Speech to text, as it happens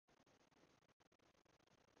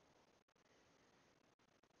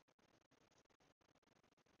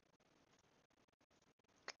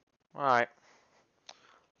Alright.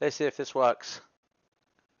 Let's see if this works.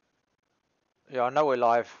 Yeah, I know we're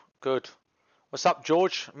live. Good. What's up,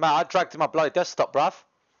 George? Man, I dragged in my bloody desktop, bruv.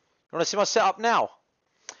 You want to see my setup now?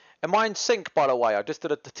 Am I in sync, by the way? I just did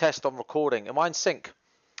the test on recording. Am I in sync?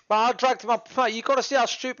 Man, I dragged in my... Mate, you got to see how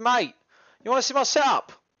stupid, mate. You want to see my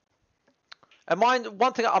setup? Am I in...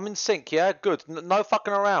 One thing, I'm in sync, yeah? Good. No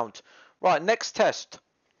fucking around. Right, next test.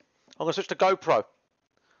 I'm going to switch to GoPro.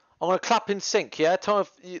 I'm going to clap in sync, yeah? Tell me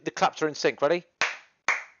if the claps are in sync. Ready?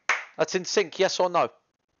 That's in sync, yes or no?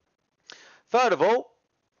 Third of all,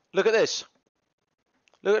 look at this.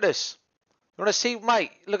 Look at this. You want to see,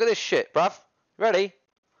 mate? Look at this shit, bruv. Ready?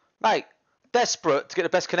 Mate, desperate to get the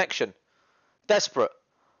best connection. Desperate.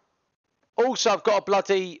 Also, I've got a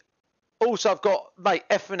bloody... Also, I've got, mate,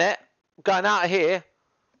 Ethernet going out of here,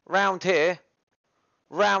 round here,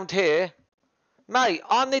 round here. Mate,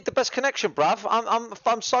 I need the best connection, bruv.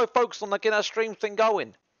 I'm so focused on getting that stream thing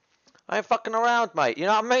going. I ain't fucking around, mate. You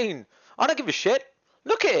know what I mean? I don't give a shit.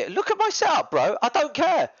 Look at it. Look at my setup, bro. I don't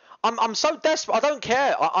care. I'm so desperate. I don't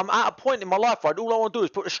care. I'm at a point in my life, right? All I want to do is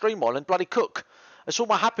put the stream on and bloody cook. That's all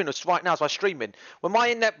my happiness right now is by streaming. When my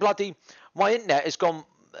internet has gone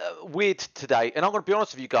weird today, and I'm going to be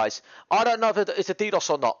honest with you guys, I don't know if it's a DDoS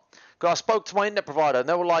or not. Because I spoke to my internet provider, and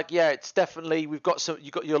they were like, "Yeah, it's definitely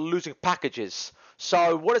you're losing packages."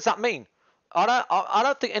 So what does that mean? I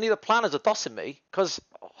don't think any of the planners are DOSing me, because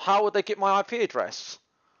how would they get my IP address?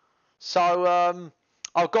 So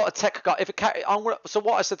I've got a tech guy. So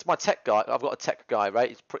what I said to my tech guy, I've got a tech guy, right?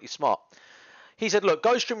 He's pretty smart. He said, look,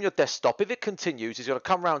 go stream your desktop. If it continues, he's going to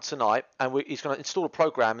come around tonight and he's going to install a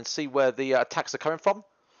program and see where the attacks are coming from.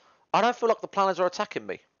 I don't feel like the planners are attacking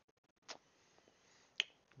me.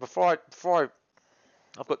 I've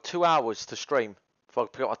got 2 hours to stream before I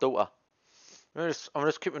pick up my daughter. I'm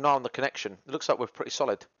just keeping an eye on the connection. It looks like we're pretty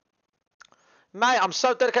solid. Mate, I'm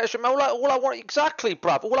so dedicated to stream. All I want, exactly,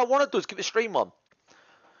 bruv. All I want to do is keep the stream on.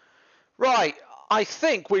 Right, I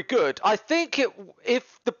think we're good. I think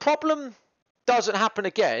if the problem doesn't happen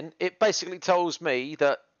again, it basically tells me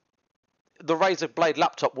that the Razer Blade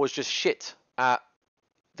laptop was just shit. The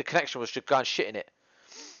connection was just going shit in it.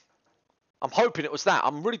 I'm hoping it was that.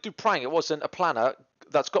 I'm really praying it wasn't a planner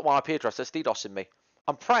that's got my IP address that's DDoSing me.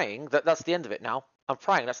 I'm praying that that's the end of it now. I'm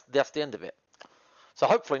praying that's the end of it. So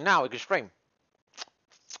hopefully now we can stream.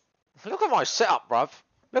 Look at my setup, bruv.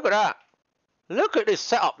 Look at that. Look at this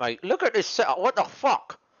setup, mate. Look at this setup. What the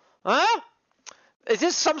fuck? Huh? Is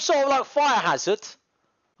this some sort of like fire hazard?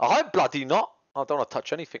 I hope bloody not. I don't want to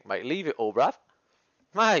touch anything, mate. Leave it all, bruv.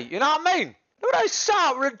 Mate, you know what I mean? Look at this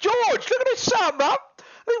setup, George. Look at this setup, bruv.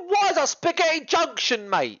 Why is that spaghetti junction,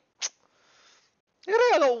 mate? Look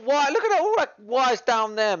at that. Look at all that wires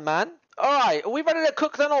down there, man. All right, are we ready to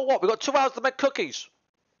cook then or what? We've got 2 hours to make cookies.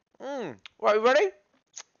 Right, we ready?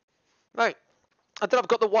 Right. And then I've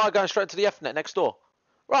got the wire going straight into the Ethernet next door.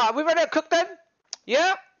 Right, are we ready to cook then?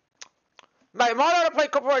 Yeah? Mate, am I allowed to play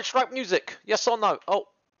copyright strike music? Yes or no? Oh.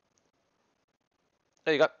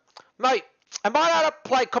 There you go. Mate, am I allowed to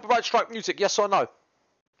play copyright strike music? Yes or no?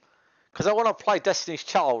 Because I want to play Destiny's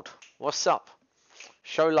Child. What's up?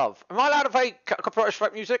 Show love. Am I allowed to play copyright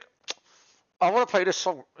strike music? I want to play this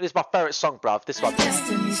song. This is my favourite song, bruv. This one.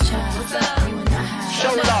 Destiny's Child.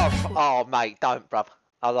 Show love. Oh, mate, don't, bruv.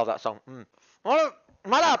 I love that song. Am I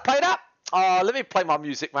allowed to play that? Oh, let me play my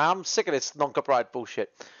music, man. I'm sick of this non-copyright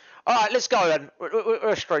bullshit. All right, let's go then.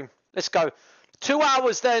 We're stream. Let's go. 2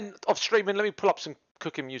 hours then of streaming. Let me pull up some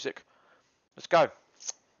cooking music. Let's go.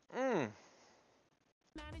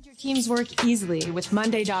 Manage your team's work easily with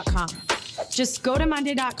Monday.com. Just go to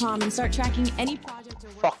Monday.com and start tracking any project or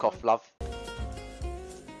work. Fuck off, love.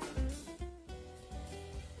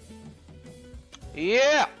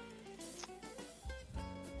 Yeah.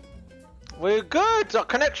 We're good. Our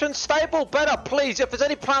connection's stable. Better, please. If there's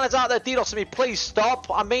any planners out there DDoSing me, please stop.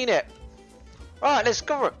 I mean it. Right, let's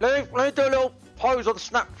go. Let me do a little pose on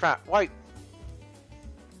Snapchat. Wait.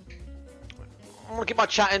 I'm gonna get my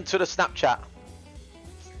chat into the Snapchat.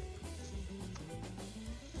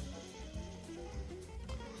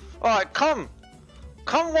 Alright, come.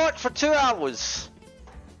 Come watch for 2 hours.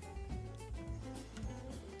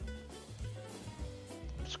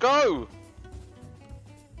 Let's go.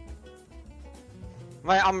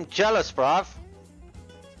 Mate, I'm jealous, bruv.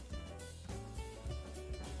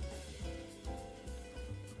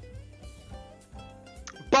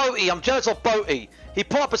 Boaty, I'm jealous of Boaty. He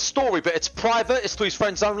put up a story, but it's private. It's to his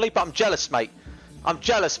friends only, but I'm jealous, mate. I'm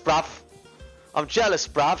jealous, bruv. I'm jealous,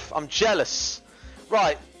 bruv. I'm jealous.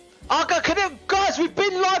 Right. Guys, we've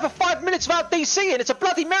been live for 5 minutes without DCing. It's a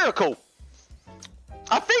bloody miracle.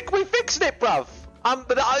 I think we fixed it, bruv.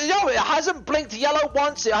 But yo, it hasn't blinked yellow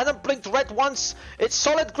once. It hasn't blinked red once. It's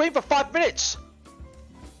solid green for 5 minutes.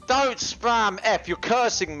 Don't spam F. You're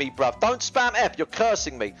cursing me, bruv. Don't spam F. You're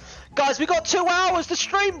cursing me. Guys, we got 2 hours to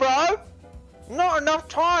stream, bro. Not enough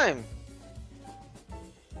time.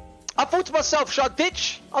 I thought to myself, should I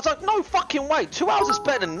ditch? I was like, no fucking way. 2 hours is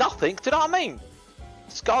better than nothing. Do you know what I mean?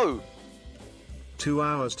 Let's go. 2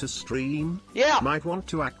 hours to stream? Yeah. Might want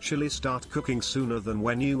to actually start cooking sooner than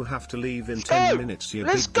when you have to leave in Let's 10 go. minutes, you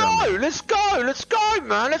Let's big go. dummy. Let's go. Let's go,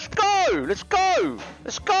 man. Let's go. Let's go.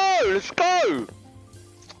 Let's go. Let's go.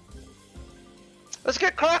 Let's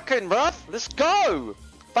get cracking, bruv. Let's go.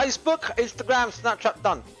 Facebook, Instagram, Snapchat,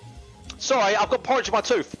 done. Sorry, I've got porridge in my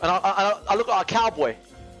tooth, and I look like a cowboy.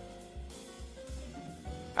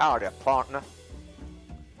 Howdy, partner.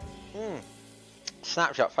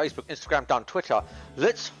 Snapchat, Facebook, Instagram, done. Twitter.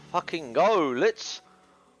 Let's fucking go. Let's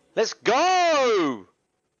go.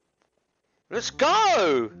 Let's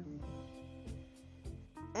go.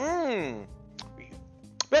 We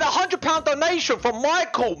had a £100 donation from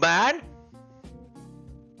Michael, man.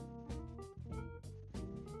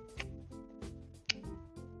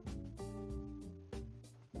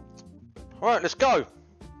 Alright, let's go.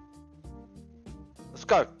 Let's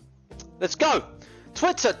go. Let's go.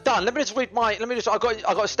 Twitter, done. Let me just read my... I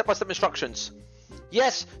got step-by-step instructions.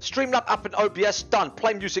 Yes, Streamlab app and OBS, done.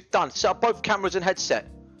 Play music, done. Set up both cameras and headset.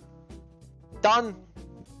 Done.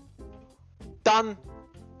 Done.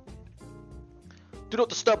 Do not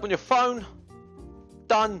disturb on your phone.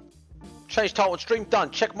 Done. Change title on stream, done.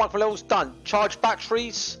 Check microphone levels, done. Charge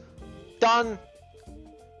batteries, done.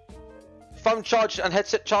 Phone charge and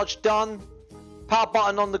headset charge, done. Power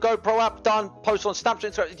button on the GoPro app, done. Post on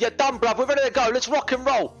Snapchat, Instagram. Yeah, done, bruv. We're ready to go. Let's rock and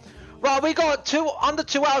roll. Right, we got under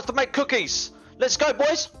 2 hours to make cookies. Let's go,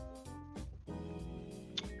 boys.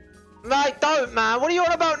 Mate, don't, man. What are you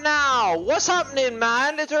on about now? What's happening,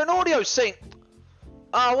 man? Is there an audio sync?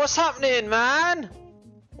 Oh, what's happening, man?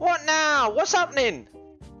 What now? What's happening?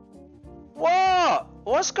 What?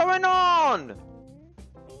 What's going on?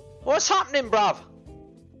 What's happening, bruv?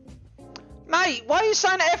 Mate, why are you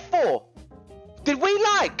saying F for? Did we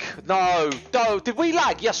lag? No. Did we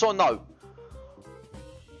lag? Yes or no?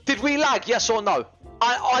 Did we lag? Yes or no?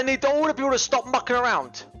 I need all of you to stop mucking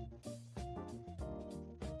around.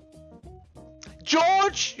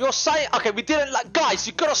 George, you're saying... Okay, we didn't lag. Guys,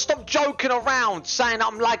 you gotta stop joking around saying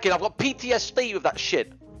I'm lagging. I've got PTSD with that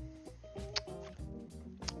shit.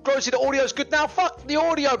 Grossy, the audio's good now? Fuck the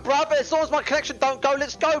audio, bruv. As long as my connection don't go,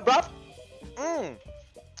 let's go, bruv.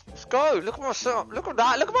 Let's go. Look at my setup. Look at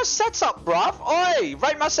that. Look at my setup, bruv. Oi,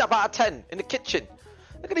 rate my setup out of 10 in the kitchen.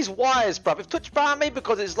 Look at these wires, bruv. If Twitch banned me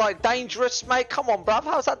because it's like dangerous, mate. Come on, bruv.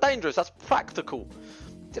 How's that dangerous? That's practical. Do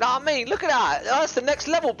you know what I mean? Look at that. That's the next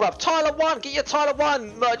level, bruv. Tyler 1. Get your Tyler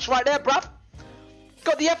 1 merch right there, bruv.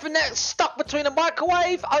 Got the Ethernet stuck between the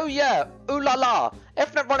microwave. Oh, yeah. Ooh la la.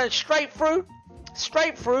 Ethernet running straight through.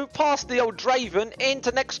 Straight through past the old Draven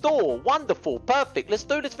into next door. Wonderful. Perfect. Let's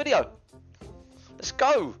do this video. Let's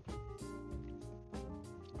go.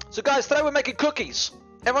 So guys, today we're making cookies.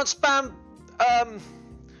 Everyone spam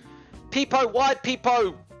Peepo, wide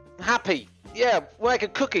Peepo, happy. Yeah, we're making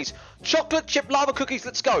cookies. Chocolate chip lava cookies,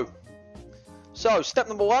 let's go. So, step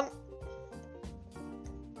number 1.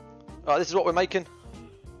 Alright, this is what we're making.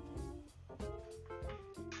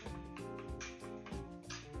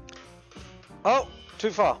 Oh,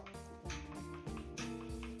 too far.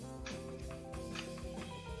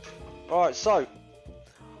 Alright, so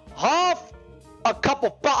half a cup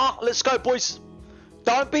of butter. Let's go, boys.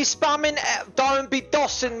 Don't be spamming F. Don't be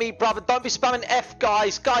dossing me, brother. Don't be spamming F,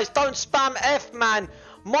 guys. Guys, don't spam F, man.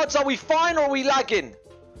 Mods, are we fine or are we lagging?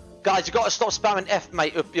 Guys, you got to stop spamming F,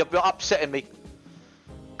 mate. You're upsetting me.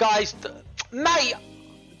 Guys, mate,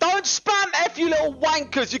 don't spam F, you little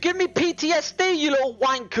wankers. You're giving me PTSD, you little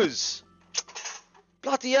wankers.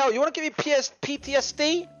 Bloody hell, you want to give me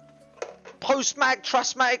PTSD?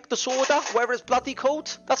 Post-traumatic disorder, whatever it's bloody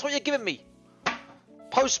called. That's what you're giving me.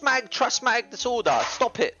 Post-traumatic disorder.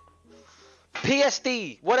 Stop it.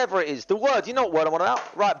 PSD, whatever it is. The word, you know what word I'm on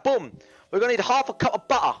about. Right, boom. We're going to need half a cup of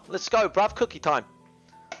butter. Let's go, bruv. Cookie time.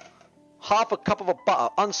 Half a cup of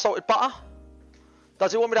butter. Unsalted butter.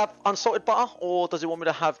 Does it want me to have unsalted butter? Or does it want me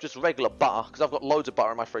to have just regular butter? Because I've got loads of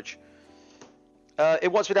butter in my fridge.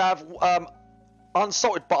 It wants me to have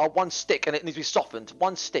unsalted butter, 1 stick. And it needs to be softened.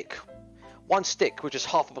 1 stick. 1 stick, which is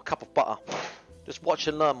half of a cup of butter. Just watch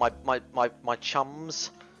and learn, my chums.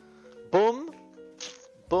 Boom.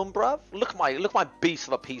 Boom, bruv. Look at my beast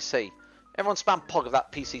of a PC. Everyone spam pog of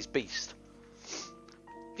that PC's beast.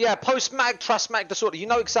 Yeah, post-traumatic disorder. You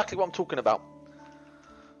know exactly what I'm talking about.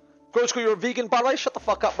 Grow School, you're a vegan, by the way? Shut the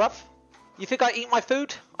fuck up, bruv. You think I eat my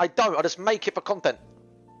food? I don't. I just make it for content.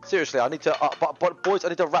 Seriously, I need to... but boys, I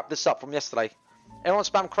need to wrap this up from yesterday. Everyone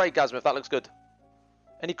spam Craigasm if that looks good.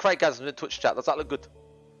 Any Craigasm in Twitch chat? Does that look good?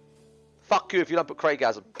 Fuck you if you don't put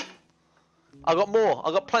Craigasm. I got more. I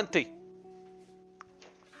got plenty.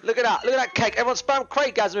 Look at that. Look at that cake. Everyone spam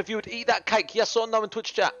Craigasm if you would eat that cake. Yes or no in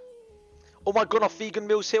Twitch chat. Oh my god, off vegan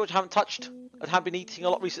meals here which I haven't touched. I have been eating a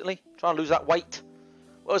lot recently. Trying to lose that weight.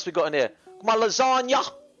 What else we got in here? My lasagna.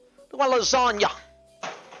 Look at my lasagna.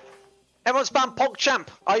 Everyone spam PogChamp.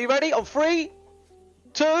 Are you ready? On 3,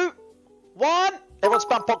 2, 1. Everyone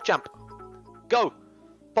spam PogChamp. Go.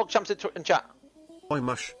 PogChamp's in chat. Oi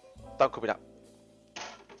mush. Don't copy that.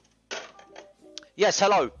 Yes,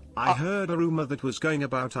 hello. I heard a rumor that was going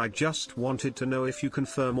about. I just wanted to know if you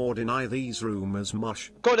confirm or deny these rumors,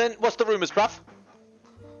 mush. Go on then. What's the rumors, bruv?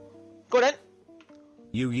 Go on then.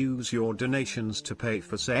 You use your donations to pay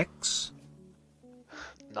for sex?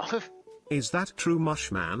 No. Is that true, mush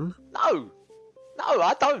man? No. No,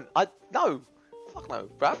 I don't. No. Fuck no,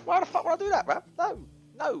 bruv. Why the fuck would I do that, bruv? No.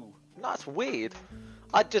 No. No, that's weird.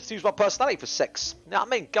 I just use my personality for sex. You know what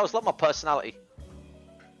I mean? Girls love my personality.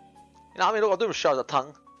 You know what I mean? All I do is show the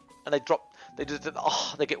tongue. And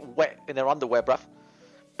they get wet in their underwear, bruv.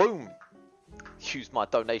 Boom. Use my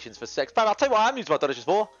donations for sex. Bruv, I'll tell you what I'm using my donations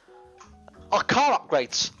for. Car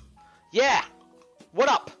upgrades. Yeah. What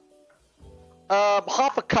up?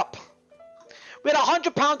 Half a cup. We had a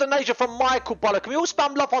 £100 donation from Michael Bullock. Can we all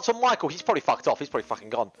spam love hearts on Michael? He's probably fucked off. He's probably fucking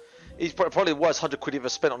gone. He's probably the worst 100 quid he ever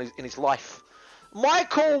spent on in his life.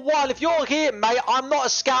 Michael 1, if you're here, mate, I'm not a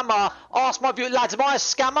scammer. Ask my view, lads. Am I a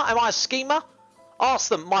scammer? Am I a schemer? Ask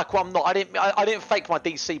them, Michael. I'm not. I didn't fake my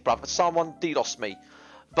DC, bruv. Someone DDoS me.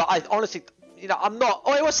 But I honestly, you know, I'm not.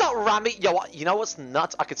 Oh, what's up, Rami? Yo, you know what's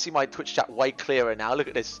nuts? I can see my Twitch chat way clearer now. Look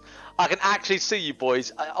at this. I can actually see you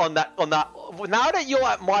boys on that. Now that you're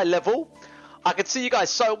at my level, I can see you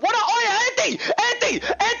guys. So what? Oh yeah,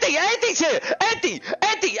 Eddie's here. Eddie,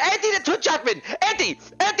 the Twitch admin.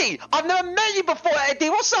 Eddie, I've never met you before,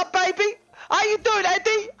 Eddie. What's up, baby? How you doing,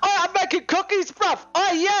 Eddie? Oh, I'm making cookies, bruv.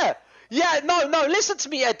 Oh yeah. Yeah, no, listen to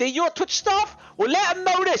me, Eddie. You're Twitch staff? Well, let them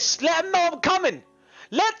know this. Let them know I'm coming.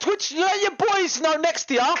 Let your boys know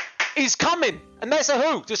next year he's coming. And they say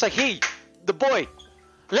who? Just say he, the boy.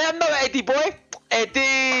 Let them know, Eddie, boy.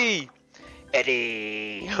 Eddie.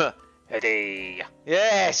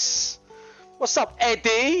 Yes. What's up,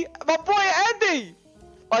 Eddie? My boy, Eddie.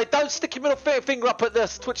 Right, don't stick your middle finger up at the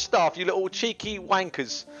Twitch staff, you little cheeky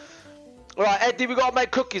wankers. All right, Eddie, we got to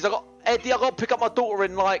make cookies. Eddie, I got to pick up my daughter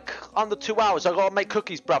in like under 2 hours. I got to make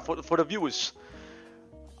cookies, bruv, for the viewers.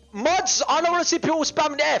 Mods, I don't want to see people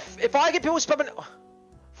spamming F. If I get people spamming...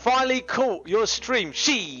 Finally caught your stream.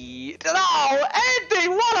 Oh, Eddie,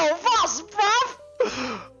 one of us, bruv.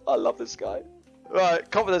 I love this guy. Right,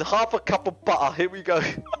 come with half a cup of butter. Here we go.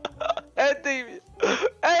 Eddie,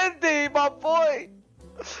 my boy.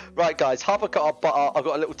 Right, guys, half a cup of butter. I've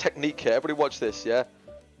got a little technique here. Everybody watch this, yeah?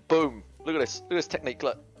 Boom. Look at this. Look at this technique,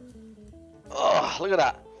 look. Oh, look at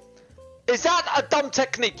that. Is that a dumb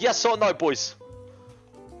technique? Yes or no, boys?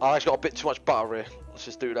 I actually got a bit too much butter here. Let's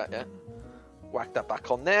just do that, yeah? Whack that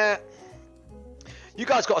back on there. You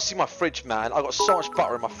guys got to see my fridge, man. I got so much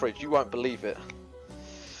butter in my fridge. You won't believe it.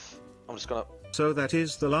 I'm just going to... So that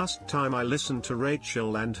is the last time I listened to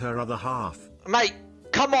Rachel and her other half. Mate,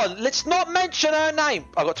 come on. Let's not mention her name.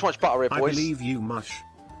 I got too much butter here, boys. I believe you, mush.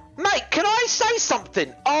 Mate, can I say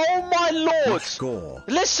something? Oh, my lord. Mush Gore.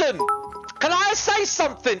 Listen. Can I say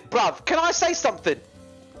something, bruv? Can I say something?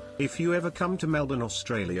 If you ever come to Melbourne,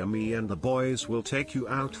 Australia, me and the boys will take you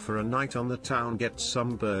out for a night on the town. Get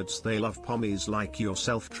some birds. They love pommies like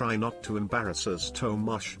yourself. Try not to embarrass us,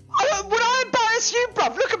 Tomush. Would I embarrass you,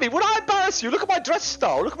 bruv? Look at me. Would I embarrass you? Look at my dress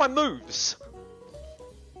style. Look at my moves.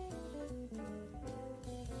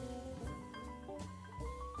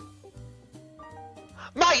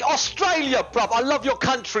 Mate, Australia, bruv. I love your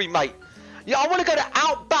country, mate. Yeah, I want to go to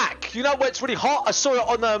Outback. You know where it's really hot? I saw it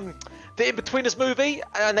on the In-Betweeners movie,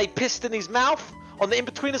 and they pissed in his mouth on the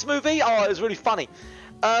In-Betweeners movie. Oh, it was really funny.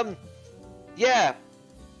 Yeah.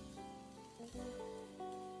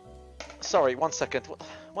 Sorry, 1 second. What,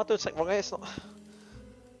 am I doing something wrong here? It's not...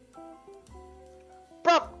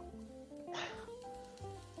 Bruv!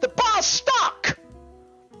 The bar's stuck!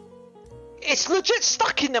 It's legit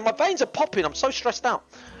stuck in there. My veins are popping. I'm so stressed out.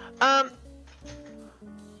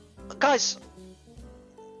 Guys,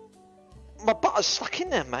 my butter's stuck in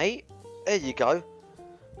there, mate. There you go.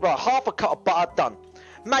 Right, half a cut of butter done.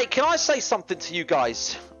 Mate, can I say something to you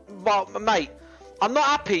guys? Well, mate, I'm not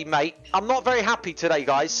happy, mate. I'm not very happy today,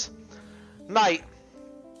 guys. Mate,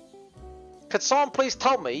 could someone please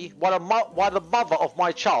tell me why the mother of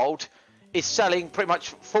my child is selling pretty much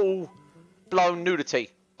full-blown nudity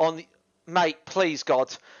on the... Mate, please,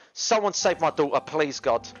 God. Someone save my daughter, please,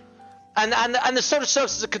 God. And the social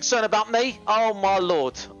services are concerned about me? Oh, my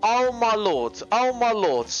Lord. Oh, my Lord. Oh, my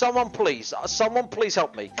Lord. Someone please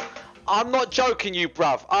help me. I'm not joking you,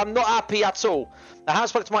 bruv. I'm not happy at all. I haven't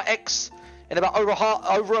spoken to my ex in about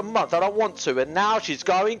over a month. I don't want to. And now she's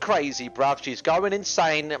going crazy, bruv. She's going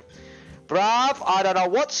insane. Bruv, I don't know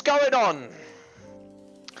what's going on.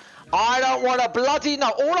 I don't want to bloody know.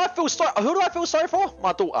 All I feel sorry... Who do I feel sorry for?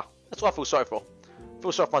 My daughter. That's what I feel sorry for. I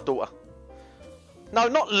feel sorry for my daughter. No,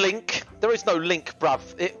 not Link. There is no Link, bruv.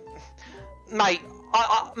 Mate,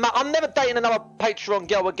 I'm never dating another Patreon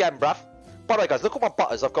girl again, bruv. By the way, guys, look at my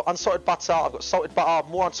butters. I've got unsalted butter. I've got salted butter.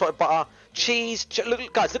 More unsalted butter. Cheese.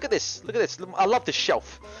 Look, guys, look at this. Look at this. I love this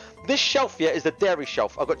shelf. This shelf here is the dairy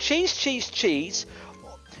shelf. I've got cheese.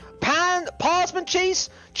 Parmesan cheese.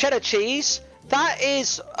 Cheddar cheese. That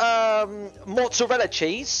is mozzarella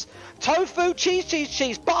cheese. Tofu,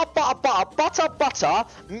 cheese. Butter.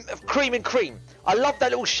 Cream. I love that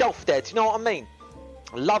little shelf there. Do you know what I mean?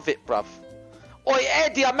 Love it, bruv. Oi,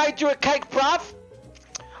 Eddie, I made you a cake, bruv.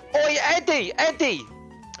 Oi, Eddie.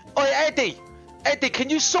 Oi, Eddie, can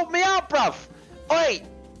you sort me out, bruv? Oi.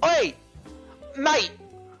 Mate,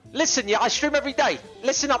 listen, yeah, I stream every day.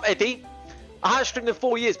 Listen up, Eddie. I haven't streamed in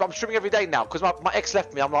 4 years, but I'm streaming every day now because my ex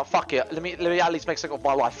left me. I'm like, fuck it. Let me at least make something of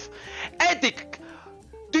my life. Eddie,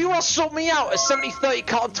 do you want to sort me out at 70-30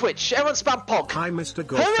 cut on Twitch? Everyone spam POG. Hi, Mr.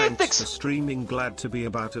 Gore. Thanks for streaming. Glad to be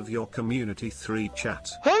a part of your Community 3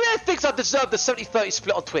 chat. Who here thinks I deserve the 70-30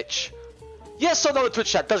 split on Twitch? Yes or no in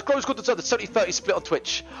Twitch chat? Does Grows Good deserve the 70-30 split on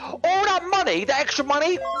Twitch? All that money, the extra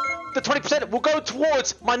money, the 20% will go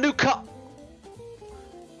towards my new cut.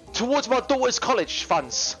 Towards my daughter's college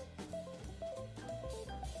funds.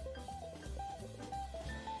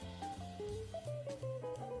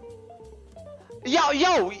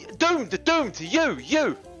 Yo, doomed,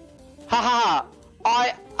 you. Ha.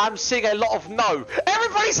 I am seeing a lot of no.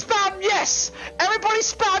 Everybody spam yes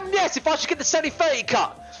if I should get the 70-30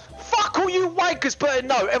 cut. Fuck all you wankers putting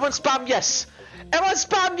no. Everyone spam yes. Everyone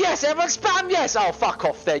spam yes. Oh, fuck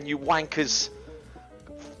off then, you wankers.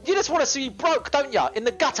 You just want to see me broke, don't ya? In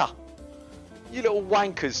the gutter. You little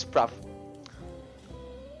wankers, bruv.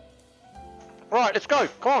 Right, let's go.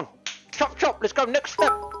 Come on. Chop. Let's go. Next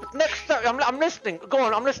step. I'm listening. Go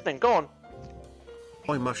on, I'm listening. Go on.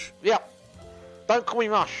 Oi, Mush. Yeah. Don't call me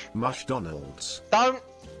Mush. Mush Donalds.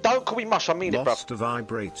 Don't call me Mush. I mean it, bruv. Lost a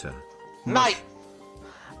vibrator. Mate.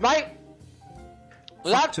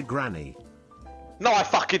 Fucked a granny. No, I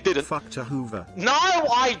fucking didn't. Fucked a Hoover. No,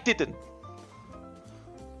 I didn't.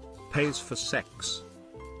 Pays for sex.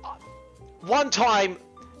 One time,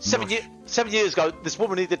 7 years ago, this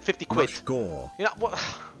woman needed 50 quid. Mush Gore. You know what?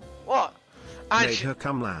 What? And made her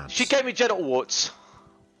come, lads. She gave me genital warts.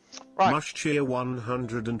 Right. Mush cheer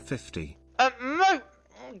 150. No,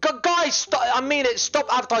 guys, stop, I mean it. Stop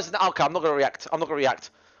advertising that. Okay, I'm not gonna react.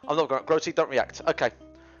 Grossy, don't react. Okay,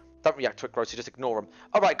 don't react to it, Grossy. Just ignore them.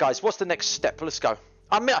 All right, guys. What's the next step? Let's go.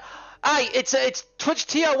 I mean, hey, it's Twitch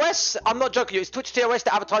TOS. I'm not joking you. It's Twitch TOS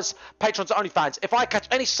that advertise patrons and OnlyFans. If I catch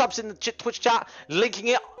any subs in the Twitch chat linking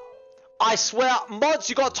it, I swear, mods,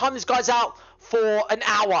 you gotta time these guys out for an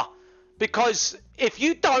hour. Because if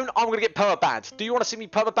you don't, I'm going to get perma banned. Do you want to see me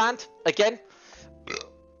perma banned again?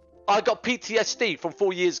 I got PTSD from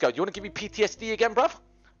 4 years ago. Do you want to give me PTSD again, bruv?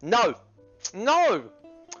 No.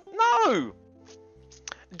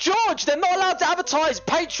 George, they're not allowed to advertise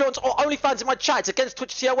Patreons or OnlyFans in my chat. It's against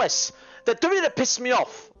Twitch TOS. They're doing it to piss me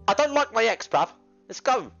off. I don't like my ex, bruv. Let's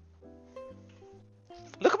go.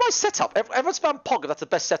 Look at my setup. Everyone spam POG if that's the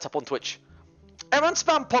best setup on Twitch. Everyone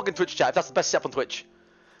spam POG in Twitch chat if that's the best setup on Twitch.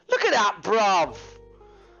 Look at that, bruv.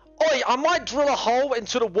 Oi, I might drill a hole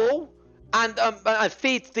into the wall and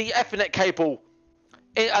feed the Ethernet cable.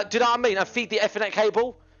 Do you know what I mean? And feed the Ethernet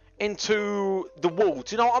cable into the wall.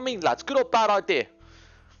 Do you know what I mean, lads? Good or bad idea?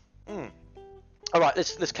 All right,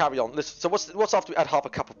 let's carry on. So what's after we add half a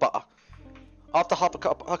cup of butter? After half a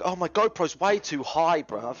cup. Oh, my GoPro's way too high,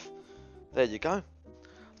 bruv. There you go.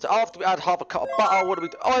 So after we add half a cup of butter, what do we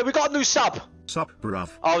do? Oh, we got a new sub. Sup, bruv.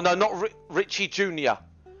 Oh no, not Richie Jr.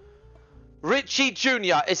 Richie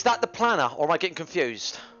Jr., is that the planner, or am I getting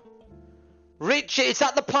confused? Richie, is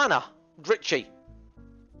that the planner? Richie.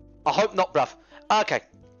 I hope not, bruv. Okay.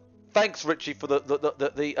 Thanks, Richie, for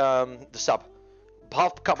the sub.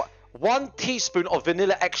 Half a cup. 1 teaspoon of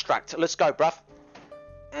vanilla extract. Let's go, bruv.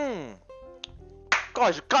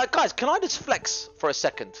 Guys, can I just flex for a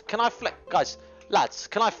second? Can I flex? Guys, lads,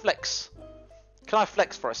 can I flex? Can I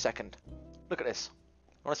flex for a second? Look at this.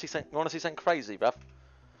 You want to see something crazy, bruv?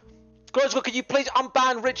 Guys, can you please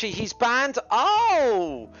unban Richie? He's banned.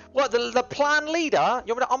 Oh, what the plan leader?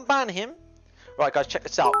 You want me to unban him? Right, guys, check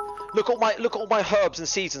this out. Look at all my herbs and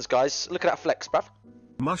seasons, guys. Look at that flex, bruv.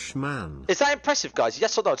 Mush man. Is that impressive, guys?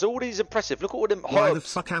 Yes or no? It's all these impressive. Look at all them herbs. Why the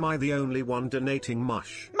fuck am I the only one donating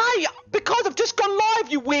mush? Mate, because I've just gone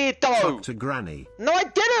live, you weirdo. Fuck to granny. No, I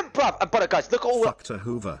didn't, bruv. But guys, look at all. Fuck to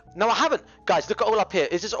Hoover. No, I haven't. Guys, look at all up here.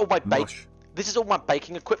 Is this all my Mush. This is all my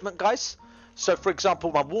baking equipment, guys. So, for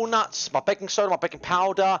example, my walnuts, my baking soda, my baking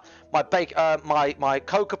powder, my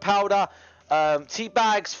cocoa powder, tea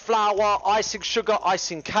bags, flour, icing sugar,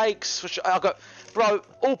 icing cakes. I got, bro,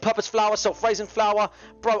 all-purpose flour, self-raising flour.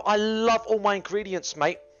 Bro, I love all my ingredients,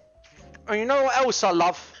 mate. And you know what else I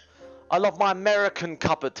love? I love my American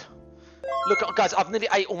cupboard. Look, guys, I've nearly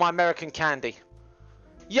ate all my American candy.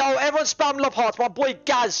 Yo, everyone spam love hearts. My boy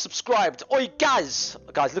Gaz subscribed. Oi, Gaz.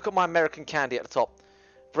 Guys, look at my American candy at the top.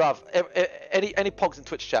 Bruv, any pogs in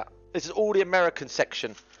Twitch chat? This is all the American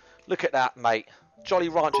section. Look at that, mate. Jolly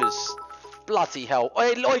Ranchers. Bloody hell.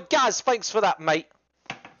 Oi, Gaz, thanks for that, mate.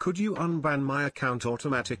 Could you unban my account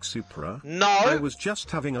Automatic Supra? No. I was just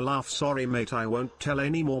having a laugh. Sorry, mate. I won't tell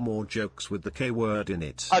any more jokes with the K word in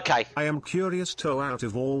it. Okay. I am curious to, out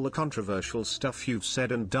of all the controversial stuff you've said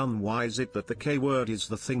and done, why is it that the K word is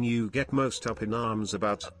the thing you get most up in arms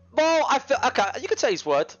about? Well, I feel okay. You could say his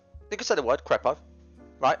word. You could say the word crepo.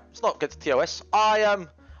 Right? It's not good to TOS. I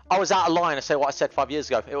was out of line to say what I said 5 years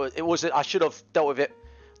ago. It was I should have dealt with it.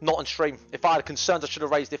 Not on stream. If I had concerns, I should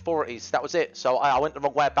have raised the authorities. That was it. So I went the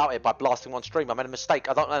wrong way about it by blasting on stream. I made a mistake.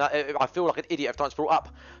 I feel like an idiot every time it's brought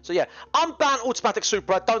up. So yeah, unban Automatic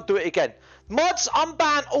Supra. Don't do it again. Mods,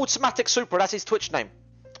 unban Automatic Supra. That's his Twitch name.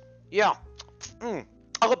 Yeah. I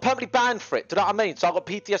got permanently banned for it. Do you know what I mean? So I got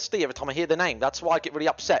PTSD every time I hear the name. That's why I get really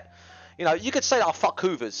upset. You know, you could say that I fuck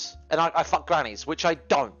Hoovers and I fuck grannies, which I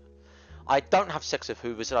don't. I don't have sex with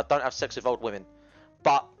Hoovers and I don't have sex with old women.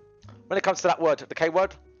 But when it comes to that word, the K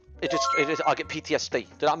word, I get PTSD. Do you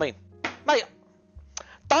know what I mean? Mate,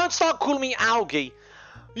 don't start calling me Algie.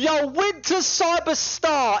 Yo, Winter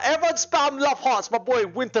Cyberstar. Everyone spam love hearts. My boy,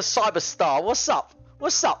 Winter Cyberstar. What's up?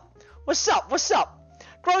 What's up? What's up? What's up?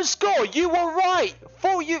 Grow Score, you were right.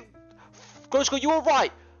 Grow Score, you were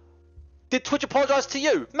right. Did Twitch apologise to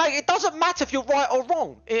you? Mate, it doesn't matter if you're right or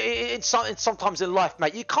wrong sometimes in life,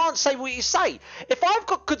 mate. You can't say what you say. If I've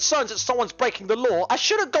got concerns that someone's breaking the law, I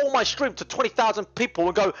shouldn't go on my stream to 20,000 people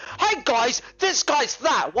and go, hey guys, this guy's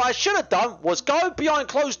that. What I should have done was go behind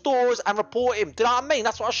closed doors and report him. Do you know what I mean?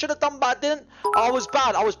 That's what I should have done, but I didn't. I was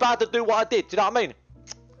bad. I was bad to do what I did. Do you know what I mean?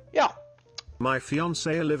 Yeah. My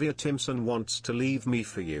fiancée Olivia Timson wants to leave me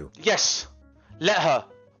for you. Yes. Let her.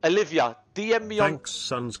 Olivia, DM me on... Thanks,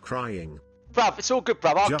 son's crying. Bruv, it's all good,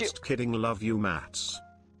 bruv. Just kidding, love you, Mats.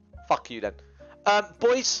 Fuck you, then.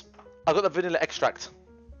 Boys, I got the vanilla extract.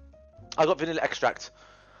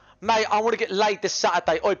 Mate, I want to get laid this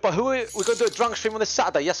Saturday. Oi, but we're going to do a drunk stream on this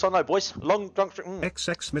Saturday, yes or no, boys? Long drunk stream.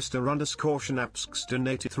 XX Mr. Schnapsks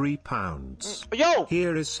donated £3. Yo!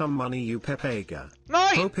 Here is some money, you Pepega.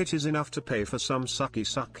 Mate! Hope it is enough to pay for some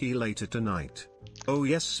sucky later tonight. Oh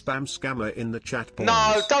yes, spam scammer in the chat, boys.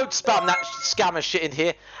 No, don't spam that scammer shit in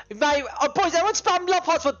here. Mate, boys, everyone spam love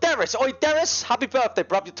hearts for Darius. Oi, Darius, happy birthday,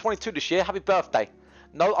 bruv. You're 22 this year. Happy birthday.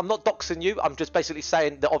 No, I'm not doxing you. I'm just basically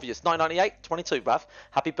saying the obvious. 998, 22, bruv.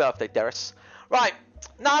 Happy birthday, Darius. Right.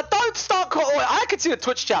 Now, don't start calling. I can see the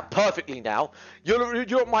Twitch chat perfectly now. You're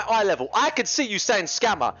at my eye level. I can see you saying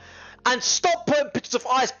scammer. And stop putting pictures of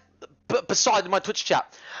eyes beside my Twitch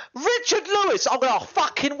chat. Richard Lewis, I'm gonna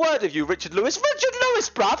fucking word of you, Richard Lewis. Richard Lewis,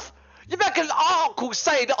 bruv. You make an article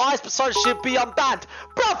saying that Ice Poseidon should be unbanned.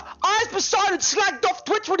 Bruv, Ice Poseidon slagged off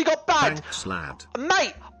Twitch when he got banned. Thanks, lad.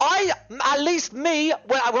 Mate, at least me,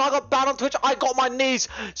 when I got banned on Twitch, I got my knees,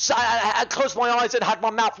 I closed my eyes and had my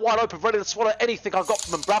mouth wide open, ready to swallow anything I got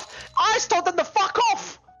from them, bruv. I told them to fuck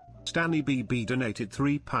off. Stanley BB donated £3.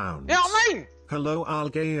 You know what I mean? Hello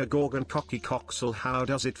Algaea Gorgon Cocky Coxel, how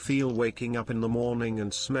does it feel waking up in the morning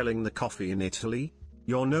and smelling the coffee in Italy?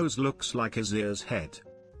 Your nose looks like Azir's head.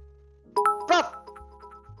 Bruv!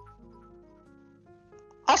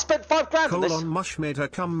 I spent $5 on this. Mush made her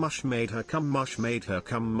come, mush made her come, mush made her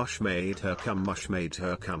come, mush made her come, mush made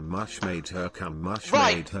her come, mush made her come, mush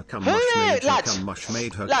made her come, mush made her come, mush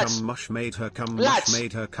made her come, mush made her come, mush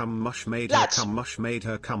made her come, mush made her come, mush made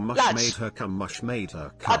her come, mush made her come, mush made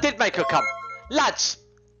her come. I did make her come. Lads,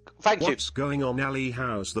 thank you. What's going on, Ali?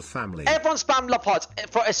 How's the family? Everyone spam love hearts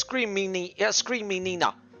for a scream me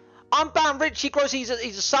Nina. Unban Richie Gross, he's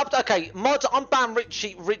a sub. Okay, mods, unban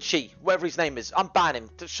Richie, whatever his name is. Unban him.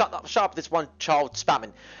 Shut up this one child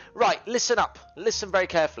spamming. Right, listen up. Listen very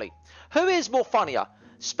carefully. Who is more funnier?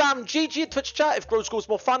 Spam GG at Twitch chat if Grow School's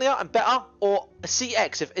more funnier and better, or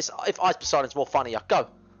CX if Ice Poseidon's more funnier. Go.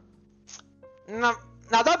 Now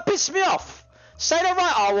don't piss me off. Say the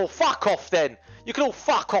right. Oh, well, fuck off then. You can all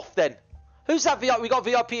fuck off then. Who's that VIP? We got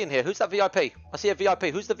VIP in here. Who's that VIP? I see a VIP.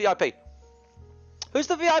 Who's the VIP? Who's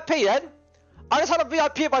the VIP then? I just had a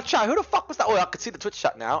VIP in my chat. Who the fuck was that? Oh, I can see the Twitch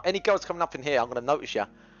chat now. Any girls coming up in here, I'm going to notice you.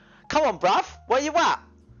 Come on, bruv. Where you at?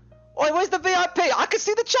 Oi, where's the VIP? I can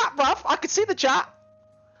see the chat, bruv. I can see the chat.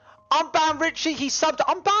 Unban Richie. He subbed.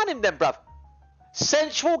 Unban him then, bruv.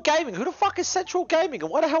 Central Gaming. Who the fuck is Central Gaming? And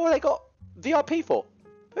what the hell have they got VIP for?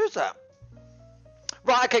 Who's that?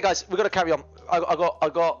 Right, okay, guys. We've got to carry on. I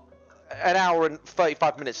got an hour and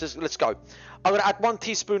 35 minutes. Let's go. I'm going to add 1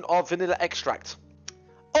 teaspoon of vanilla extract.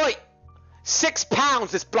 Oi! £6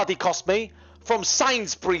 this bloody cost me from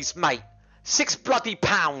Sainsbury's, mate. £6 bloody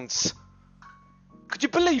pounds. Could you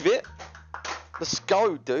believe it? Let's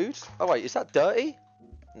go, dude. Oh, wait. Is that dirty?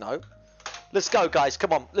 No. Let's go, guys.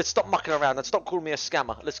 Come on. Let's stop mucking around and stop calling me a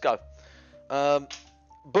scammer. Let's go.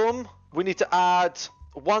 Boom. We need to add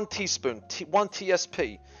 1 teaspoon. 1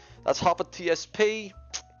 TSP. That's half a TSP.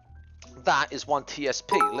 That is 1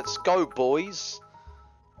 TSP. Let's go, boys.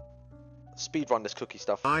 Speedrun this cookie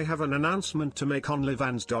stuff. I have an announcement to make on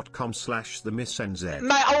livans.com/themissnz.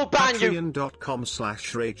 Mate, I will ban you.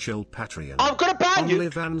 Patreon.com/Rachel Patreon. I'm gonna ban you.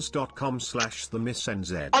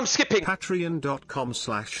 livans.com/themissnz. I'm skipping.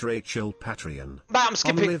 Patreon.com/Rachel Patreon. Mate, I'm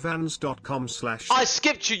skipping. livans.com/ I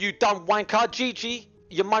skipped you, you dumb wanker. GG.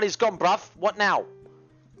 Your money's gone, bruv. What now?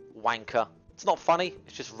 Wanker. It's not funny.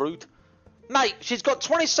 It's just rude. Mate, she's got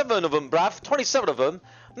 27 of them, bruv. 27 of them.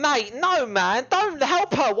 Mate, no, man. Don't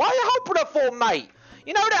help her. Why are you helping her for, mate?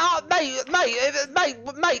 You know that,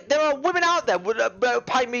 mate, there are women out there who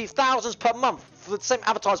pay me thousands per month for the same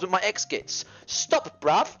advertisement my ex gets. Stop,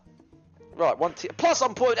 bruv. Right, plus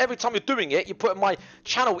I'm putting, every time you're doing it, you're putting my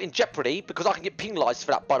channel in jeopardy because I can get penalised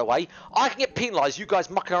for that, by the way. I can get penalised, you guys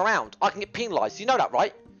mucking around. I can get penalised. You know that,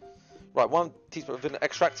 right? Right, 1 teaspoon of vanilla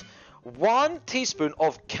extract. 1 teaspoon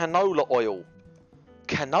of canola oil.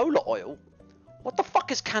 Canola oil? What the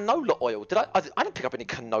fuck is canola oil? I didn't pick up any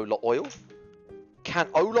canola oil.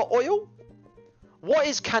 Canola oil? What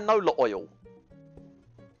is canola oil?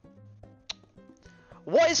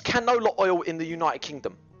 What is canola oil in the United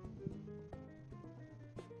Kingdom?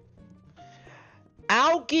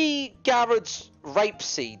 Algae Garrett's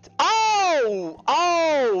rapeseed.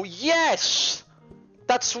 Oh, yes.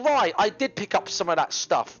 That's right. I did pick up some of that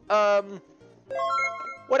stuff. Where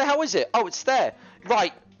the hell is it? Oh, it's there.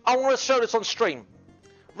 Right. I want to show this on stream.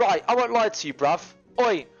 Right, I won't lie to you, bruv.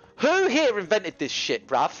 Oi, who here invented this shit,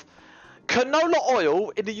 bruv? Canola oil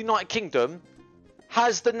in the United Kingdom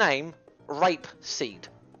has the name rapeseed.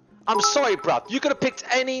 I'm sorry, bruv. You could have picked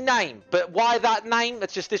any name, but why that name?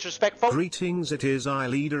 That's just disrespectful. Greetings, it is I,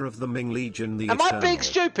 leader of the Ming Legion, the Am Eternal. I being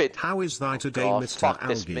stupid? How is thy today, Oh, Mr. fuck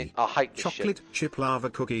this, Algae? I hate this Chocolate shit. chip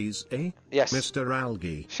lava cookies, eh? Yes. Mr.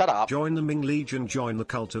 Algae. Shut up. Join the Ming Legion, join the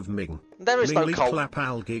cult of Ming. There is Ming no cult. Clap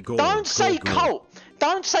Algae, Gore, Don't say Gore. cult.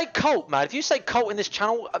 Don't say cult, man. If you say cult in this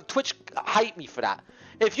channel, Twitch hate me for that.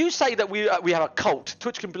 If you say that we have a cult,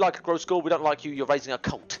 Twitch can be like a gross school. We don't like you. You're raising a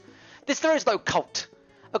cult. There is no cult.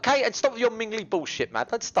 Okay, and stop with your mingly bullshit, man.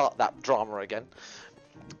 Let's start that drama again.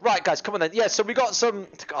 Right, guys, come on then. Yeah, so we got some.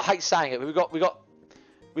 I hate saying it. But we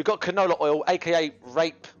got canola oil, aka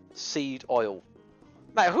rape seed oil.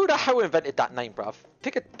 Mate, who the hell invented that name, bruv?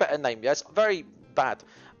 Pick a better name. Yes, very bad.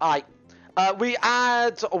 Alright, we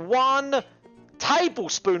add 1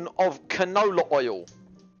 tablespoon of canola oil.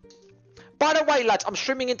 By the way, lads, I'm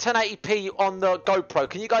streaming in 1080p on the GoPro.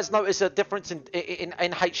 Can you guys notice a difference in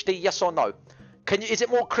HD? Yes or no? Is it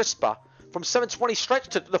more crisper? From 720 stretch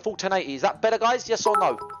to the full 1080. Is that better, guys? Yes or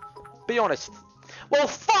no? Be honest. Well,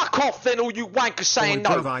 fuck off then, all you wankers saying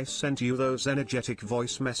no. I sent you those energetic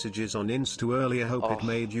voice messages on Insta earlier. Hope it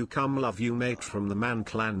made you come. Love you, mate, from the man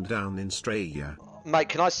clan down in Australia. Mate,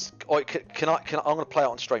 can I? I'm gonna play it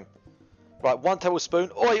on stream. Right, 1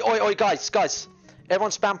 tablespoon. Oi, guys.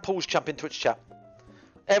 Everyone spam pause champ in Twitch chat.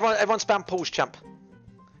 Everyone spam pause champ.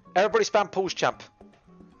 Everybody spam pause champ.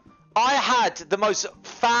 I had the most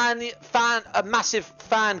a massive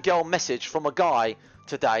fangirl message from a guy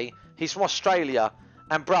today. He's from Australia,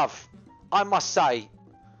 and bruv, I must say,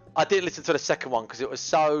 I didn't listen to the second one because it was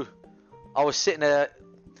so. I was sitting there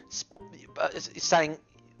saying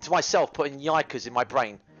to myself, putting yikers in my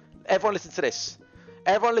brain. Everyone listen to this.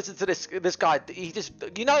 Everyone listen to this. This guy, he just,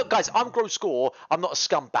 you know, guys, I'm Grow Score. I'm not a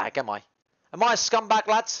scumbag, am I? Am I a scumbag,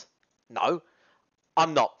 lads? No.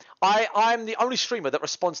 I'm not. I'm the only streamer that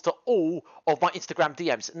responds to all of my Instagram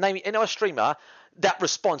DMs. Name me any streamer that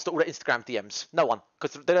responds to all the Instagram DMs. No one,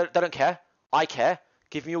 because they don't care. I care.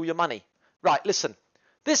 Give me all your money. Right, listen.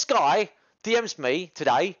 This guy DMs me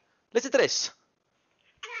today. Listen to this.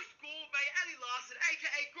 Gore, mate, Ellie Larson,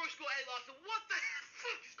 aka Gore Ellie Larson. What the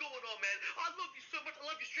fuck is going on, man? I love you so much. I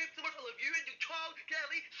love your stream so much. I love you and your child,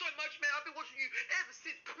 Kelly, so much, man. I've been watching you ever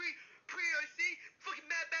since pre-OC. Fucking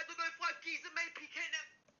mad, look at 5 Gs and made PK now.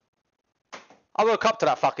 I woke up to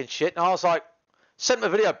that fucking shit and I was like, sent my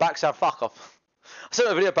video back saying fuck off. I sent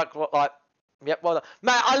my video back like, yep, well done.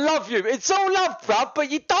 Man, I love you. It's all love, bruv, but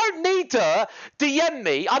you don't need to DM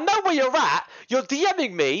me. I know where you're at. You're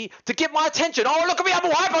DMing me to get my attention. Oh, look at me, I'm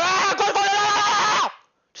a hyper.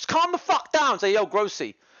 Just calm the fuck down. Say, yo,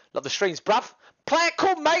 Grossy. Love the streams, bruv. Play it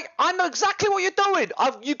cool, mate. I know exactly what you're doing.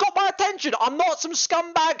 You got my attention. I'm not some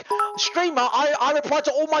scumbag streamer. I reply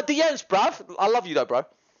to all my DMs, bruv. I love you, though, bro.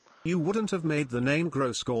 You wouldn't have made the name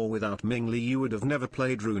Gore without Mingli. You would have never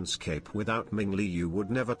played RuneScape without Mingli. You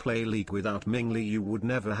would never play League without Mingli. You would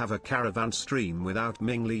never have a caravan stream without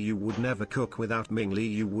Mingli. You would never cook without Mingli.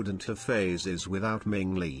 You wouldn't have phases without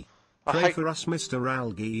Mingli. Pray for us, Mr.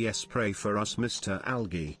 Algae. Yes, pray for us, Mr.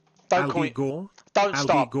 Algae. Don't Algae call me. Gore? Don't Algae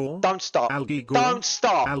stop. Gore? Don't stop. Algae Gore? Don't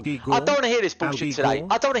stop. Algae Gore? I don't want to hear this bullshit Algae today. Gore?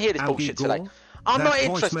 I don't want to hear this Algae bullshit Gore? today. I'm that not voice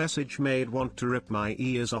interested. message made want to rip my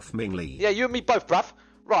ears off Mingli. Yeah, you and me both, bruv.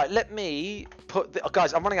 Right, let me put...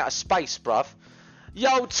 guys, I'm running out of space, bruv.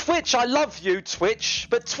 Yo, Twitch, I love you, Twitch.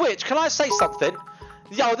 But Twitch, can I say something?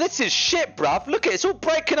 Yo, this is shit, bruv. Look at it, it's all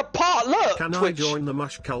breaking apart. Look, Can Twitch. I join the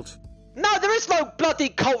Mush cult? No, there is no bloody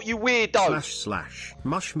cult, you weirdo. /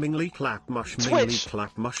 Mush Mingli clap, Mush Twitch. Mingli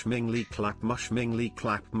clap, Mush Mingli clap, Mush Mingli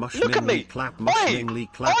clap, Mush Look at me. Mingli clap, Mush Oi,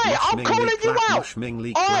 Mingli clap, oi, Mush I'm calling Mingli you clap, out. Mush Mingli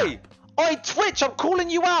Oi, clap. oi, Twitch, I'm calling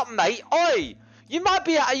you out, mate. Oi, you might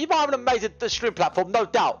have an amazing stream platform, no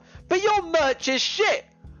doubt, but your merch is shit.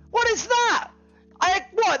 What is that?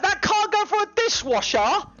 What? That can't go for a dishwasher?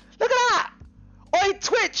 Look at that. Oi,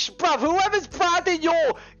 Twitch, bruv, whoever's branding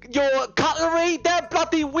your cutlery, they're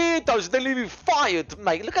bloody weirdos. They'll leave you fired,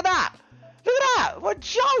 mate. Look at that. Look at that. What a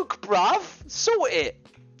joke, bruv. Sort it.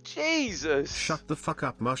 Jesus. Shut the fuck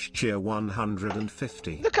up, Mush Cheer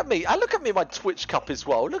 150. Look at me. Look at me in my Twitch cup as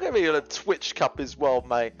well. Look at me in a Twitch cup as well,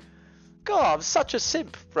 mate. God, I'm such a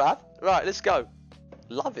simp, bruv. Right, let's go.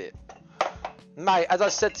 Love it. Mate, as I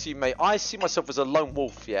said to you, mate, I see myself as a lone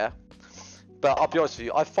wolf, yeah? But I'll be honest with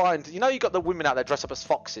you, I find... You know you got the women out there dressed up as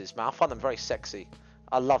foxes, man? I find them very sexy.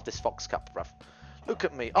 I love this fox cup, bruv. Look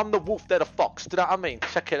at me. I'm the wolf, they're the fox. Do you know what I mean?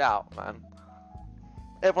 Check it out, man.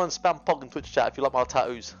 Everyone spam pog in Twitch chat if you like my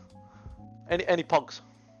tattoos. Any pogs?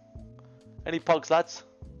 Any pogs, lads?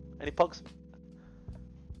 Any pogs?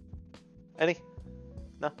 Any?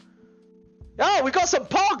 No? Oh, we got some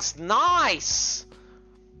pogs! Nice!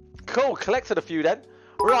 Cool, collected a few then.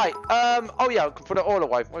 Right, oh yeah, I can put the oil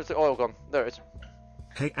away. Where's the oil gone? There it is.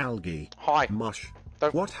 Hey Algae. Hi. Mush.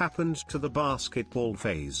 Don't... What happened to the basketball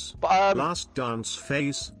phase? Last dance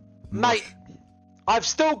phase? Mate, I've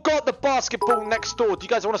still got the basketball next door. Do you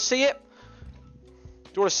guys want to see it?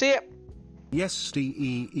 Do you want to see it? Yes,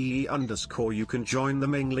 _. You can join the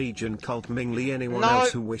Ming Legion cult Mingli. Anyone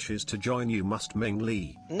else who wishes to join you must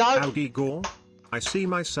Mingli. No. Algae Gore? I see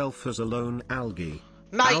myself as a lone algae.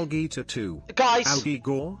 Mate, Algae tattoo. Guys. Algae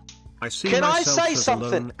Gore? I see Can myself I say as something?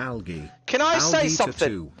 a lone algae. Can I say Algae something?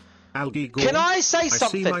 Tattoo. Algae Gore? Can I say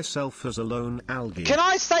something? I see myself as a lone algae. Can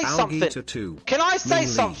I say Algae something? Tattoo. Can I say Mingli.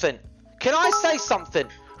 something? Can I say something?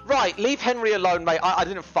 Right, leave Henry alone, mate. I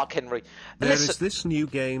didn't fuck Henry. There is Listen. this new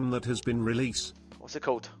game that has been released. What's it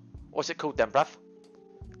called? What's it called then, bruv?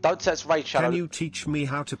 Don't say it's Raid Shadow. Can you teach me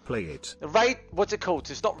how to play it? What's it called?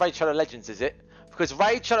 It's not Raid Shadow Legends, is it? Because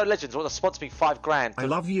Raid Shadow Legends want to sponsor me $5,000. I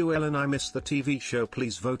love you, Ellen. I miss the TV show.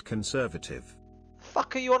 Please vote Conservative.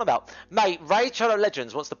 Fuck are you on about? Mate, Raid Shadow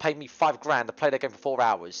Legends wants to pay me $5,000 to play their game for 4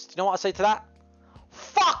 hours. Do you know what I say to that?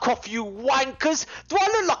 Fuck off, you wankers! Do I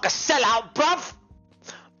look like a sellout, bruv?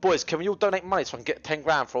 Boys, can we all donate money so I can get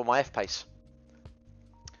 $10,000 for all my F-Pace?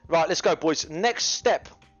 Right, let's go, boys. Next step.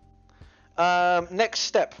 Next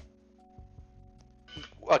step.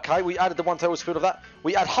 Okay, we added the 1 tablespoon of that.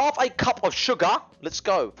 We add half a cup of sugar. Let's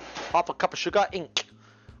go. Half a cup of sugar, ink.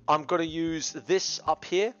 I'm going to use this up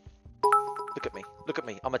here. Look at me. Look at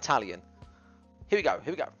me. I'm Italian. Here we go.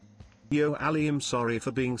 Here we go. Yo, Ali, I'm sorry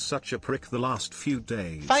for being such a prick the last few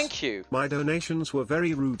days. Thank you. My donations were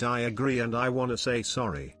very rude, I agree, and I want to say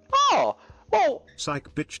sorry. Oh, well...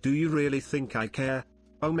 Psych, bitch, do you really think I care?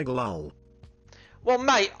 Oh, mig lol. Well,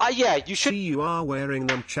 mate, yeah, you should... See, you are wearing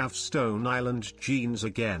them Chav Stone Island jeans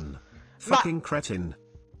again. Fucking cretin.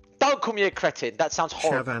 Don't call me a cretin. That sounds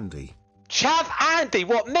horrible. Chav Andy. Chav Andy?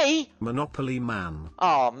 What, me? Monopoly Man.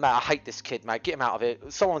 Oh, man, I hate this kid, mate. Get him out of here.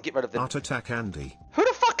 Someone get rid of him. Art Attack Andy. Who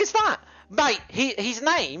the fuck is that? Mate, his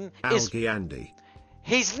name is... Algae Andy.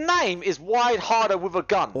 His name is Wide Harder with a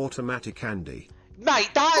Gun. Automatic Andy. Mate,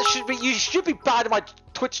 that should be. You should be banned in my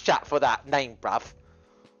Twitch chat for that name, bruv.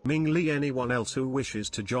 Ming Lee. Anyone else who wishes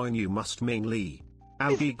to join you must Ming Lee.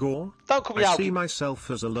 Algae Gore. Don't call me I Algae. see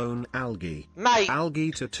myself as a lone algae. Mate.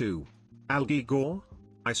 Algae tattoo. Algae Gore.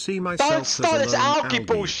 I see myself Don't as start a this lone algae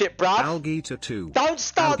bullshit, bruv. Algae tattoo. Don't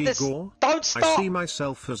start algae this. Gore. Don't start. I see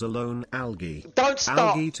myself as a lone algae. Don't start.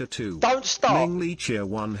 Algae tattoo. Don't start. Ming Lee cheer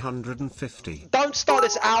 150. Don't start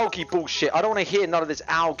this algae bullshit. I don't want to hear none of this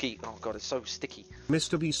algae. Oh god, it's so sticky.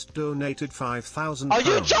 Mr. Beast donated 5,000. Are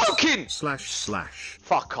you joking? //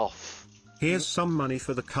 Fuck off. Here's some money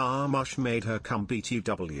for the car Mush made her come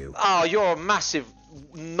BTW. Oh, you're a massive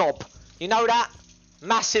knob. You know that?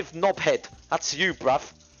 Massive knobhead. That's you, bruv.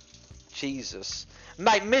 Jesus.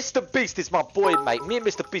 Mate, Mr. Beast is my boy, mate. Me and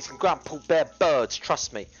Mr. Beast can go out and pull bare birds,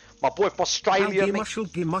 trust me. My boy from Australia. Algae, mush,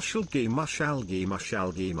 algae, mush, algae, mush, algae, mush,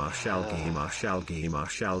 algae, mush, algae, mush, algae,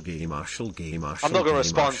 mush, algae, mush, algae, mush. I'm not going to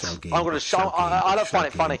respond. I'm going to show. I don't find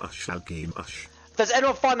it funny. Mush, algae, mush. Does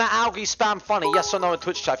anyone find that algae spam funny? Yes or no in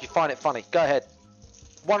Twitch chat if you find it funny. Go ahead.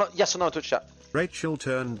 Yes or no in Twitch chat. Rachel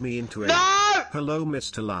turned me into a... No! Hello,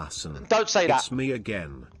 Mr. Larson. Don't say that. It's me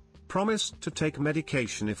again. Promised to take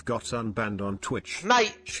medication if got unbanned on Twitch.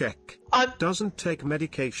 Mate. Check. I'm... Doesn't take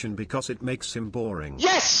medication because it makes him boring.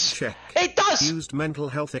 Yes! Check. It does! Used mental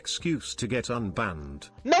health excuse to get unbanned.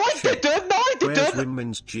 No, I Check. didn't! No, I didn't! Where's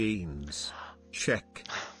women's jeans? Check.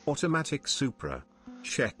 Automatic Supra.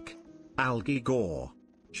 Check. Algae Gore.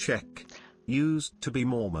 Check. Used to be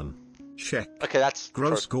Mormon. Check. Okay, that's...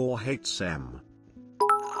 Gross Gore hates M.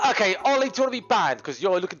 Okay, Ollie, do you want to be banned? Because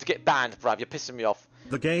you're looking to get banned, bruv. You're pissing me off.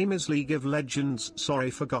 The game is League of Legends.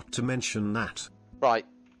 Sorry, forgot to mention that. Right.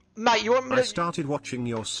 Mate, you want me to... I started watching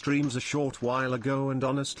your streams a short while ago and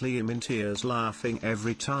honestly am in tears laughing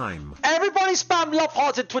every time. Everybody spam love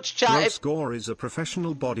hearts in Twitch chat. Gross Gore is a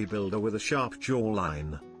professional bodybuilder with a sharp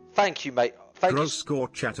jawline. Thank you, mate. Thank Gross you. Gore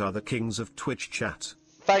chat are the kings of Twitch chat.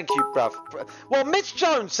 Thank you, bruv. Well, Mitch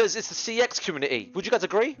Jones says it's the CX community. Would you guys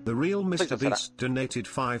agree? The real Please Mr. don't say Beast donated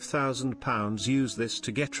 £5,000. Use this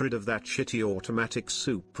to get rid of that shitty automatic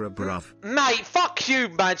Supra, bruv. Mate, fuck you,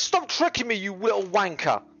 man. Stop tricking me, you little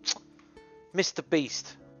wanker. Mr.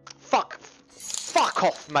 Beast. Fuck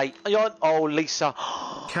off, mate. Oh, Lisa.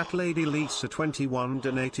 Cat Lady Lisa 21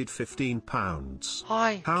 donated £15.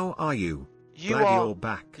 Hi. How are you? You're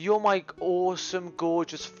back. You're my awesome,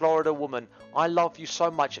 gorgeous Florida woman. I love you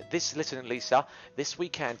so much. Listen, Lisa, this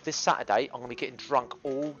weekend, this Saturday, I'm going to be getting drunk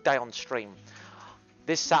all day on stream.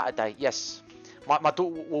 This Saturday, yes. My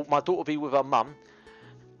daughter will be with her mum,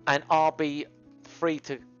 and I'll be free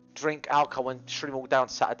to drink alcohol and stream all day on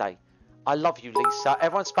Saturday. I love you, Lisa.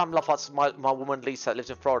 Everyone spam love hearts to my woman, Lisa, that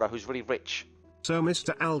lives in Florida, who's really rich. So,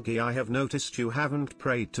 Mr. Algae, I have noticed you haven't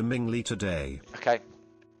prayed to Ming Lee today. Okay.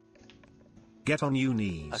 Get on your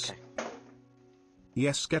knees. Okay.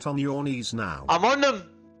 Yes, get on your knees now. I'm on them!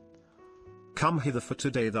 Come hither for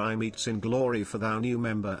today thy meets in glory for thou new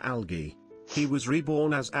member Algae. He was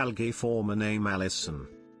reborn as Algae, former name Allison.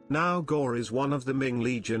 Now Gore is one of the Ming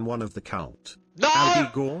Legion, one of the cult. No!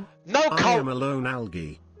 Algae Gore? No cult! I am alone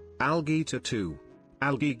Algae. Algae tattoo.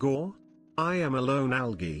 Algae Gore? I am alone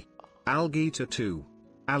Algae. Algae tattoo.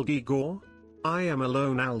 Algae Gore? I am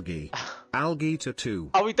alone Algae. Algae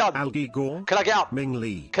tattoo. Are we done? Algae Gore? Can I get up? Ming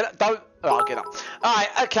Lee. Don't... Oh, I'll get up. Alright,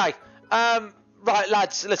 okay. Right,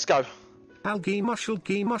 lads, let's go. Algae mush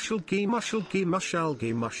algae mush algae mush algae mush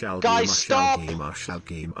algae mush algae Guys, mush stop! algae mush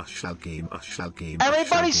algae mush algae mush algae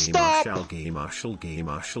Everybody stop! mush algae mush algae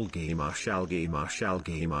mush algae mush algae mush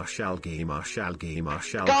algae mush algae mush algae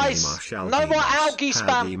mush algae Guys, mush algae no more algae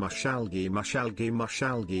spam. mush algae mush algae mush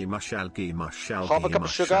algae mush algae mush algae Half a cup of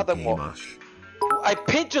sugar, then what? mush. A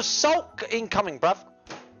pinch of salt incoming, bruv.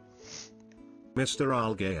 Mr.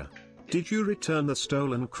 Algae, did you return the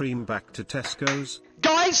stolen cream back to Tesco's?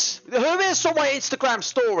 Guys, who here saw my Instagram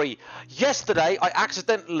story? Yesterday, I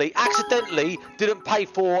accidentally didn't pay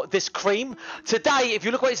for this cream. Today, if you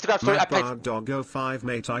look at my Instagram story, I paid... Mad Dog 05,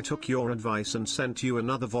 mate, I took your advice and sent you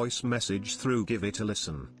another voice message through. Give it a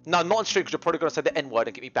listen. No, not on stream, because you're probably going to say the N-word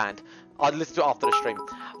and get me banned. I'll listen to it after the stream.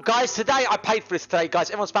 Guys, today, I paid for this today. Guys,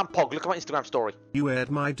 everyone spam POG. Look at my Instagram story. You aired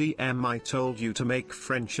my DM. I told you to make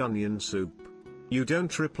French onion soup. You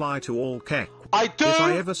don't reply to all keck. I do! If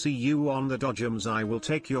I ever see you on the dodgems, I will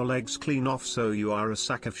take your legs clean off so you are a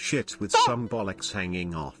sack of shit with some bollocks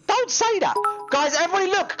hanging off. Don't say that! Guys, everybody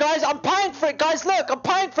look! Guys, I'm paying for it! Guys, look! I'm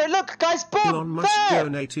paying for it! Look! Guys, boom! Elon Musk there!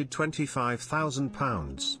 donated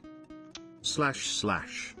 £25,000.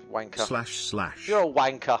 // Wanker. // You're a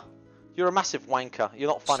wanker. You're a massive wanker. You're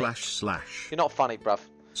not funny. // You're not funny, bruv.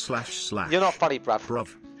 // You're not funny, bruv. Bruv.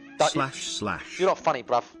 Slash. You're not funny,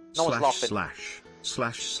 bruv. No one's laughing.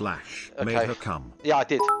 Slash. Okay. Made her come. Yeah, I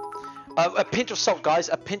did. A pinch of salt, guys.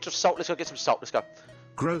 A pinch of salt. Let's go get some salt. Let's go.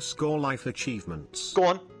 Gross Gore life achievements. Go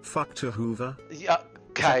on. Fuck to Hoover. Yeah,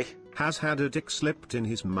 okay. Has had a dick slipped in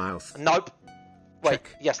his mouth. Nope. Wait.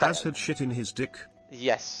 Check. Yes. Has had shit in his dick.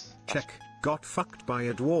 Yes. Check. Got fucked by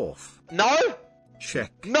a dwarf. No.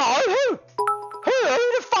 Check. No. Who? Who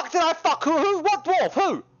the fuck did I fuck? Who? What dwarf?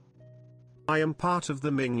 Who? I am part of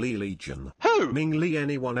the Ming Li Legion. Who? Ming Li.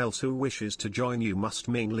 Anyone else who wishes to join you must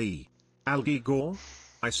Ming Li. Algae Gore.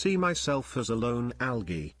 I see myself as a lone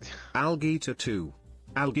algae. Algae to 2.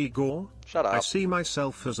 Algae Gore. Shut up. I see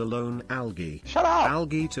myself as a lone algae. Shut up.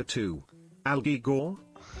 Algae to 2. Algae Gore.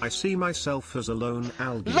 I see myself as a lone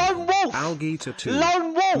algae. Lone wolf. Algae to 2.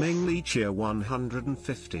 Lone wolf. Ming Li cheer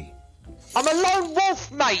 150. I'm a lone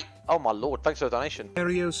wolf, mate. Oh my lord, thanks for the donation.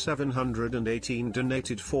 Aereo 718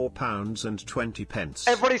 donated £4 and 20 pence.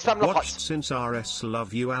 Everybody spam love Watched hearts. since RS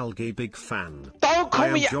love you algae big fan. Don't call I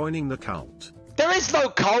am me. joining the cult. There is no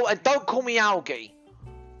cult, and don't call me algae.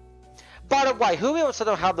 By the way, who wants to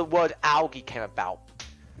know how the word algae came about?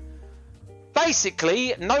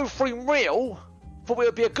 Basically, No Free Real thought it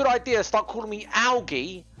would be a good idea to start calling me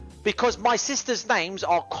algae because my sister's names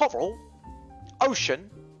are Coral, Ocean,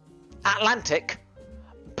 Atlantic,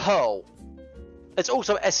 Pearl. It's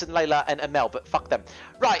also S and Layla and Amel, but fuck them.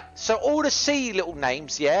 Right, so all the C little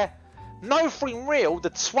names, yeah? No Free Real, the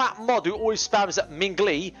twat mod who always spams at Ming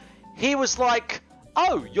Li, he was like,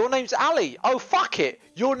 oh, your name's Ali. Oh, fuck it.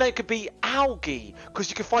 Your name could be Algae, because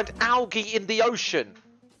you can find algae in the ocean.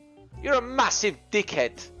 You're a massive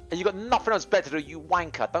dickhead, and you've got nothing else better to do, you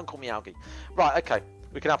wanker. Don't call me Algae. Right, okay.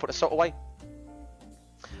 We can now put the salt away.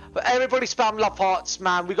 But everybody spam love hearts,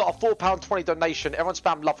 man. We got a £4.20 donation. Everyone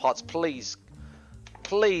spam love hearts, please.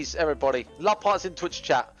 Please, everybody. Love hearts in Twitch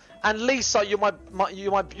chat. And Lisa, you're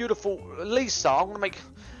my beautiful... Lisa, I'm going to make...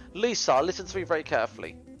 Lisa, listen to me very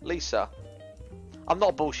carefully. Lisa, I'm not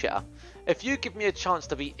a bullshitter. If you give me a chance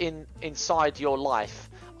to be inside your life,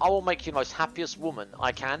 I will make you the most happiest woman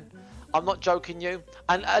I can. I'm not joking you.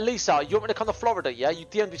 And Lisa, you want me to come to Florida, yeah? You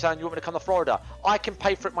DM'd me saying you want me to come to Florida. I can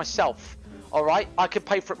pay for it myself. Alright? I can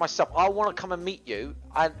pay for it myself. I want to come and meet you.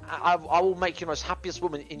 And I will make you the most happiest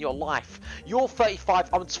woman in your life. You're 35,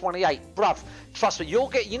 I'm 28. Bruv, trust me, you'll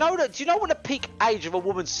get... do you know what the peak age of a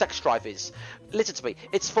woman's sex drive is? Listen to me.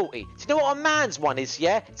 It's 40. Do you know what a man's one is,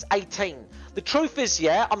 yeah? It's 18. The truth is,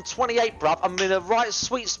 yeah, I'm 28, bruv. I'm in the right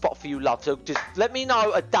sweet spot for you, love. So just let me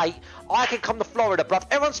know a date. I can come to Florida, bruv.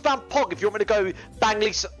 Everyone spam POG if you want me to go bang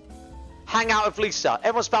Lisa. Hang out with Lisa.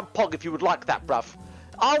 Everyone spam POG if you would like that, bruv.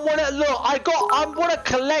 I want to, look, I want to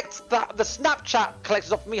collect the Snapchat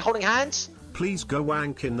collectors off me holding hands. Please go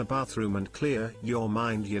wank in the bathroom and clear your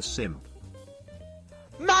mind, you simp.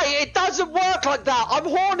 Mate, it doesn't work like that. I'm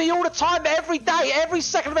horny all the time, every day, every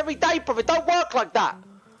second of every day, bruv. It don't work like that.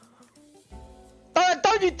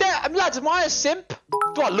 Don't you dare, lads, am I a simp?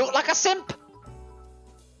 Do I look like a simp?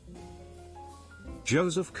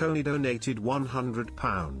 Joseph Coney donated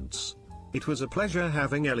 £100. It was a pleasure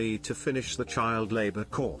having Ellie to finish the child labour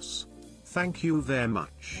course. Thank you very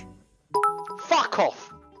much. Fuck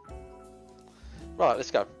off. Right,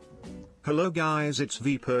 let's go. Hello guys, it's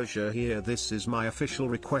V Persia here. This is my official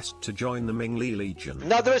request to join the Ming Li Legion.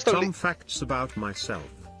 No, there is no... Some facts about myself.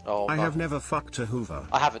 Oh, I have never fucked a Hoover.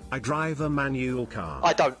 I haven't. I drive a manual car.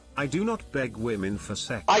 I don't. I do not beg women for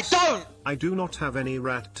sex. I don't. I do not have any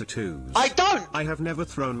rat tattoos. I don't. I have never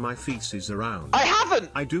thrown my feces around. I haven't.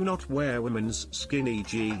 I do not wear women's skinny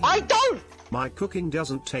jeans. I don't. My cooking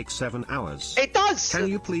doesn't take 7 hours. It does. Can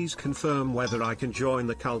you please confirm whether I can join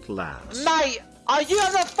the cult, lads? Mate, are you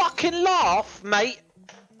having a fucking laugh, mate?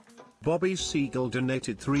 Bobby Siegel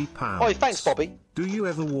donated £3. Oi, thanks, Bobby. Do you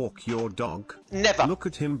ever walk your dog? Never. Look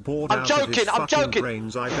at him bored I'm out joking, of his I'm fucking joking.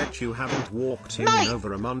 brains. I bet you haven't walked him Mate. in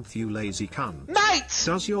over a month, you lazy cunt. Mate!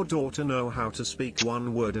 Does your daughter know how to speak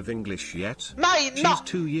one word of English yet? Mate, She's no.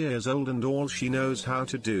 2 years old and all she knows how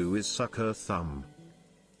to do is suck her thumb.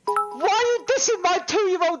 Why are you dissing my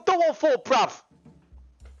 2-year-old daughter for, bruv?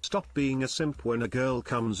 Stop being a simp when a girl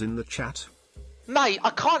comes in the chat. Mate, I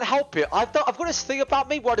can't help it. I've got this thing about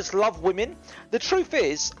me where I just love women. The truth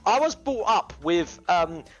is, I was brought up with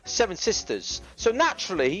 7 sisters, so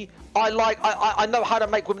naturally, I know how to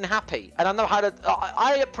make women happy, and I know how to.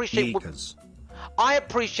 I appreciate. I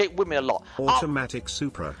appreciate women a lot. Automatic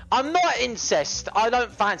Supra. I'm not incest. I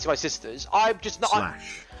don't fancy my sisters. I'm just not.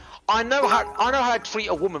 Slash. I know how to treat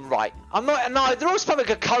a woman right. I'm not. No, they're all spamming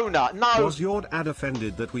a Kona. No. Was your dad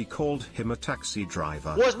offended that we called him a taxi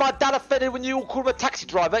driver? Was my dad offended when you all called him a taxi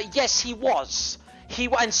driver? Yes, he was.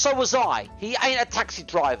 And so was I. He ain't a taxi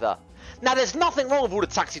driver. Now, there's nothing wrong with all the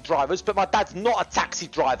taxi drivers, but my dad's not a taxi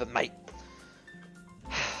driver, mate.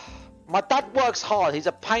 My dad works hard. He's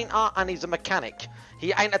a painter and he's a mechanic.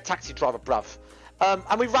 He ain't a taxi driver, bruv.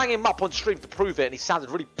 And we rang him up on stream to prove it, and he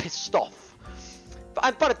sounded really pissed off.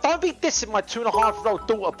 But don't be dissing my 2.5-year-old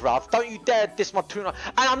daughter, bruv. Don't you dare diss my 2.5. And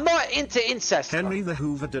I'm not into incest. Henry the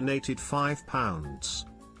Hoover donated £5.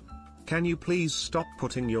 Can you please stop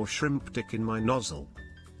putting your shrimp dick in my nozzle?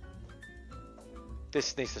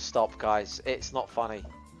 This needs to stop, guys. It's not funny.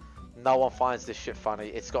 No one finds this shit funny.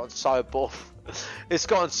 It's gotten so boring. It's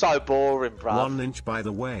gotten so boring, bruv. 1 inch, by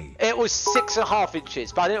the way. It was 6.5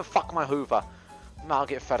 inches, but I didn't fuck my Hoover. I'll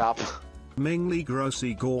get fed up. Mingly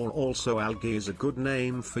Grossy Gore. Also, algae is a good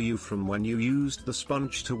name for you from when you used the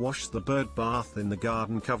sponge to wash the bird bath in the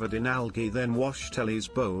garden covered in algae, then washed Ellie's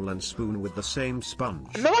bowl and spoon with the same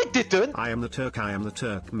sponge. No, I didn't. I am the Turk,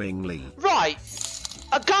 Mingly. Right.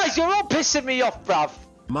 Guys, you're all pissing me off, bruv.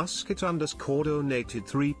 Musket _ donated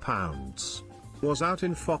 £3. Was out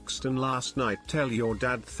in Foxton last night. Tell your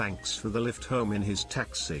dad thanks for the lift home in his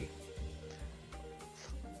taxi.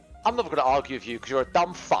 I'm not going to argue with you because you're a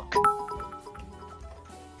dumb fuck.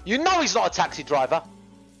 You know he's not a taxi driver.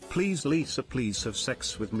 Please Lisa, please have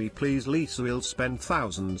sex with me. Please Lisa, will spend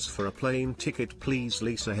thousands for a plane ticket. Please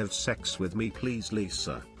Lisa, have sex with me. Please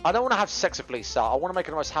Lisa. I don't want to have sex with Lisa. I want to make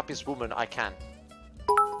her the most happiest woman I can.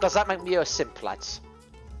 Does that make me a simp, lads?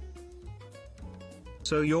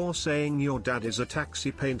 So you're saying your dad is a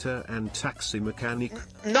taxi painter and taxi mechanic?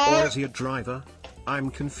 No. Or is he a driver? I'm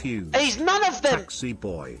confused. He's none of them. Taxi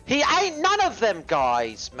boy. He ain't none of them,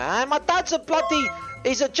 guys, man. My dad's a bloody...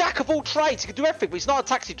 He's a jack of all trades. He can do everything, but he's not a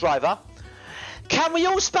taxi driver. Can we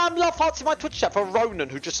all spam love hearts in my Twitch chat for Ronan,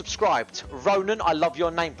 who just subscribed? Ronan, I love your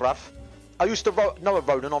name, bruv. I used to know a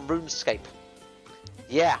Ronan on RuneScape.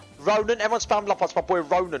 Yeah, Ronan, everyone spam love hearts, my boy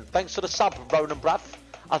Ronan. Thanks for the sub, Ronan, bruv.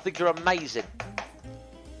 I think you're amazing.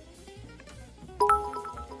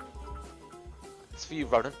 It's for you,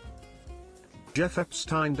 Ronan. Jeff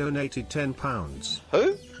Epstein donated £10.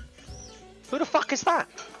 Who? Who the fuck is that?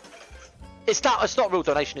 It's not a real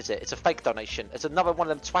donation, is it? It's a fake donation. It's another one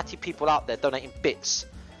of them twatty people out there donating bits.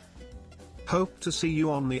 Hope to see you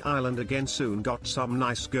on the island again soon. Got some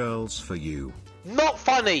nice girls for you. Not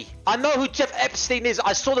funny. I know who Jeff Epstein is.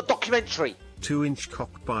 I saw the documentary. 2-inch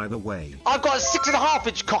cock, by the way. I've got a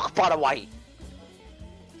 6.5-inch cock, by the way.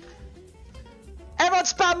 Everyone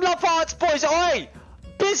spam love hearts, boys. Oi!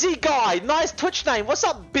 Busy guy. Nice Twitch name. What's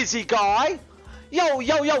up, busy guy? Yo,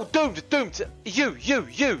 doomed. You.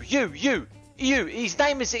 His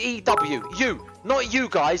name is EW. You. Not you,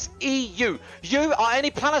 guys. EU. You are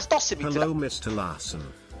any planets dossing me Hello, today? Mr. Larson.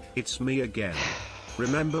 It's me again.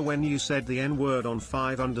 Remember when you said the N-word on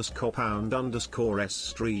 5_pound_s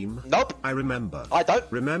stream? Nope. I remember. I don't.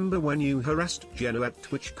 Remember when you harassed Jenna at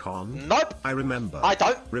TwitchCon? Nope. I remember. I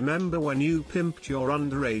don't. Remember when you pimped your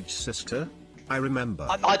underage sister? I remember.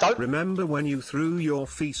 I don't. Remember when you threw your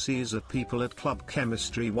feces at people at Club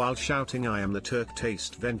Chemistry while shouting I am the Turk,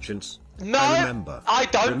 taste vengeance? No, I remember. I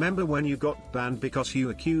don't. Remember when you got banned because you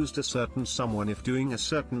accused a certain someone of doing a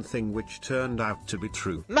certain thing which turned out to be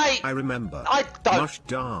true? Mate, I remember. I don't. Mush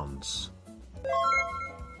dance.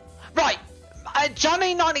 Right.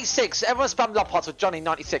 Johnny96, everyone spam love hearts with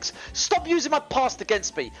Johnny96. Stop using my past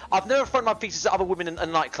against me. I've never thrown my feces at other women in a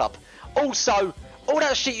nightclub. Also, all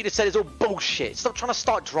that shit you just said is all bullshit. Stop trying to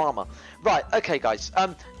start drama. Right, okay, guys.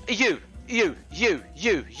 You're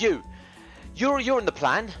in the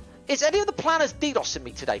plan. Is any of the planners DDoSing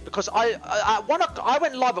me today? Because I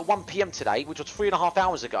went live at 1 PM today, which was 3.5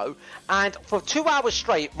 hours ago, and for 2 hours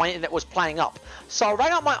straight, my internet was playing up. So I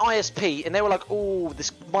rang up my ISP, and they were like, "Oh,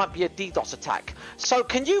 this might be a DDoS attack." So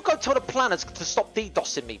can you go tell the planners to stop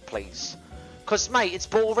DDoSing me, please? Because, mate, it's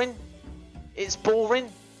boring. It's boring.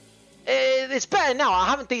 It's better now. I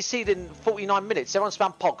haven't DC'd in 49 minutes. Everyone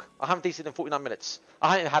spam POG. I haven't DC'd in 49 minutes.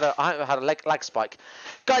 I haven't had a lag spike.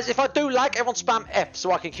 Guys, if I do lag, everyone spam F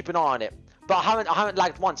so I can keep an eye on it. But I haven't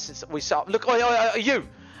lagged once since we set up. Look, you.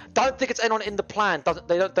 Don't think it's anyone in the plan.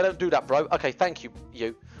 They don't do that, bro. Okay, thank you,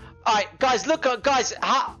 you. Alright, guys, look, guys.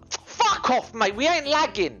 Fuck off, mate. We ain't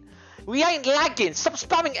lagging. We ain't lagging. Stop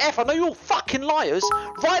spamming F. I know you're all fucking liars.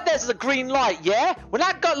 Right there's a green light, yeah? When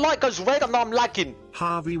that light goes red, I know I'm lagging.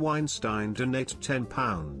 Harvey Weinstein donated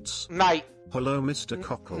 £10. Mate. Hello, Mr.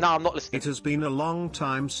 Cockle. No, I'm not listening. It has been a long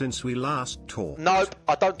time since we last talked. Nope,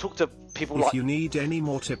 I don't talk to people like... If you need any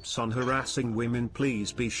more tips on harassing women,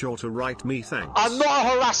 please be sure to write me, thanks. I'm not a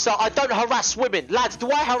harasser. I don't harass women. Lads,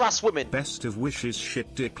 do I harass women? Best of wishes,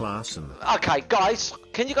 shit Dick Larson. Okay, guys,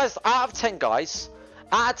 can you guys... Out of 10, guys,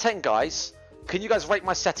 can you guys rate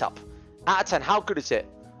my setup? Out of 10, how good is it?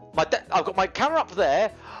 I've got my camera up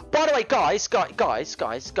there. By the way, guys,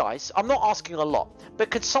 I'm not asking a lot,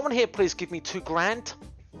 but could someone here please give me $2,000?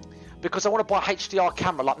 Because I want to buy a HDR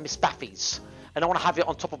camera like Miss Baffy's, and I want to have it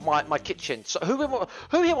on top of my kitchen. So who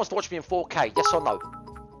here wants to watch me in 4K? Yes or no?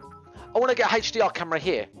 I want to get a HDR camera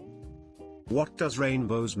here. What does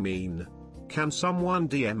rainbows mean? Can someone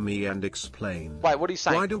DM me and explain? Wait, what are you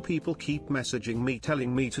saying? Why do people keep messaging me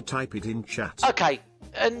telling me to type it in chat? Okay,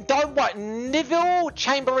 and don't wait. Neville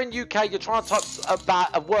Chamberlain UK, you're trying to type about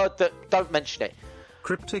a word that don't mention it.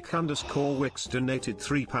 Cryptic_Wix donated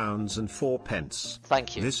 £3.04.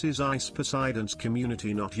 Thank you. This is Ice Poseidon's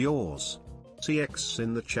community, not yours. CX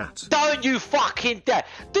in the chat. Don't you fucking dare!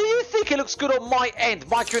 Do you think it looks good on my end,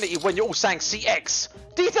 my community, when you're all saying CX?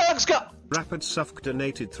 Do you think it looks good? Rapid Sufk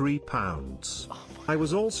donated £3. I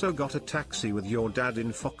was also got a taxi with your dad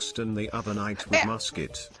in Foxton the other night with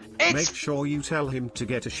Musket. Make sure you tell him to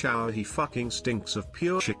get a shower, he fucking stinks of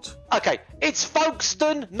pure shit. Okay, it's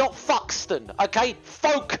Folkestone, not Fuxton, okay?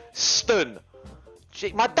 Folkestone.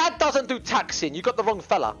 Gee, my dad doesn't do taxing, you got the wrong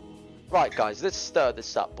fella. Right, guys, let's stir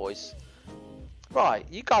this up, boys. Right,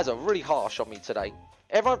 you guys are really harsh on me today.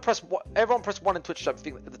 Everyone press 1 in Twitch chat,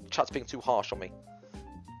 the chat's being too harsh on me.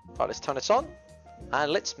 Right, let's turn this on.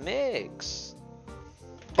 And let's mix.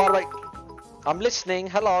 By the way, I'm listening,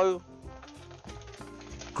 hello.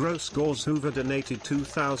 Gross Gores Hoover donated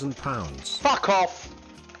 £2,000. Fuck off!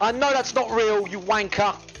 I know that's not real, you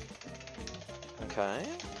wanker. Okay.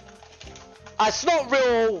 It's not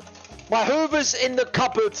real. My Hoover's in the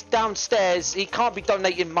cupboard downstairs. He can't be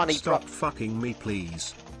donating money. Stop fucking me,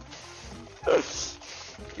 please.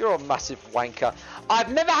 You're a massive wanker.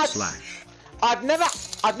 I've never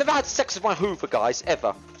had sex with my Hoover, guys,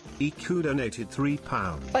 ever. EQ donated £3.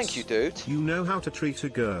 Thank you, dude. You know how to treat a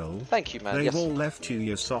girl. Thank you, man. They've Yes. all left you,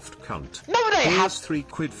 you soft cunt. No, they Here's have.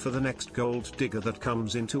 £3 for the next gold digger that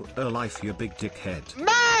comes into her life, you big dickhead.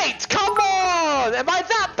 Mate, come on! Am I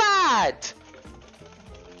that bad?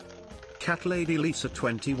 Cat Lady Lisa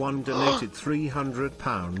 21 donated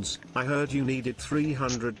 £300. I heard you needed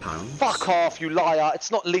 £300. Fuck off, you liar.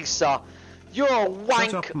 It's not Lisa. You're a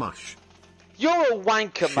wanker. Shut up, mush. You're a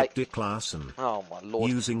wanker, Shit, mate. Dick Larson. Oh, my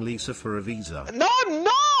lord. Using Lisa for a visa. No, I'm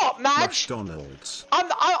not, man. McDonald's.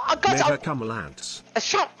 Guys, Never come lads.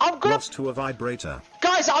 I'm gonna... Lost to a vibrator.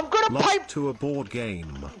 Guys, I'm gonna pay... Lost to a board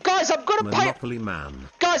game. Guys, I'm gonna pay... Monopoly Man.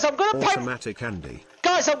 Guys, I'm gonna pay... Automatic Andy.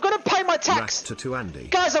 Guys, I'm gonna pay my tax. Rat to Andy.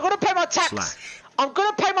 Guys, I'm gonna pay my tax. Slash. I'm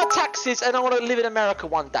gonna pay my taxes and I want to live in America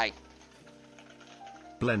one day.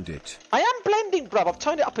 Blend it. I am blending, bruv. I've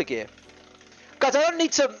turned it up a gear. Guys, I don't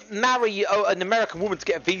need to marry an American woman to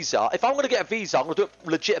get a visa. If I'm going to get a visa, I'm going to do it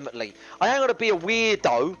legitimately. I ain't going to be a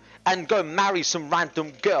weirdo and go and marry some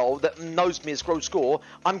random girl that knows me as Gross Gore.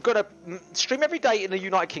 I'm going to stream every day in the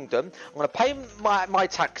United Kingdom. I'm going to pay my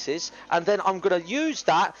taxes, and then I'm going to use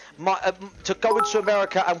that to go into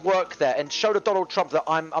America and work there and show to Donald Trump that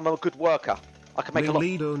I'm a good worker. I can make a lot.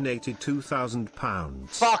 Lily donated £2,000.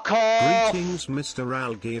 Fuck off! Greetings, Mr.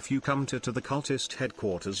 Algae. If you come to the cultist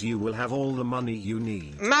headquarters, you will have all the money you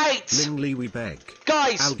need. Mate! Lingly, we beg.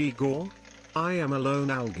 Guys! Algae Gore. I am alone,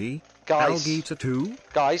 Algae. Guys. Algae tattoo.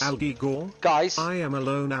 Guys. Algae Gore. Guys. I am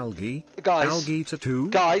alone, Algae. Guys. Algae tattoo.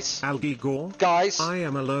 Guys. Algae Gore. Guys. I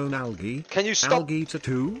am alone, Algae. Can you stop? Algae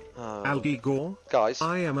tattoo. Algae Gore. Guys.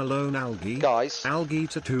 I am alone, Algae. Guys. Algae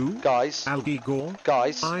tattoo. Guys. Algae Gore.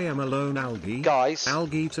 Guys. I am alone, Algae. Guys.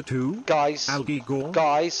 Algae tattoo. Guys. Algae Gore.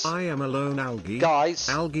 Guys. I am alone, Algae. Guys.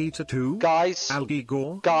 Algae tattoo. Guys. Algae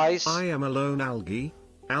Gore. Guys. I am alone, Algae.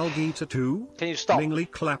 Algae tattoo. Can you stop? Lingly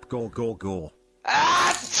clap gore gore gore.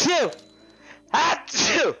 Achoo!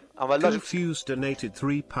 Achoo! I'm allergic. Confused donated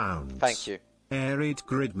 £3. Thank you. Arid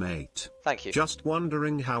Gridmate. Thank you. Just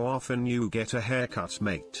wondering how often you get a haircut,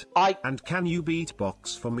 mate. And can you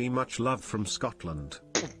beatbox for me? Much love from Scotland.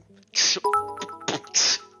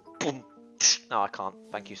 No, I can't.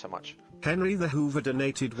 Thank you so much. Henry the Hoover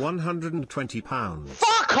donated £120.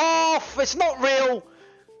 Fuck off! It's not real!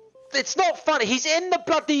 It's not funny. He's in the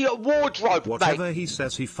bloody wardrobe, Whatever mate. he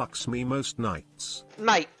says, he fucks me most nights.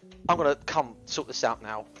 Mate, I'm gonna come sort this out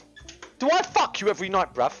now. Do I fuck you every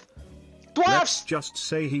night, bruv? Do I Let's just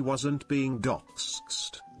say he wasn't being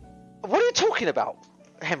doxxed. What are you talking about,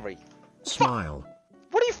 Henry? Smile.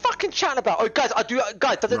 What are you fucking chatting about? Oh, guys, I do.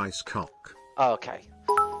 Guys, does it... Rice cock. Oh, okay.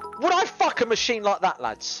 Would I fuck a machine like that,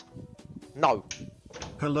 lads? No.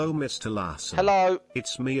 Hello, Mr. Larson. Hello.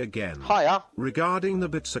 It's me again. Hiya. Regarding the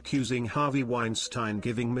bits accusing Harvey Weinstein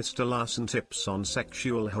giving Mr. Larson tips on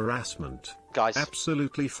sexual harassment. Guys.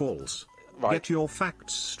 Absolutely false. Right. Get your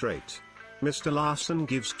facts straight. Mr. Larson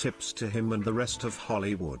gives tips to him and the rest of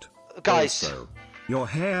Hollywood. Guys. Also, your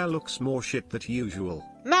hair looks more shit than usual.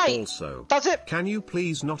 Mate, also, does it? can you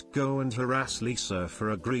please not go and harass Lisa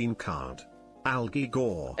for a green card? Algae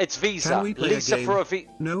Gore. It's Visa. Can we play Lisa a game? for a V.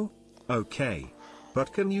 No? Okay.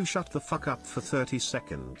 But can you shut the fuck up for 30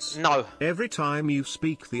 seconds? No. Every time you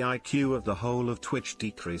speak, the IQ of the whole of Twitch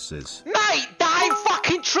decreases. Mate, that ain't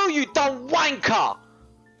fucking true, you dumb wanker!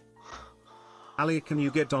 Ali, can you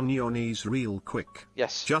get on your knees real quick?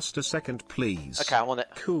 Yes. Just a second, please. Okay, I'm on it.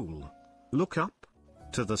 Cool. Look up.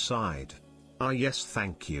 To the side. Ah, yes,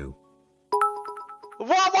 thank you.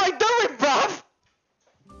 What am I doing, bruv?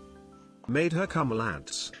 Made her come,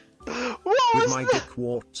 lads. What With was my that? dick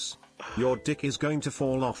warts. Your dick is going to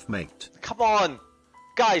fall off, mate. Come on.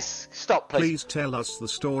 Guys, stop, please. Please tell us the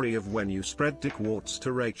story of when you spread dick warts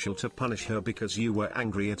to Rachel to punish her because you were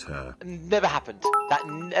angry at her. Never happened. That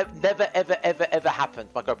never, ever, ever, ever happened.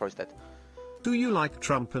 My GoPro's dead. Do you like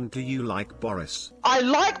Trump and do you like Boris? I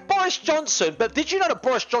like Boris Johnson, but did you know that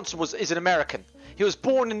Boris Johnson is an American? He was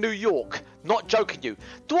born in New York. Not joking you.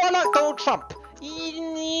 Do I like Donald Trump?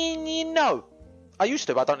 No. I used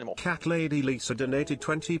to, but I don't anymore. Cat Lady Lisa donated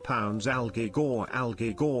 £20. Algae Gore,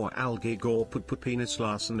 Algae Gore, Algae Gore, put penis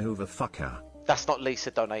Larson, who the fucker. That's not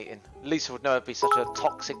Lisa donating. Lisa would never be such a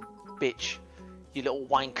toxic bitch. You little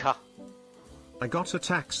wanker. I got a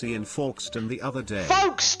taxi in Folkestone the other day.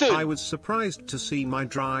 Folkestone! I was surprised to see my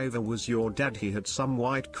driver was your dad. He had some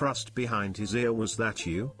white crust behind his ear. Was that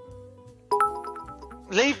you?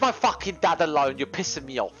 Leave my fucking dad alone. You're pissing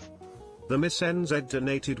me off. The Miss NZ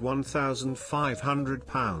donated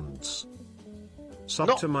 £1,500. Sub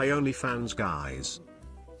Not- to my OnlyFans, guys.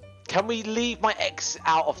 Can we leave my ex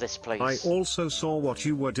out of this, please? I also saw what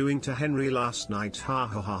you were doing to Henry last night. Ha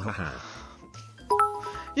ha ha ha ha.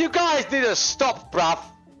 You guys need to stop, bruv.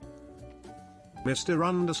 Mr.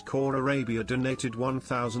 Arabia donated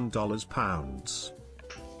 $1,000.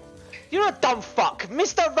 You're a dumb fuck.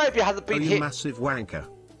 Mr. Arabia hasn't Are been you hit. massive wanker?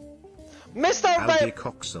 Mr. Algae Arabia.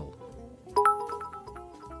 Coxel.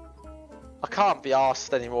 I can't be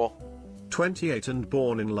arsed anymore. 28 and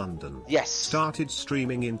born in London. Yes. Started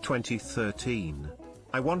streaming in 2013.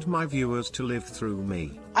 I want my viewers to live through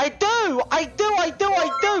me. I do.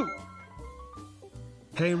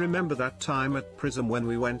 Hey, remember that time at Prism when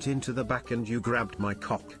we went into the back and you grabbed my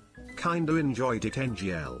cock? Kinda enjoyed it,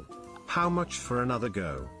 NGL. How much for another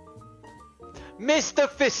go? Mr.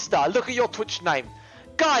 Fister, look at your Twitch name.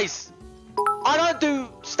 Guys, I don't do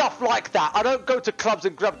stuff like that. I don't go to clubs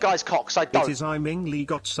and grab guys' cocks. I don't. It is I Ming Lee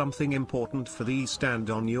got something important for thee. Stand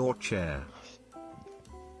on your chair.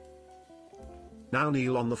 Now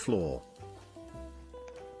kneel on the floor.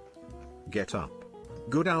 Get up.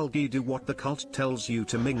 Good Algae, do what the cult tells you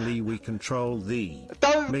to. Ming Lee, we control thee.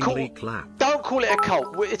 Ming Lee clap. Don't call it a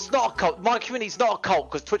cult. It's not a cult. My community's not a cult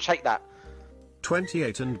because Twitch hate that.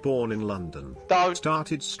 28 and born in London. Don't.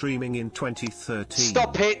 Started streaming in 2013.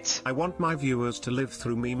 Stop it. I want my viewers to live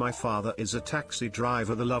through me. My father is a taxi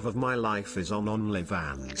driver. The love of my life is on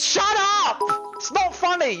OnlyFans. Shut up! It's not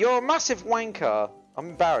funny. You're a massive wanker. I'm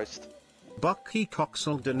embarrassed. Bucky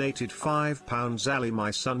Coxel donated £5. Ali, my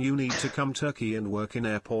son, you need to come Turkey and work in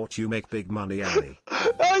airport. You make big money, Ali.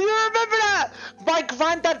 Oh, you remember that? My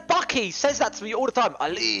granddad Bucky says that to me all the time.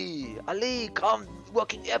 Ali, come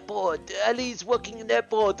work in airport. Ali's working in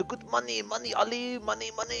airport. Good money, Ali,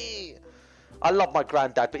 money. I love my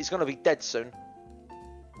granddad, but he's going to be dead soon.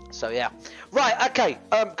 So, yeah. Right, okay.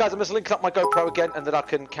 Guys, I'm just linking up my GoPro again, and then I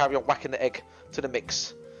can carry on whacking the egg to the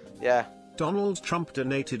mix. Yeah. Donald Trump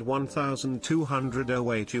donated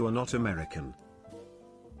 $1,200. You are not American.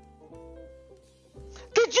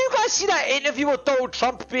 Did you guys see that interview of Donald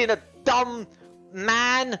Trump being a dumb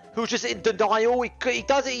man who's just in denial? He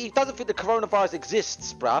doesn't think the coronavirus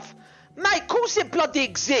exists, bruv. Mate, of course it bloody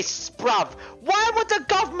exists, bruv. Why would the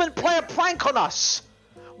government play a prank on us?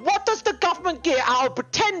 What does the government get out of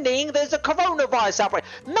pretending there's a coronavirus outbreak?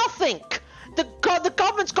 Nothing. The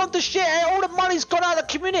government's gone to shit and all the money's gone out of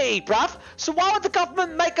the community, bruv. So why would the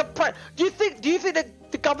government make a prank? Do you think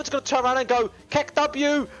that the government's going to turn around and go,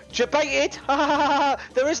 KEKW, debated?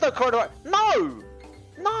 There is no coronavirus.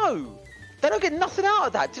 No. They don't get nothing out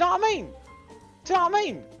of that. Do you know what I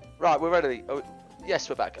mean? Right, we're ready. Oh, yes,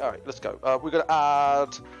 we're back. All right, let's go. We're going to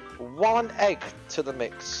add 1 egg to the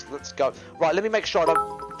mix. Let's go. Right, let me make sure I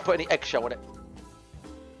don't put any eggshell in it.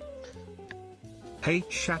 Hey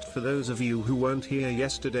chat, for those of you who weren't here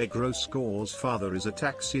yesterday, Gross Gore's father is a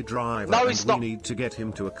taxi driver. No, he's not. We need to get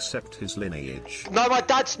him to accept his lineage. No, my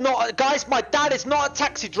dad's not. Guys, my dad is not a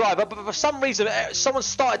taxi driver, but for some reason, someone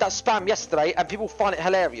started that spam yesterday and people find it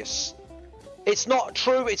hilarious. It's not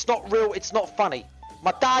true, it's not real, it's not funny.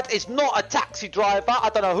 My dad is not a taxi driver.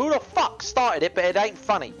 I don't know who the fuck started it, but it ain't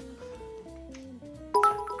funny.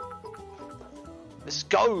 Let's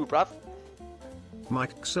go, bruv.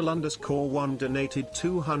 Mike _1 donated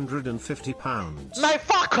 £250. Mate,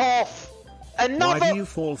 fuck off! Another... Why do you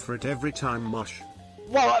fall for it every time, Mush?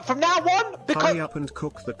 Well, from now on, because... Hurry up and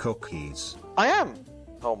cook the cookies. I am.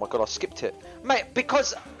 Oh my god, I skipped it. Mate,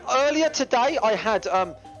 because earlier today I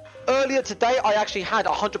actually had a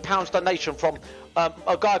 £100 donation from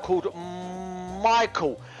a guy called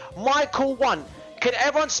Michael. Michael1. Can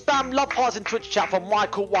everyone spam love hearts in Twitch chat for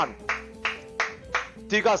Michael1?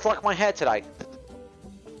 Do you guys like my hair today?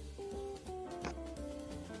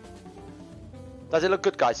 Does it look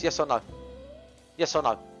good, guys? Yes or no? Yes or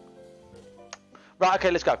no? Right,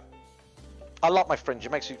 okay, let's go. I like my fringe.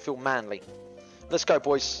 It makes me feel manly. Let's go,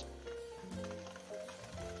 boys.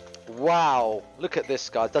 Wow. Look at this,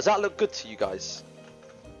 guys. Does that look good to you guys?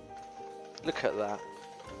 Look at that.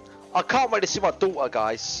 I can't wait to see my daughter,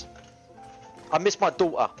 guys. I miss my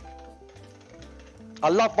daughter. I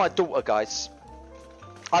love my daughter, guys.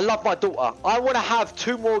 I love my daughter. I want to have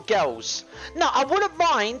 2 more girls. No, I wouldn't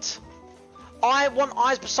mind. I want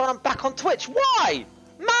Eyes Poseidon back on Twitch. Why?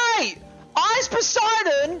 Mate! Eyes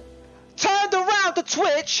Poseidon turned around to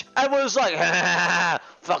Twitch and was like,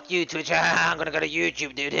 fuck you, Twitch. I'm gonna go to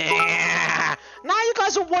YouTube, dude. Now you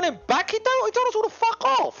guys are wanting back. He told us all to fuck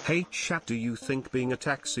off. Hey chat, do you think being a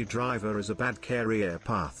taxi driver is a bad career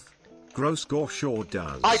path? Gross Gore sure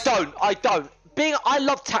does. I don't. I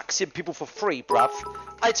love taxiing people for free, bruv.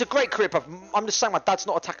 It's a great career path. I'm just saying my dad's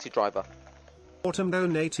not a taxi driver. Autumn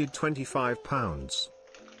donated £25.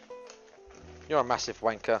 You're a massive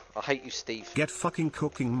wanker. I hate you, Steve. Get fucking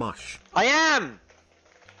cooking mush. I am!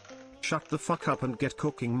 Shut the fuck up and get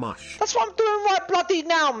cooking mush. That's what I'm doing right bloody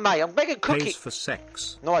now, mate. I'm making cookies. Pays for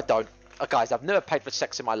sex. No, I don't. Guys, I've never paid for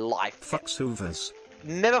sex in my life. Fucks hoovers.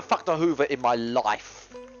 Never fucked a hoover in my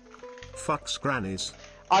life. Fucks grannies.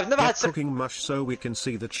 I've never had sex... cooking mush so we can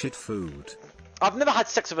see the shit food. I've never had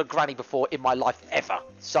sex with a granny before in my life, ever.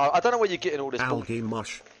 So, I don't know where you're getting all this Algae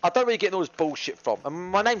mush. I don't know where you're getting all this bullshit from. And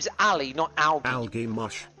my name's Ali, not Algae. Algae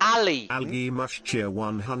mush. Ali. Algae mush cheer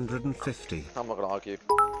 150. I'm not going to argue.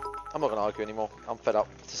 I'm not going to argue anymore. I'm fed up.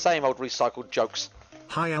 It's the same old recycled jokes.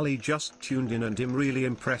 Hi Ali, just tuned in and I'm really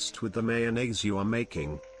impressed with the mayonnaise you are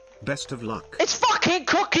making. Best of luck. It's fucking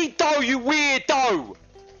cookie dough, you weirdo!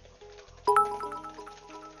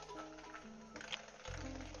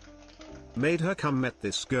 Made her come met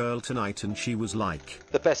this girl tonight and she was like...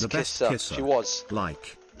 The best kisser. She was.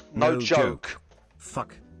 Like. No joke.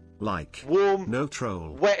 Fuck. Like. Warm. No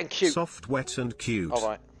troll. Wet and cute. Soft, wet and cute.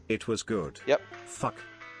 Alright. It was good. Yep. Fuck.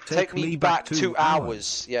 Take me back 2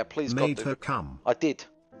 hours. Yeah, please God. Made her come. I did.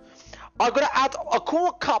 I'm going to add a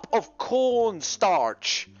quarter cup of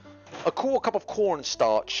cornstarch. A quarter cup of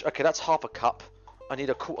cornstarch. Okay, that's half a cup. I need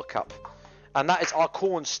a quarter cup. And that is our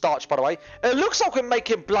cornstarch, by the way. It looks like we're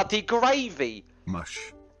making bloody gravy.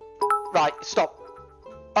 Mush. Right, stop.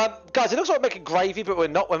 Guys, it looks like we're making gravy, but we're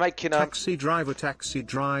not. We're making taxi driver, taxi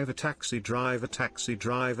driver, taxi driver, taxi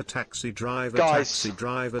driver, taxi driver, guys, taxi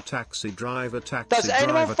driver, taxi driver, taxi driver. Does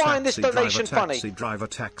anyone find this donation funny? Taxi driver,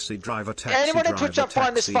 taxi driver, taxi anyone in Twitch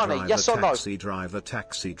find this funny? Yes or no? Taxi driver,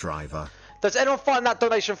 taxi driver. Does anyone find that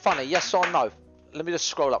donation funny? Yes or no? Let me just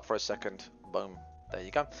scroll up for a second. Boom. There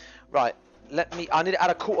you go. Right. I need to add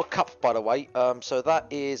a quarter cup, by the way. So that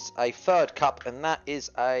is a third cup, and that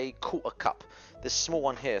is a quarter cup. This small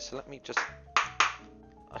one here. So let me just...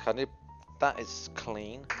 Okay, that is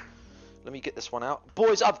clean. Let me get this one out.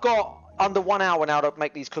 Boys, I've got under 1 hour now to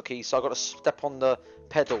make these cookies, so I've got to step on the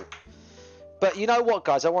pedal. But you know what,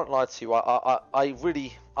 guys? I won't lie to you.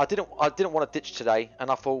 I didn't want to ditch today,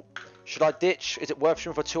 and I thought, should I ditch? Is it worth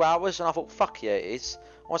streaming for 2 hours? And I thought, fuck yeah, it is.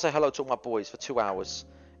 I want to say hello to all my boys for 2 hours.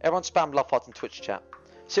 Everyone spam love heart in Twitch chat.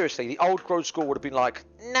 Seriously, the old Grow School would have been like,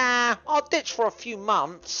 nah, I'll ditch for a few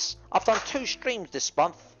months. I've done 2 streams this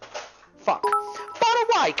month. Fuck. By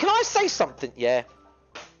the way, can I say something, yeah?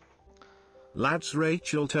 Lads,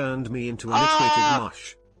 Rachel turned me into a literated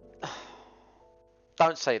mush.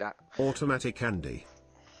 Don't say that. Automatic Andy.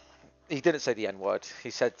 He didn't say the N-word. He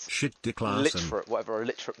said shit literate, whatever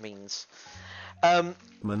illiterate means.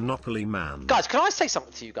 Monopoly man. Guys, can I say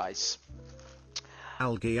something to you guys?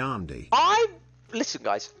 Algae Andy. Listen,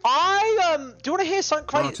 guys. Do you want to hear something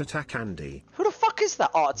crazy? Art Attack Andy. Who the fuck is that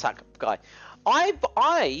Art Attack guy?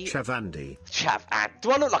 Chav Andy. Chav Andy.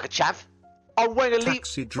 Do I look like a chav? I'm wearing a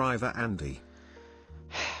taxi driver Andy.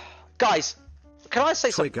 Guys, can I say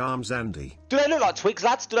something? Twig arms Andy. Do they look like twigs,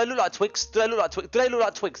 lads? Do they look like twigs? Do they look like twigs? Do they look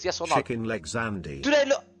like twigs? Yes or no? Chicken legs Andy. Do they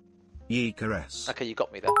look? Ye caress. Okay, you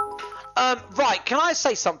got me there. Right. Can I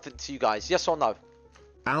say something to you guys? Yes or no?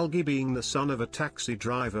 Algae being the son of a taxi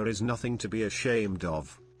driver is nothing to be ashamed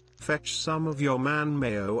of. Fetch some of your man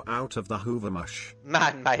mayo out of the Hoover mush.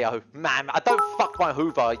 Man mayo. Man, I don't fuck my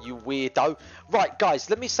Hoover, you weirdo. Right,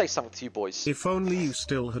 guys, let me say something to you boys. If only you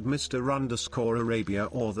still had Mr._Arabia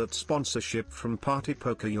or that sponsorship from Party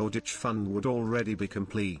Poker, your ditch fund would already be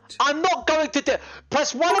complete. I'm not going to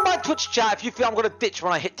press 1 in my Twitch chat if you feel I'm going to ditch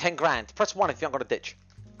when I hit 10 grand. Press 1 if you think I'm going to ditch.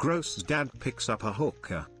 Gross's dad picks up a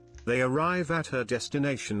hooker. They arrive at her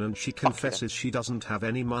destination and she confesses she doesn't have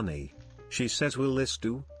any money. She says, will this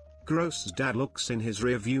do? Gross's dad looks in his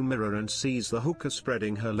rearview mirror and sees the hooker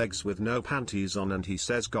spreading her legs with no panties on, and he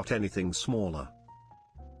says, got anything smaller?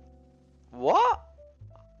 What?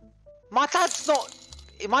 My dad's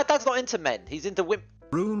not into men. He's into women.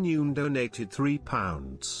 Rune Yoon donated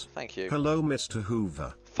 £3. Thank you. Hello, Mr.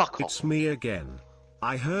 Hoover. Fuck off. It's me again.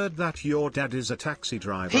 I heard that your dad is a taxi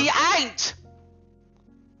driver. He ain't!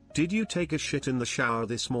 Did you take a shit in the shower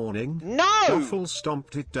this morning? No! Waffle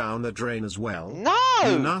stomped it down the drain as well? No!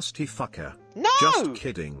 You nasty fucker. No! Just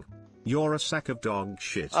kidding. You're a sack of dog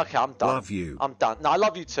shit. Okay, I'm done. Love you. I'm done. No, I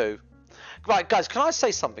love you too. Right, guys, can I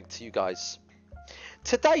say something to you guys?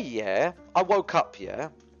 Today, yeah, I woke up, yeah,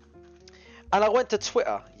 and I went to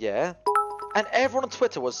Twitter, yeah, and everyone on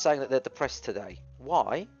Twitter was saying that they're depressed today.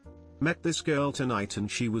 Why? Met this girl tonight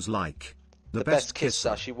and she was like... The best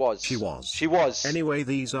kisser. She was. She was. She was. Anyway,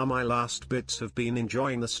 these are my last bits. Have been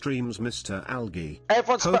enjoying the streams, Mr. Algie.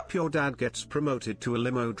 Everyone's Hope your dad gets promoted to a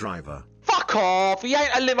limo driver. Fuck off! He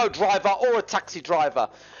ain't a limo driver or a taxi driver.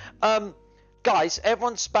 Guys,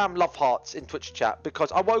 everyone spam love hearts in Twitch chat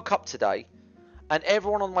because I woke up today and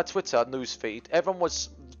everyone on my Twitter newsfeed, everyone was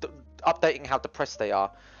updating how depressed they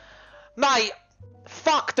are. Mate,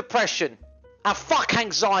 fuck depression and fuck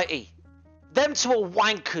anxiety. Them two are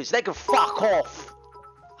wankers. They can fuck off.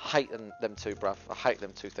 I hate them two, bruv. I hate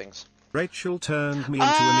them two things. Rachel turned me into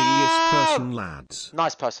an ES person, lads.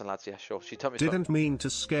 Nice person, lads. Yeah, sure. She told me. Didn't mean to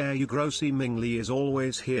scare you. Grossy Mingly is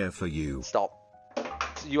always here for you. Stop.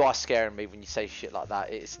 You are scaring me when you say shit like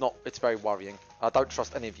that. It's not. It's very worrying. I don't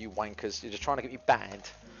trust any of you wankers. You're just trying to get me banned.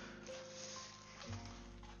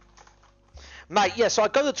 Mate, yeah, so I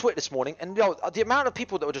go to Twitter this morning, and you know, the amount of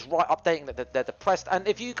people that were just updating that they're depressed, and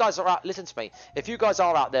if you guys are out, listen to me, if you guys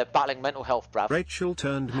are out there battling mental health, bruv. Rachel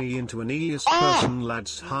turned me into an ES person,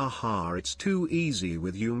 lads, haha, it's too easy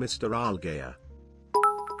with you, Mr. Algear.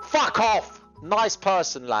 Fuck off! Nice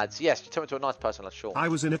person, lads. Yes, you turned me into a nice person, lads, sure. I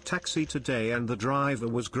was in a taxi today and the driver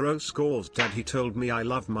was Gross Gore's dad. He told me I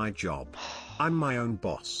love my job. I'm my own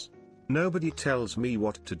boss. Nobody tells me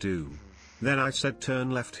what to do. Then I said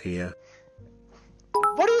turn left here.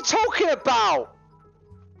 What are you talking about?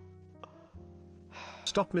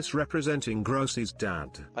 Stop misrepresenting Grossy's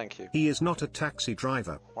dad. Thank you. He is not a taxi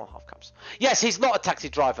driver. 1.5 cups. Yes, he's not a taxi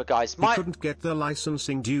driver, guys. He couldn't get the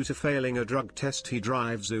licensing due to failing a drug test. He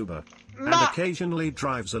drives Uber. And occasionally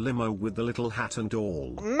drives a limo with the little hat and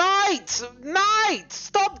all. Mate!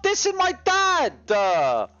 Stop dissing my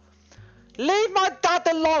dad! Leave my dad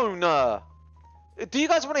alone! Do you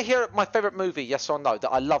guys want to hear my favourite movie, yes or no, that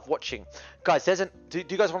I love watching? Guys, do you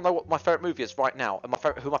guys want to know what my favourite movie is right now? And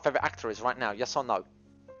who my favourite actor is right now, yes or no?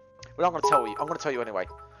 Well, I'm going to tell you. I'm going to tell you anyway.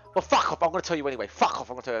 Well, fuck off, I'm going to tell you anyway. Fuck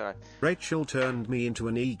off, I'm going to tell you anyway. Rachel turned me into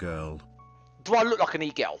an e-girl. Do I look like an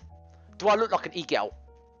e-girl? Do I look like an e-girl?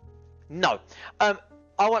 No. I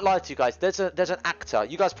won't lie to you guys. There's an actor.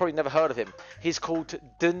 You guys probably never heard of him. He's called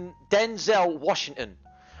Denzel Washington.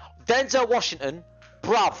 Denzel Washington,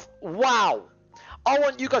 bruv, wow. I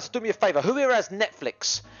want you guys to do me a favour. Who here has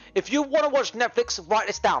Netflix? If you want to watch Netflix, write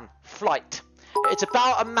this down. Flight. It's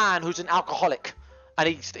about a man who's an alcoholic. And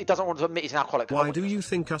he doesn't want to admit he's an alcoholic. Why do you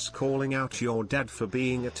think us calling out your dad for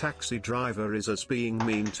being a taxi driver is us being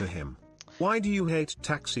mean to him? Why do you hate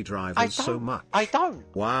taxi drivers so much? I don't.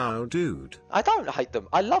 Wow, dude. I don't hate them.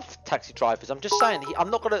 I love taxi drivers. I'm just saying,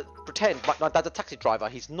 I'm not going to pretend my dad's a taxi driver.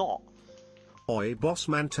 He's not. Oi, boss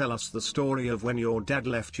man, tell us the story of when your dad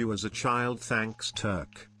left you as a child. Thanks,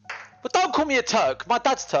 Turk. But don't call me a Turk. My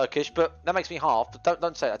dad's Turkish, but that makes me half. But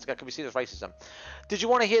don't say that. That can be seen as racism. Did you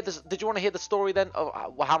want to hear this? Did you want to hear the story then of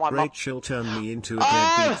how my Rachel turned me into a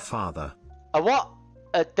deadbeat father. A what?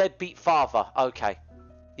 A deadbeat father. Okay.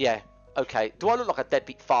 Yeah. Okay. Do I look like a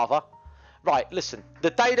deadbeat father? Right. Listen.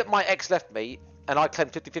 The day that my ex left me and I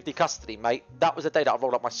claimed 50-50 custody, mate, that was the day that I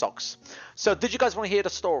rolled up my socks. So, did you guys want to hear the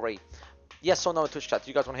story? Yes or no in Twitch chat? Do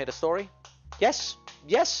you guys want to hear the story? Yes?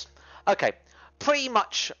 Yes? Okay. Pretty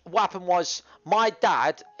much what happened was my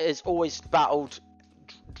dad has always battled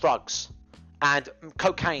drugs. And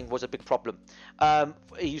cocaine was a big problem.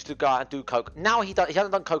 He used to go out and do coke. Now he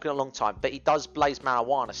hasn't done coke in a long time, but he does blaze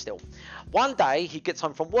marijuana still. One day he gets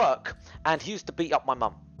home from work and he used to beat up my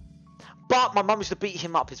mum. But my mum used to beat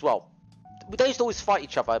him up as well. they used to always fight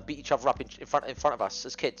each other and beat each other up in front of us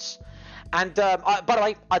as kids. And by the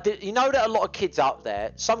way, you know that a lot of kids out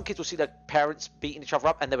there, some kids will see their parents beating each other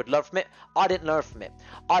up and they would learn from it. I didn't learn from it.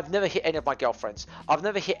 I've never hit any of my girlfriends. I've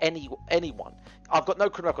never hit anyone. I've got no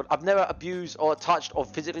criminal record. I've never abused or touched or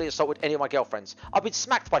physically assaulted any of my girlfriends. I've been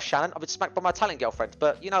smacked by Shannon. I've been smacked by my Italian girlfriend.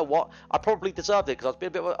 But you know what? I probably deserved it because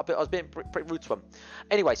I was being pretty rude to them.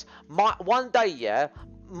 Anyways, one day, yeah,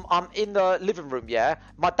 I'm in the living room, yeah.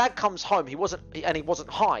 My dad comes home. He wasn't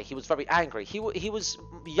high. He was very angry. He was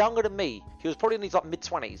younger than me. He was probably in his like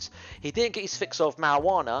mid-20s. He didn't get his fix of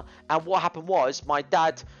marijuana, and what happened was my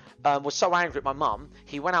dad was so angry at my mum.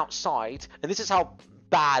 He went outside, and this is how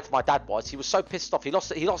bad my dad was. He was so pissed off. He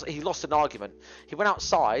lost an argument. He went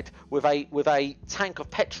outside with a tank of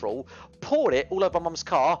petrol, poured it all over my mum's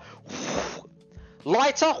car,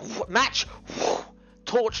 lighter, match,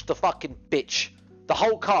 torched the fucking bitch. The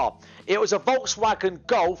whole car. It was a Volkswagen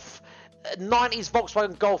Golf, 90s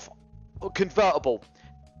Volkswagen Golf convertible.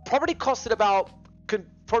 Probably costed about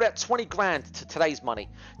 20 grand to today's money.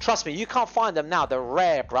 Trust me, you can't find them now. They're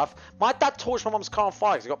rare, bruv. My dad torched my mum's car on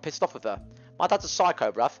fire because he got pissed off with her. My dad's a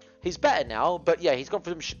psycho, bruv. He's better now, but yeah, he's gone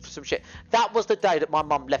through some shit. That was the day that my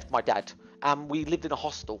mum left my dad, and we lived in a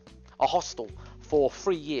hostel for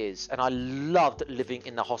 3 years, and I loved living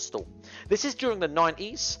in the hostel. This is during the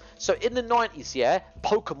 90s. So in the 90s, yeah,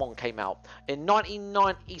 Pokemon came out. In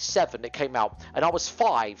 1997 it came out, and I was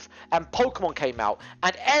 5, and Pokemon came out,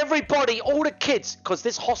 and everybody, all the kids, because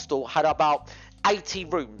this hostel had about 80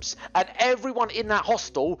 rooms, and everyone in that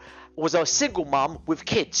hostel was a single mum with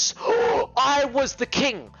kids. I was the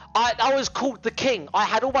king. I was called the king. I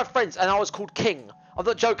had all my friends, and I was called king. I'm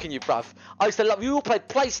not joking you, bruv. I used to love. We all played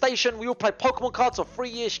PlayStation. We all played Pokemon cards for 3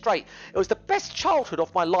 years straight. It was the best childhood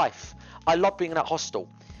of my life. I loved being in that hostel,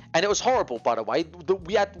 and it was horrible, by the way.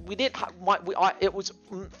 It was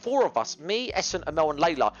 4 of us: me, Essen, Amel, and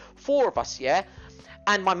Layla. 4 of us, yeah,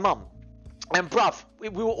 and my mum. And bruv, we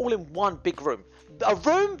were all in one big room. A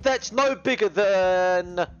room that's no bigger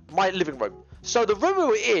than my living room. So the room we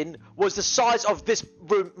were in was the size of this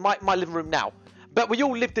room, my living room now. But we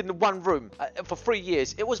all lived in one room for 3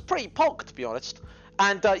 years. It was pretty pog, to be honest.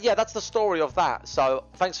 And yeah, that's the story of that. So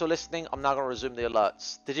thanks for listening. I'm now going to resume the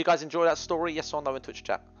alerts. Did you guys enjoy that story? Yes or no in Twitch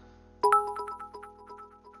chat?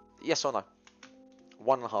 Yes or no?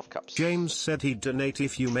 1.5 cups. James said he'd donate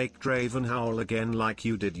if you make Draven howl again like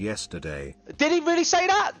you did yesterday. Did he really say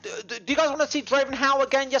that? Do you guys want to see Draven howl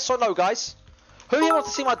again? Yes or no, guys? Who here wants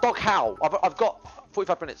to see my dog howl? I've got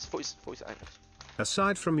 45 minutes. 40 minutes.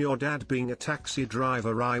 Aside from your dad being a taxi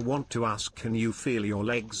driver, I want to ask, can you feel your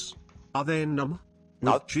legs? Are they numb?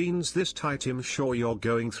 No. With jeans this tight, I'm sure you're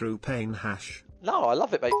going through pain, hash. No, I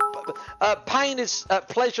love it, mate. Pain is...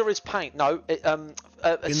 pleasure is pain. No, in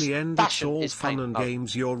the end, it's all fun pain. and No.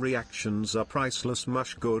 games. Your reactions are priceless.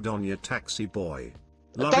 Much good on your taxi boy.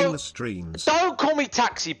 Loving the streams. Don't call me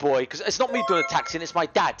taxi boy, because it's not me doing the taxiing, it's my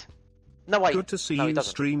dad. No, wait. Good to see no, you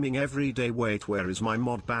streaming every day. Wait, where is my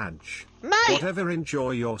mod badge? Mate! Whatever,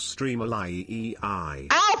 enjoy your stream. Alpha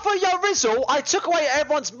Yorizzle, I took away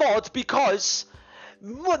everyone's mod because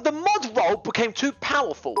the mod role became too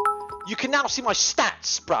powerful. You can now see my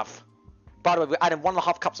stats, bruv. By the way, we're adding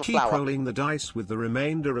 1.5 cups of flour. Keep rolling the dice with the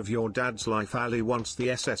remainder of your dad's life. Ali, once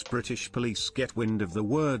the SS British police get wind of the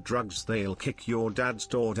word drugs, they'll kick your dad's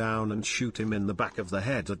door down and shoot him in the back of the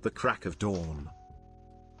head at the crack of dawn.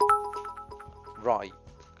 Right.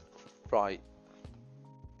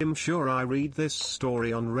 I'm sure I read this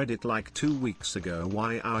story on Reddit like 2 weeks ago.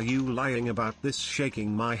 Why are you lying about this?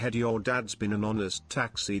 Shaking my head. Your dad's been an honest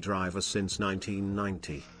taxi driver since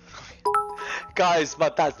 1990. Guys, my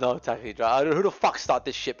dad's not a taxi driver. Who the fuck started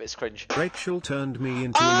this shit? It's cringe. Rachel turned me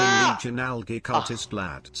into a Legion algae cultist,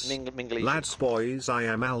 lads. Lads, boys, I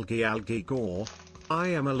am algae Gore. I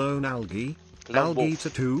am a lone algae. Algae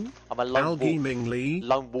tattoo. I'm a lone algae wolf. Ming Lee.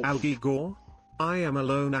 Lone wolf. Algae Gore. I am a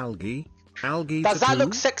lone algae. Algae Does tattoo. that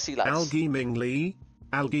look sexy, lads? Algae Ming Lee.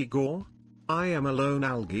 Algae Gore. I am a lone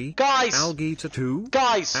algae. Guys! Algae tattoo.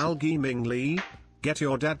 Guys! Algae Ming Lee. Get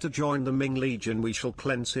your dad to join the Ming Legion. We shall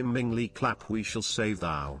cleanse him. Ming Lee clap. We shall save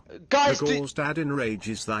thou. Guys, the Gore's dad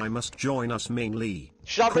enrages. Thou must join us, Ming Lee.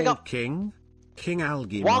 Should I bring Called up King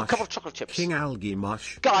Algae one Mush. cup of chocolate chips? King Algae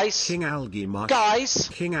Mush. Guys! King Algae Mush. Guys!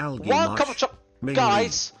 King Algae One Mush. cup of chocolate. Ming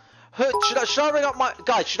Guys! Should I ring up my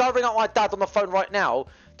guys? Should I ring up my dad on the phone right now?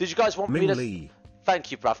 Did you guys want Lee. me to? Ming Lee.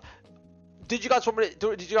 Thank you, bruv. Did you guys want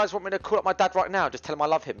me to call up my dad right now? Just tell him I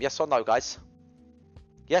love him. Yes or no, guys?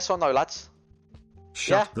 Yes or no, lads?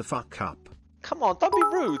 Shut the fuck up. Come on, don't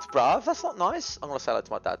be rude, bruv. That's not nice. I'm gonna say that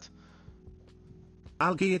to my dad.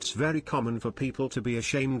 Algie, it's very common for people to be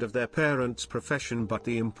ashamed of their parents' profession, but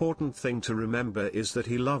the important thing to remember is that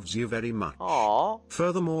he loves you very much. Aww.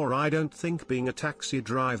 Furthermore, I don't think being a taxi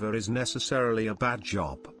driver is necessarily a bad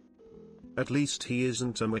job. At least he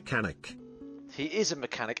isn't a mechanic. He is a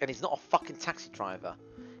mechanic, and he's not a fucking taxi driver.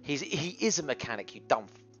 He is a mechanic, you dumb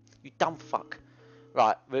fuck.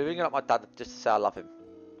 Right, we're ringing up my dad just to say I love him.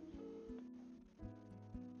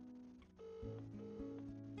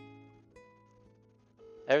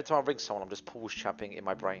 Every time I ring someone, I'm just pause champing in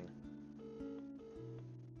my brain.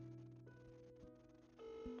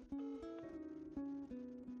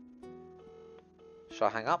 Should I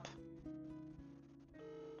hang up?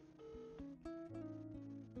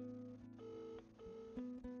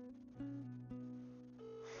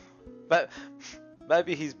 But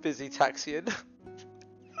maybe he's busy taxiing.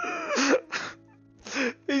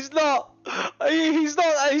 He's not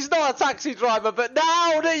a taxi driver, but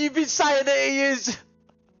now that you've been saying that he is.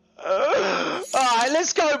 Alright,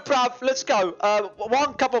 let's go, bruv. Let's go.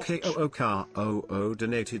 1 cup of. KOOKROO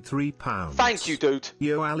donated £3. Thank you, dude.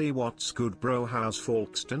 Yo, Ali, what's good, bro? How's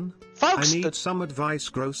Folkestone? Folkestone? I need some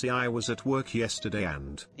advice, Grossy. I was at work yesterday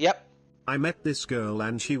and. Yep. I met this girl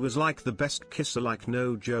and she was like the best kisser, like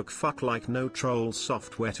no joke, fuck like no troll,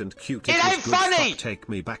 soft, wet and cute. It ain't good funny! Fuck, take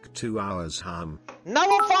me back 2 hours, No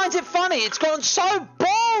one finds it funny. It's gone so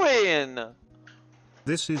boring.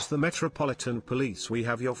 This is the Metropolitan Police. We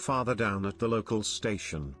have your father down at the local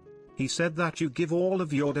station. He said that you give all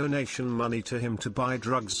of your donation money to him to buy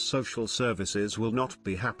drugs. Social services will not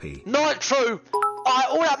be happy. Not true.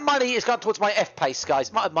 All that money is going towards my F-Pace,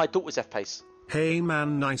 guys. My daughter's F-Pace. Hey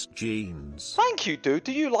man, nice jeans. Thank you, dude.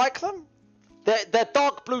 Do you like them? They're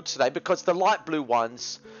dark blue today because the light blue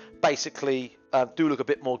ones basically do look a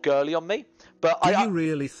bit more girly on me. But Do you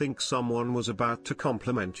really think someone was about to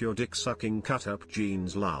compliment your dick-sucking cut-up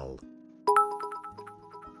jeans, lol?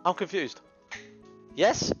 I'm confused.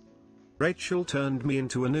 Yes? Rachel turned me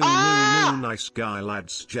into a new nice guy,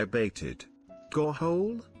 lads. Jebaited. Gore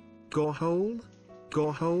hole? Gore hole?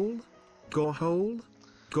 Gore hole? Gore hole?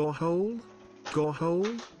 Gore hole? Gore hole?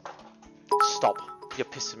 Stop. You're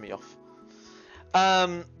pissing me off.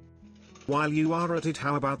 While you are at it,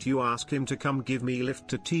 how about you ask him to come give me lift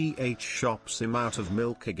to TH shops him out of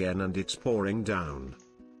milk again and it's pouring down.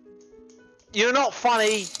 You're not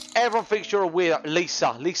funny. Everyone thinks you're a weirdo.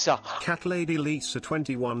 Lisa. Cat Lady Lisa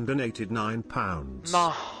 21 donated £9.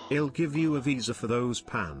 No. He'll give you a visa for those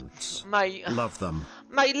pants. Mate. Love them.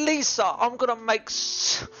 Mate, Lisa, I'm gonna make...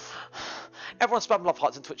 Everyone spam love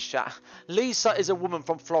hearts in Twitch chat. Lisa is a woman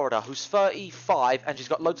from Florida who's 35 and she's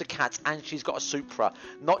got loads of cats and she's got a Supra.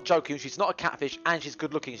 Not joking, she's not a catfish and she's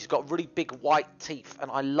good looking. She's got really big white teeth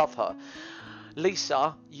and I love her.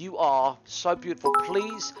 Lisa, you are so beautiful.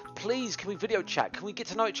 Please, can we video chat? Can we get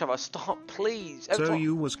to know each other? Stop, please. So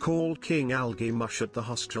you was called King Algae Mush at the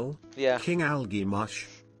hostel? Yeah. King Algae Mush.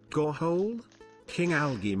 Gore hole? King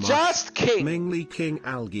Algae Mush. Just King. Mainly King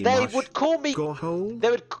Algae Mush. They would call me... Gore hole? They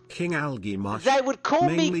would... King Algae Mush. They would call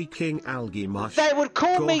me... Mainly King Algae Mush. They would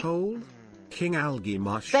call Gore me... hole? King Algae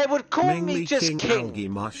Mush. They would call Mainly me just King Algae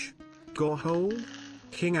Mush. Gore hole?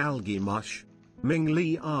 King Algae Mush. Ming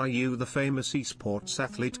Lee, are you the famous esports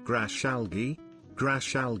athlete Grash Algae?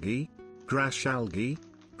 Grash Algae? Grash Algae?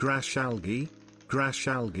 Grash Algae? Grash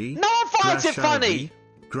Algae? No one finds it funny!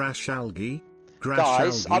 Grash Algae?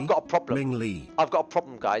 Guys, I've got a problem. Ming Lee. I've got a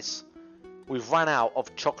problem, guys. We've run out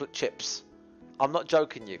of chocolate chips. I'm not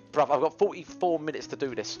joking you. Bruv, I've got 44 minutes to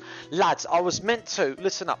do this. Lads, I was meant to...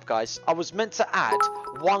 Listen up, guys. I was meant to add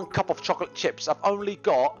 1 cup of chocolate chips. I've only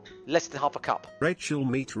got less than half a cup. Rachel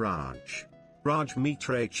meet Raj. Raj meet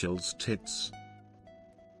Rachel's tits.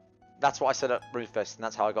 That's what I said at Rooffest, and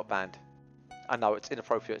that's how I got banned. I know, it's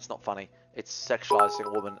inappropriate. It's not funny. It's sexualising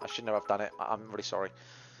a woman. I should never have done it. I'm really sorry.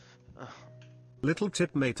 Little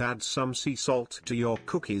tip, mate, add some sea salt to your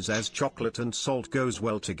cookies as chocolate and salt goes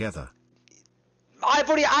well together. I've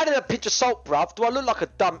already added a pinch of salt, bruv. Do I look like a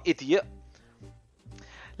dumb idiot?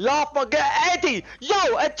 Laugh my Eddie!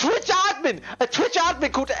 Yo, a Twitch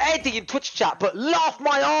admin called Eddie in Twitch chat, but laugh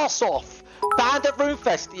my ass off! Banned at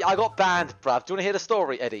Roomfest. Yeah, I got banned, bruv. Do you want to hear the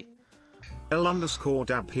story, Eddie?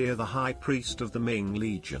 L_Dab here, the High Priest of the Ming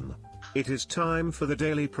Legion. It is time for the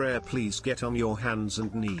daily prayer. Please get on your hands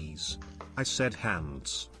and knees. I said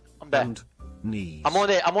hands. I'm there. And knees. I'm on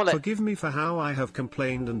it. Forgive me for how I have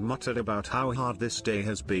complained and muttered about how hard this day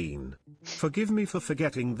has been. Forgive me for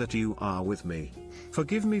forgetting that you are with me.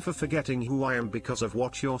 Forgive me for forgetting who I am because of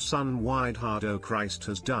what your son Wideheart, O Christ,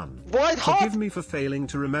 has done. Wideheart? Forgive me for failing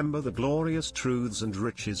to remember the glorious truths and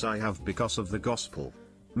riches I have because of the gospel.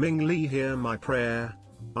 Ming Lee, hear my prayer.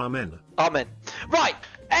 Amen. Amen. Right,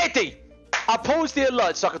 Eddie, I paused the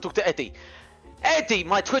alert so I could talk to Eddie. Eddie,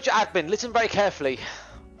 my Twitch admin, listen very carefully.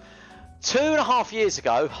 2.5 years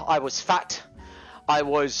ago, I was fat. I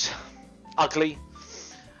was ugly.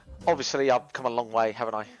 Obviously, I've come a long way,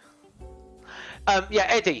 haven't I? Yeah,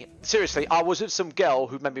 Eddie, seriously, I was with some girl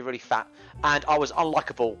who made me really fat, and I was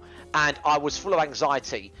unlikable, and I was full of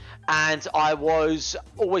anxiety, and I was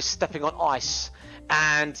always stepping on ice,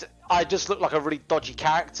 and I just looked like a really dodgy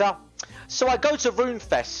character. So I go to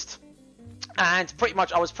RuneFest, and pretty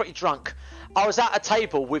much I was pretty drunk. I was at a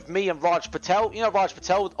table with me and Raj Patel. You know Raj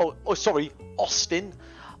Patel? Oh, sorry, Austin.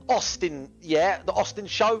 Austin, yeah, the Austin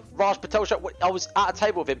show, Raj Patel show. I was at a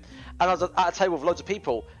table with him, and I was at a table with loads of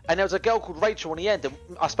people, and there was a girl called Rachel in the end, and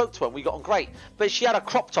I spoke to her, and we got on great. But she had a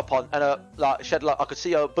crop top on, and she had I could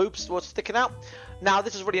see her boobs was sticking out. Now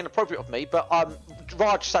this is really inappropriate of me, but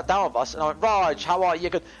Raj sat down with us, and I went, Raj, how are you?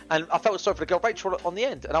 Good. And I felt sorry for the girl Rachel on the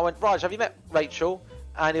end, and I went, Raj, have you met Rachel?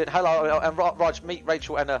 And he went, hello, and Raj meet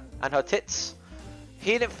Rachel and her tits.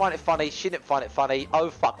 He didn't find it funny. She didn't find it funny. Oh,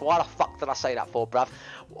 fuck. Why the fuck did I say that for, bruv?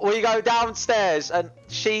 We go downstairs, and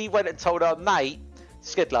she went and told her mate,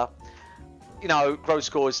 Skidler, you know, Grow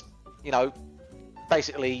Scores, you know,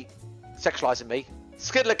 basically sexualising me.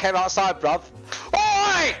 Skidler came outside, bruv.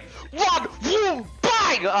 Oi! Run! Boom!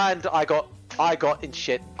 Bang! And I got in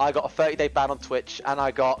shit. I got a 30-day ban on Twitch, and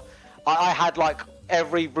I had, like,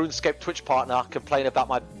 every RuneScape Twitch partner complain about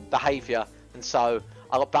my behaviour, and so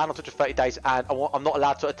I got banned on Twitch for 30 days, and I'm not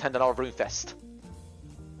allowed to attend another RuneFest.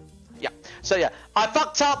 Yeah. So yeah, I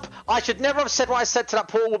fucked up. I should never have said what I said to that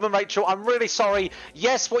poor woman, Rachel. I'm really sorry.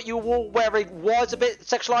 Yes, what you were wearing was a bit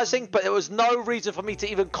sexualizing, but there was no reason for me to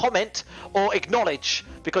even comment or acknowledge,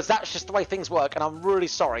 because that's just the way things work, and I'm really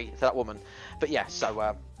sorry to that woman. But yeah,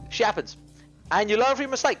 so shit happens, and you learn from your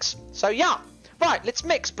mistakes. So yeah, right, let's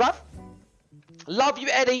mix, bruv. Love you,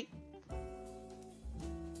 Eddie.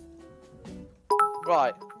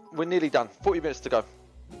 Right, we're nearly done. 40 minutes to go.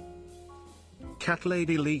 Cat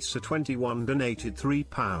Lady Lisa 21 donated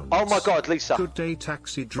 £3. Oh my god, Lisa. Good day,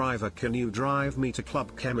 taxi driver, can you drive me to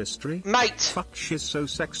Club Chemistry? Mate! Fuck, she's so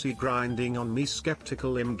sexy, grinding on me,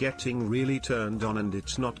 skeptical, I'm getting really turned on, and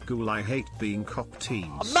it's not cool, I hate being cock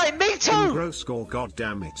teased. Mate, me too! Grow Score,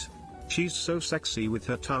 goddammit. She's so sexy with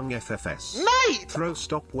her tongue, FFS. Mate! Throw,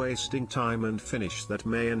 stop wasting time and finish that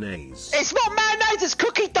mayonnaise. It's not mayonnaise, it's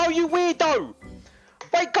cookie dough, you weirdo!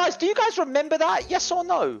 Wait, guys, do you guys remember that? Yes or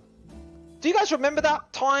no? Do you guys remember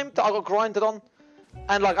that time that I got grinded on?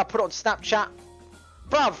 And, like, I put it on Snapchat?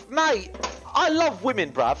 Bruv, mate, I love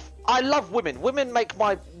women, bruv. I love women. Women make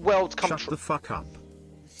my world come true. Shut the fuck up.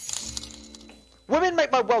 Women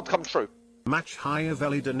make my world come true. Match Higher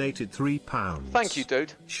Valley donated £3. Thank you,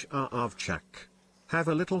 dude. Chak. Have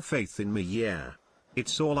a little faith in me, yeah.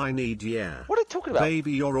 It's all I need, yeah. What are you talking about?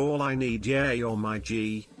 Baby, you're all I need, yeah, you're my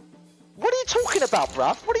G. What are you talking about,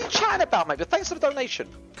 bruv? What are you chatting about, mate? But thanks for the donation.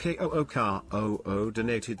 KOOKOO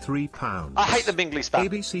donated £3. I hate the mingly spam.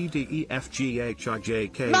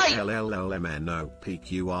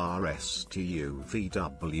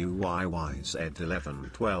 ABCDEFGHIJKLLMNOPQRSTUVWYYZ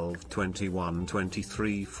 11 12 21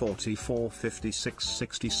 23 44 56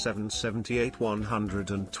 67 78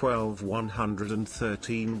 112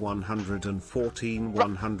 113 114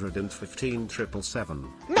 115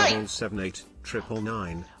 777 778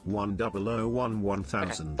 999 1001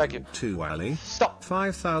 1000. Thank you. 2 Ali. Stop.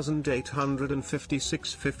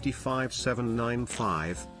 5856 55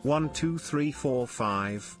 795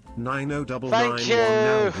 12345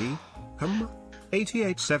 9099 Naudi.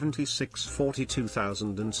 8876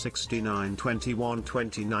 42069 21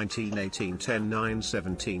 20 19 18 10 9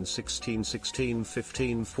 17 16 16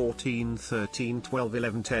 15 14 13 12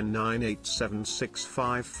 11 10 9 8 7 6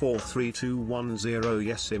 5 4 3 2 1 0.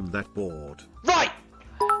 Yes, I'm that bored. Right!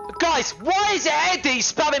 Guys, why is it Eddie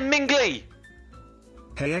spamming Mingly?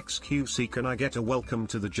 Hey XQC, can I get a welcome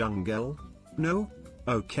to the jungle? No?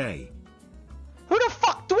 Okay. Who the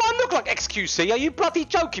fuck do I look like, XQC? Are you bloody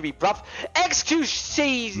joking me, bruv?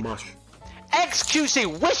 XQC... Mush.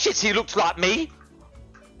 XQC wishes he looked like me.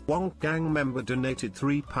 Wonk Gang member donated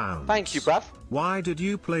 £3. Thank you, bruv. Why did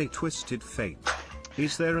you play Twisted Fate?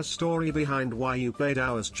 Is there a story behind why you played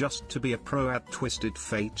hours just to be a pro at Twisted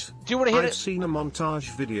Fate? Do you want to hear I've seen a montage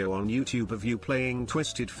video on YouTube of you playing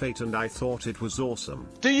Twisted Fate and I thought it was awesome.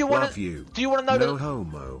 Do you want Love you. Do you want to know No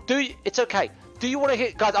homo. Do you, it's okay. Do you want to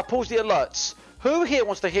hear... Guys, I paused the alerts. Who here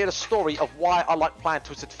wants to hear the story of why I like playing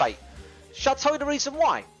Twisted Fate? Shall I tell you the reason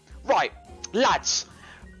why? Right, lads.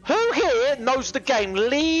 Who here knows the game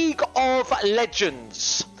League of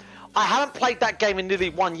Legends? I haven't played that game in nearly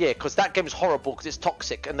 1 year because that game is horrible because it's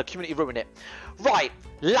toxic and the community ruin it. Right,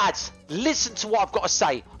 lads, listen to what I've got to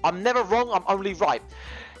say. I'm never wrong, I'm only right.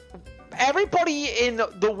 everybody in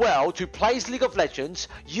the world who plays League of Legends,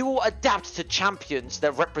 you will adapt to champions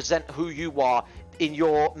that represent who you are in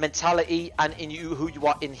your mentality and in who you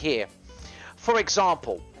are in here. For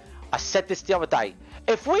example, I said this the other day.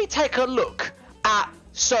 If we take a look at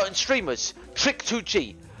certain streamers,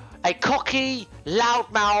 Trick2G, a cocky,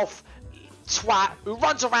 loudmouth twat who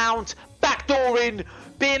runs around, backdooring,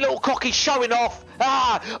 being a little cocky, showing off.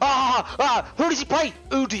 Who does he play?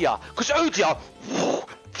 Udia. Because Udia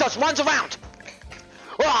just runs around.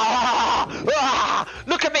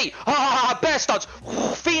 Look at me. Bear studs.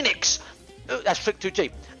 Phoenix. That's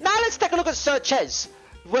Trick2G. Now let's take a look at Sir Ches.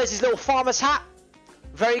 Wears his little farmer's hat.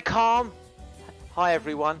 Very calm. Hi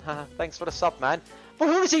everyone. Thanks for the sub, man.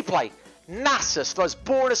 Well, who does he play? Nasus, the most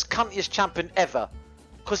boringest, cuntiest champion ever.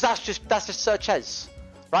 Because that's just Sir Ches.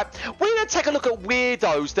 Right? We're going to take a look at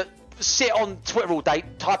weirdos that sit on Twitter all day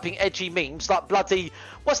typing edgy memes like bloody...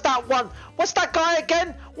 What's that one? What's that guy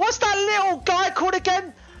again? What's that little guy called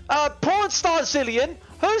again? Porn Star Zillion.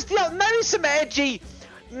 Who's the other? Maybe some edgy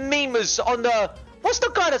memers on the... What's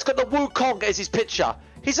the guy that's got the Wukong as his picture?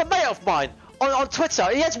 He's a mate of mine on Twitter.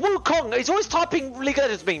 He has Wukong. He's always typing League of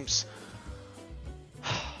Legends memes.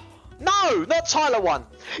 No, not Tyler one.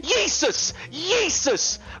 Jesus!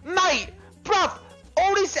 Mate! Bruv!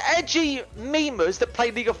 All these edgy memers that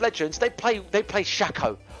play League of Legends, they play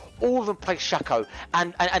Shaco. All of them play Shaco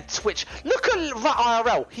and Twitch. Look at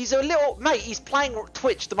IRL. He's a little mate. He's playing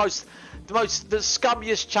Twitch, the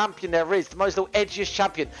scummiest champion there is, the most little edgiest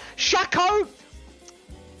champion. Shaco,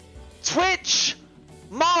 Twitch,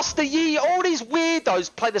 Master Yi, all these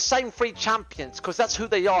weirdos play the same three champions because that's who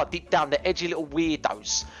they are deep down. They're edgy little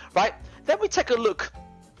weirdos, right? Then we take a look.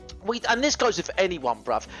 And this goes with anyone,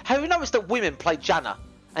 bruv. Have you noticed that women play Janna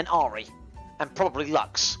and Ari and probably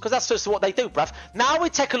Lux? Because that's just what they do, bruv. Now we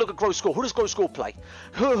take a look at Grow Score. Who does Grow Score play?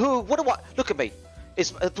 What do I... Look at me.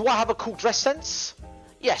 Do I have a cool dress sense?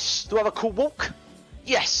 Yes. Do I have a cool walk?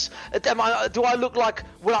 Yes. Do I look like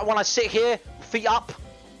when I sit here, feet up?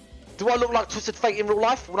 Do I look like Twisted Fate in real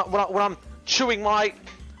life when I'm chewing my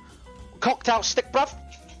cocktail stick, bruv?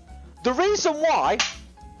 The reason why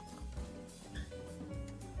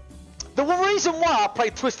I play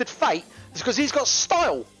Twisted Fate is because he's got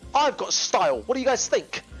style. I've got style. What do you guys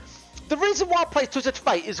think? The reason why I play Twisted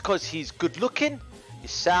Fate is because he's good looking. He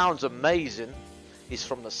sounds amazing. He's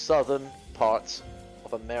from the southern parts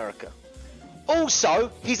of America.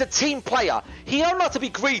 Also, he's a team player. He don't like to be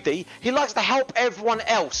greedy. He likes to help everyone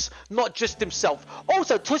else, not just himself.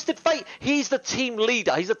 Also, Twisted Fate, he's the team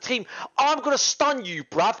leader. He's a team. I'm gonna stun you,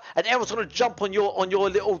 bruv, and everyone's gonna jump on your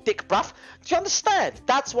little dick, bruv. Do you understand?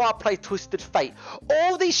 That's why I play Twisted Fate.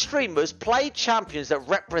 All these streamers play champions that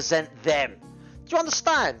represent them. Do you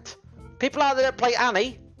understand? People out there that play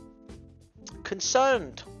Annie,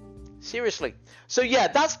 concerned. Seriously. So yeah,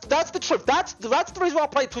 that's the truth. That's the reason why I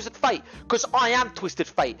play Twisted Fate, because I am Twisted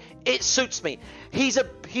Fate. It suits me. He's a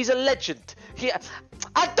legend.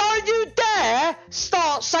 And don't you dare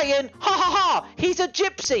start saying ha ha ha. He's a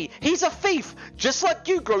gypsy. He's a thief. Just like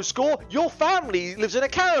you, Grow Score. Your family lives in a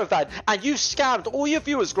caravan, and you scammed all your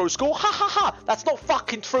viewers, Grow Score. Ha ha ha. That's not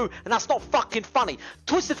fucking true, and that's not fucking funny.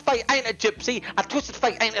 Twisted Fate ain't a gypsy, and Twisted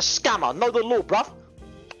Fate ain't a scammer. Know the law, bruv.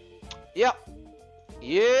 Yep.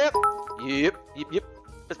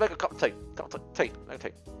 Let's make a cup of tea.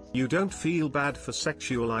 You don't feel bad for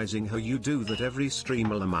sexualizing her, you do that every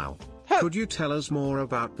streamer Lamau. Could you tell us more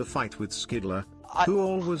about the fight with Skidler? Who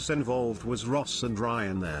all was involved? Was Ross and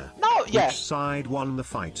Ryan there? No, yeah. Which side won the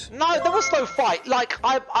fight? No, there was no fight.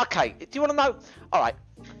 Okay, do you want to know? Alright,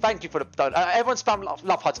 thank you for the donut. Everyone spam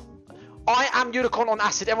love hearts. I am Unicorn on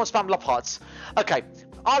acid, everyone spam love hearts. Okay.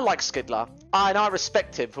 I like Skidler, and I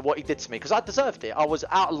respect him for what he did to me, because I deserved it. I was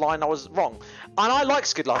out of line, I was wrong. And I like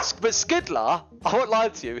Skidler, but Skidler, I won't lie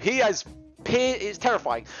to you, it's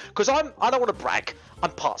terrifying. Because I don't want to brag,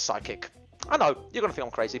 I'm part psychic. I know, you're going to think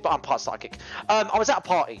I'm crazy, but I'm part psychic. I was at a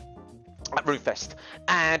party at Roofest,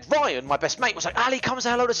 and Ryan, my best mate, was like, Ali, come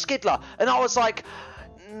say hello to Skidler. And I was like,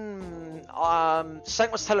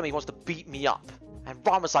 Saint was telling me he wants to beat me up. And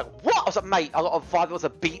Ryan was like, what? I was like, mate, I got a vibe that wants to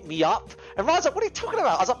beat me up. And Ryan's like, what are you talking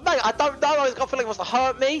about? I was like, mate, I don't know. I've got a feeling he wants to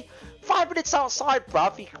hurt me. 5 minutes outside,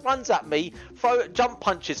 bruv. He runs at me, jump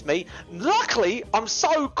punches me. Luckily, I'm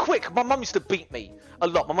so quick. My mum used to beat me a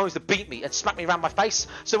lot. My mum used to beat me and smack me around my face.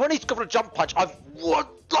 So when he's gone for a jump punch, I've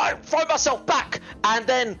thrown myself back. And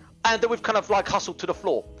then we've kind of like hustled to the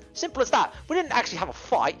floor. Simple as that. We didn't actually have a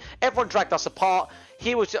fight. Everyone dragged us apart.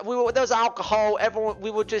 There was alcohol.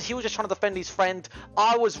 He was just trying to defend his friend.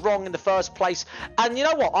 I was wrong in the first place. And you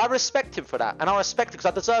know what? I respect him for that. And I respect it because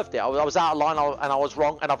I deserved it. I was out of line and I was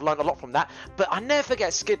wrong. And I've learned a lot from that. But I never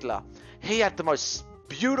forget Skidler. He had the most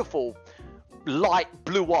beautiful, light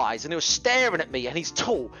blue eyes, and he was staring at me, and he's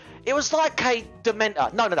tall. It was like a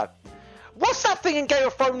Dementor. No. What's that thing in Game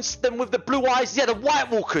of Thrones, them with the blue eyes? Yeah, the White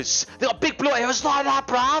Walkers. They got big blue eyes. It was like that,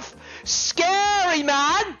 bruv. Scary,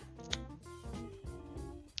 man.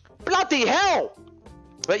 Bloody hell.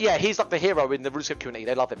 But yeah, he's like the hero in the RuneScape community.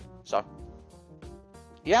 They love him. So,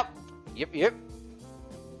 yep.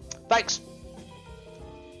 Thanks.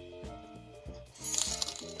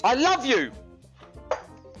 I love you.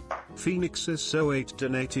 Phoenix's So 8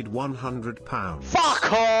 donated £100.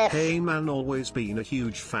 Fuck off. Hey man, always been a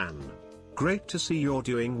huge fan. Great to see you're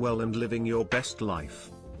doing well and living your best life.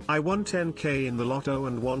 I won 10k in the lotto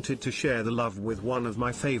and wanted to share the love with one of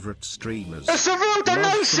my favorite streamers. It's a real Love from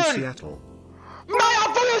donation! Seattle. Mate,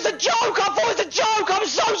 I thought it was a joke! I'm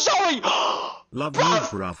so sorry! Love you,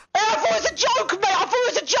 bruv. I thought it was a joke, mate! I thought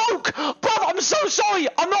it was a joke! Bruv, I'm so sorry!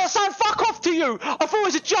 I'm not saying fuck off to you! I thought it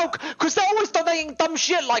was a joke, because they're always donating dumb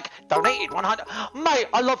shit like, donated 100... Mate,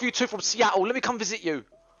 I love you too from Seattle. Let me come visit you.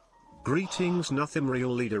 Greetings, Nothing Real,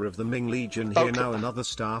 leader of the Ming Legion here. Now another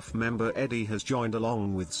staff member, Eddie, has joined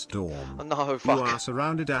along with Storm. Oh, no, fuck. You are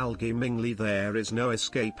surrounded, Algae Mingly. There is no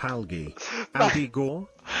escape, Algae. Algae Gore.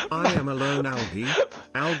 I am alone, Algae.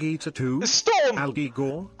 Algae Tattoo. Storm. Algae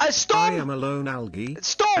Gore. Storm. I am alone, Algae.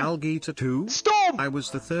 Storm. Algae Tattoo. Storm. I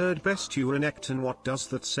was the third best Urinect, and what does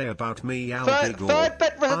that say about me, Algae Gore?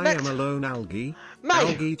 I am alone, Algae. Mate.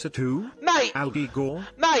 Algae Tattoo. Mate. Algae Gore.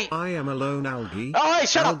 Mate. I am alone, Algae. Alright,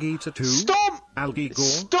 shut Algae up. Tattoo. Storm. Algae Gore.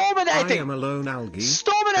 Storm and Eddie. I am alone, Algae.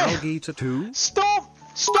 Storm and Eddie. Algae Tattoo.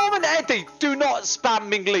 Storm and Eddie. Do not spam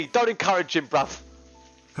Ming Lee. Don't encourage him, bruv.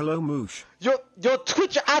 Hello, Moosh. Your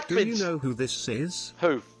Twitch admins. Do you know who this is?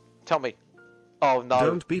 Who? Tell me. Oh no.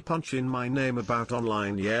 Don't be punching my name about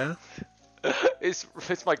online, yeah? It's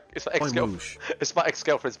my ex-girlfriend. It's my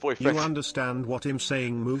ex-girlfriend's boyfriend. You understand what I'm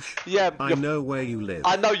saying, Moosh? Yeah. I know where you live.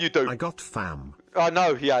 I know you do. I got fam. I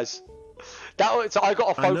know he has. I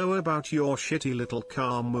got a phone. I know about your shitty little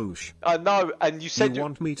car, Moosh. I know, and you said you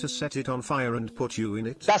want me to set it on fire and put you in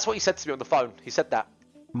it? That's what he said to me on the phone. He said that.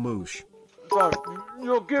 Moosh. Bro,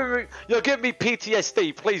 you're giving me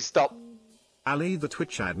PTSD. Please stop. Ali, the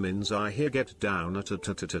Twitch admins are here. Get down at Thank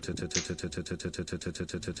you,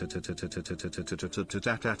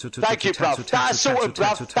 bruv. That's sorted,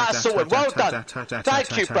 bruv. That's sorted. Well done.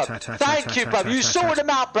 Thank you, bruv. Thank you, bruv. You sorted them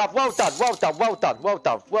out, bruv.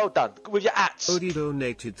 Well done. With your ats. Odie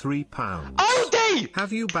donated £3. Odie!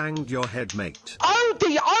 Have you banged your head, mate?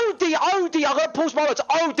 Odie! I'm gonna pause my words.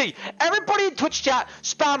 Odie! Everybody in Twitch chat,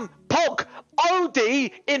 spam POG.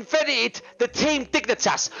 Odie invented the Team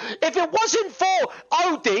Dignitas. If it wasn't for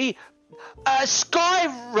Odie,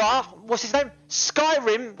 what's his name?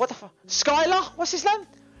 Skyrim, what the fuck? Skylar? What's his name?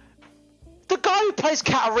 The guy who plays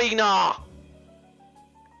Katarina.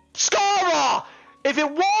 Skara! If it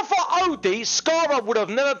weren't for Odie, Skara would have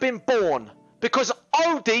never been born. Because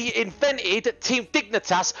Odie invented Team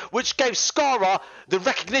Dignitas, which gave Skara the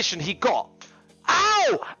recognition he got.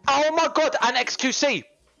 Ow! Oh my god, and XQC.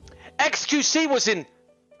 XQC was in...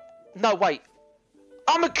 No, wait.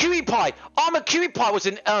 I'm a Cutie Pie was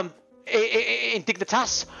in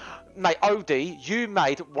Dignitas. Mate, Odie, you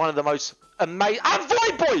made one of the most amazing... And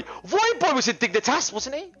Void Boy was in Dignitas,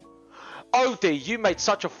 wasn't he? Odie, you made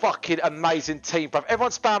such a fucking amazing team, bruv.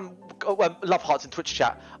 Everyone spam love hearts in Twitch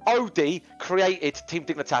chat. Odie created Team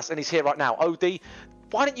Dignitas, and he's here right now. Odie,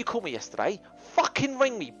 why didn't you call me yesterday? Fucking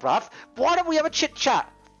ring me, bruv. Why don't we have a chit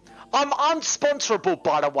chat? I'm unsponsorable,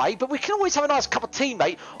 by the way, but we can always have a nice cup of tea,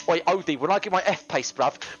 mate. Oi, Odie, when I get my F-pace,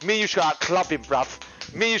 bruv, me and you should go out clubbing, bruv.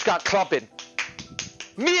 Me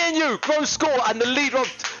and you, Grow Score, and the leader of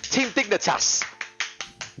Team Dignitas.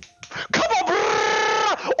 Come on,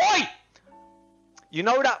 bruh! Oi! You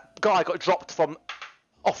know that guy got dropped from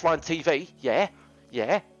offline TV? Yeah.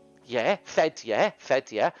 Fed,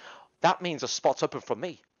 yeah. That means a spot's open for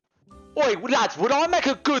me. Oi, lads, would I make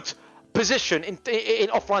a good position in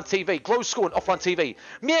offline TV? Grow Score in offline TV.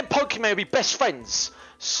 Me and Pokemon will be best friends.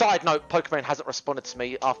 Side note, Pokemon hasn't responded to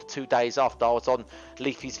me after 2 days after I was on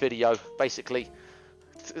Leafy's video. Basically,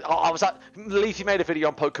 I was like, Leafy made a video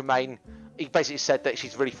on Pokemon. He basically said that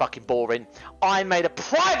she's really fucking boring. I made a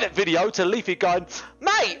private video to Leafy going,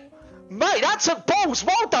 mate, that's a balls.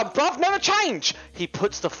 Well done, bruv. Never change. He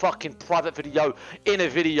puts the fucking private video in a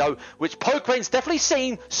video, which Pokemon's definitely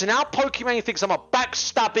seen. So now Pokemon thinks I'm a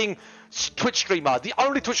backstabbing Twitch streamer. The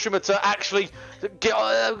only Twitch streamer to actually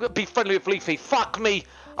be friendly with Leafy. Fuck me.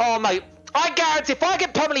 Oh, mate. I guarantee if I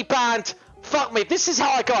get permanently banned, fuck me. If this is how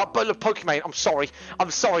I go up with Pokemon, I'm sorry.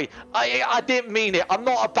 I didn't mean it. I'm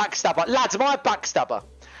not a backstabber. Lads, am I a backstabber?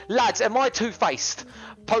 Lads, am I two-faced?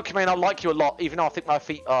 Pokemon, I like you a lot, even though I think my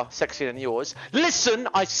feet are sexier than yours. Listen,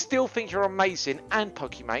 I still think you're amazing, and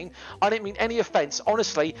Pokemon. I didn't mean any offense.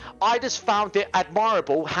 Honestly, I just found it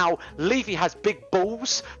admirable how Levy has big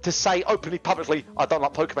balls to say openly, publicly, I don't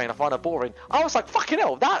like Pokemon, I find her boring. I was like, fucking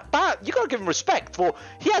hell, that you gotta give him respect for.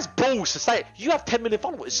 He has balls to say it. You have 10 million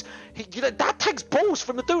followers. That takes balls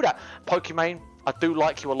for him to do that. Pokemon, I do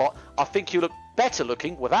like you a lot. I think you look better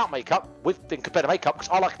looking without makeup, than compared to makeup, because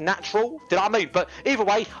I like natural. Do you know what I mean? But either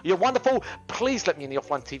way, you're wonderful. Please let me in the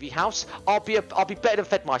offline TV house. I'll be better than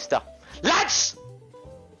Fedmeister. Lads!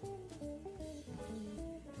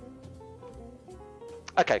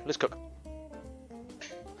 Okay, let's cook.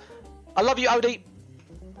 I love you, Odie.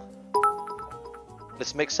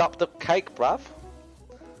 Let's mix up the cake, bruv.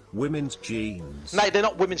 Women's jeans. Mate, they're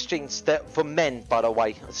not women's jeans. They're for men, by the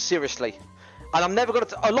way. Seriously. And I'm never gonna.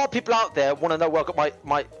 A lot of people out there want to know where I got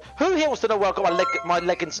my. Who here wants to know where I got my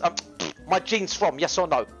leggings, my jeans from? Yes or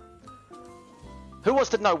no? Who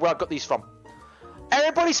wants to know where I got these from?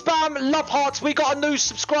 Everybody spam love hearts. We got a new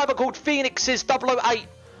subscriber called Phoenix's 008.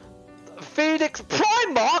 Phoenix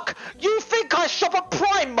Primark? You think I shop at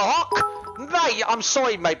Primark? Mate, I'm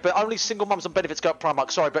sorry, mate, but only single mums on benefits go at Primark.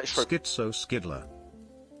 Sorry, but it's true. Schizo Skidler.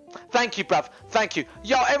 Thank you, bruv. Thank you.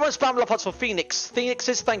 Yo, everyone spam love hearts for Phoenix.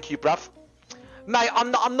 Phoenix's, thank you, bruv. Mate, I'm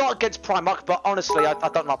not against Primark, but honestly, I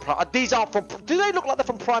don't like Primark. These aren't from. Do they look like they're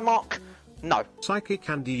from Primark? No. Psychic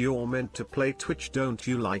Andy, you're meant to play Twitch, don't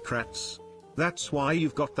you like rats? That's why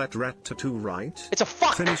you've got that rat tattoo, right? It's a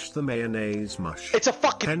fuck. Finish the mayonnaise mush. It's a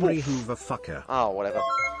fucking Henry wolf. Hoover fucker. Oh, whatever.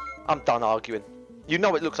 I'm done arguing. You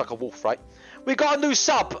know it looks like a wolf, right? We got a new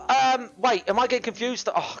sub. Wait, am I getting confused?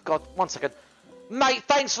 Oh God, 1 second. Mate,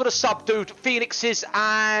 thanks for the sub, dude. Phoenix's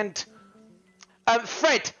and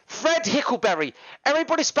Fred Hickleberry.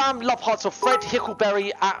 Everybody spam love hearts for Fred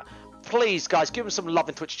Hickleberry. Please, guys, give him some love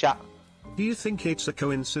in Twitch chat. Do you think it's a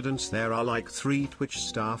coincidence there are like 3 Twitch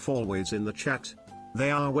staff always in the chat?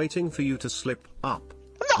 They are waiting for you to slip up.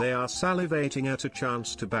 No. They are salivating at a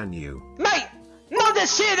chance to ban you. Mate, no, they're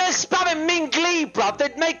spamming Ming Lee, bruv.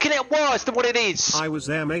 They're making it worse than what it is. I was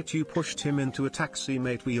there, mate. You pushed him into a taxi,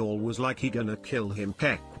 mate. We all was like he gonna kill him.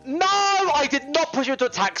 Heck. No, I did not push you into a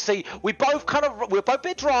taxi. We were both a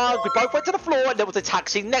bit drunk. We both went to the floor, and there was a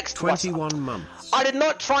taxi next to us. 21 months. I did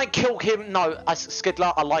not try and kill him. No,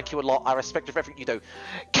 Skidler, I like you a lot. I respect you for everything you do.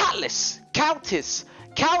 Countess,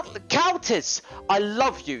 I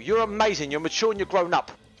love you. You're amazing. You're mature and you're grown up.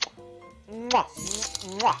 Mwah,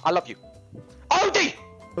 mwah. I love you. Odie!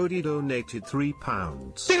 Odie donated £3.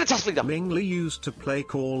 Dignitas leader. Ming Lee used to play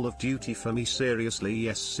Call of Duty for me. Seriously?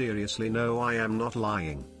 Yes, seriously. No, I am not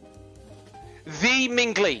lying. The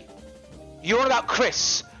Ming Lee. You're on about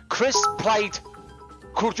Chris. Chris played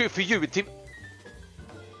Call of Duty for you.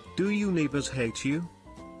 Do you neighbors hate you?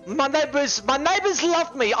 My neighbours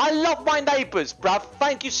love me. I love my neighbours, bruv.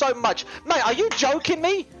 Thank you so much. Mate, are you joking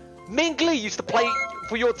me? Ming Lee used to play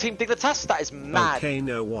for your team Dignitas? That is mad. Okay,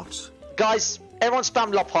 know what? Guys, everyone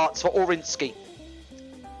spam love hearts for Orinsky.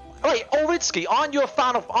 Wait, Orinsky, aren't you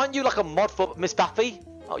like a mod for Miss Buffy?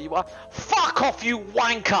 Oh, you are? Fuck off, you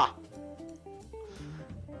wanker!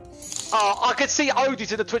 Oh, I can see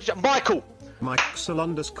Odie in the Twitch chat. Michael!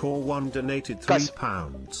 Mike_1 donated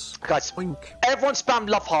 £3. Guys, Wink. Everyone spam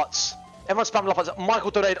love hearts.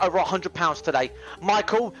 Michael donated over £100 today.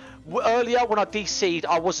 Michael, earlier when I DC'd,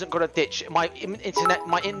 I wasn't going to ditch. My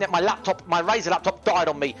laptop, my Razer laptop died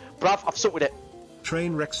on me. Bruv, I've sorted it.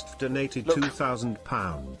 Trainwrecked donated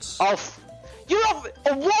 £2,000. Oh, you're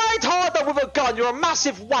a wide harder with a gun. You're a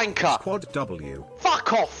massive wanker. Squad W.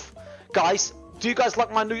 Fuck off. Guys, do you guys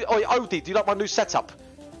like my new... Oh, Odie, do you like my new setup?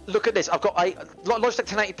 Look at this. I've got a Logitech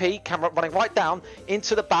 1080p camera running right down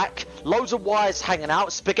into the back. Loads of wires hanging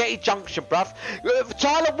out. Spaghetti junction, bruv.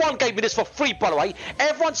 Tyler 1 gave me this for free, by the way.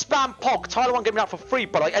 Everyone spam Pog. Tyler 1 gave me that for free,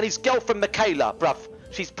 by the way. And his girlfriend, Michaela, bruv.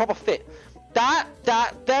 She's proper fit.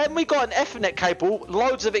 Then we got an Ethernet cable.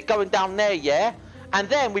 Loads of it going down there, yeah? And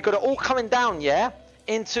then we got it all coming down, yeah?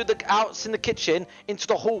 Into the outs in the kitchen, into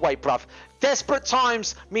the hallway, bruv. Desperate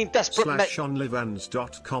times mean desperate...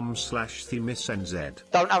 /onlivans.com/themisnz.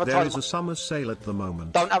 Don't advertise. There is a summer sale at the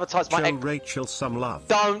moment. Don't advertise my... Show Rachel some love.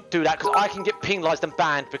 Don't do that, because I can get penalised and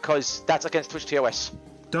banned, because that's against Twitch TOS.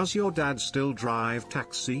 Does your dad still drive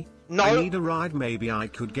taxi? No. I need a ride. Maybe I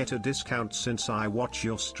could get a discount since I watch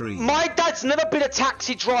your stream. My dad's never been a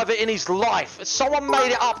taxi driver in his life. Someone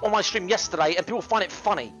made it up on my stream yesterday, and people find it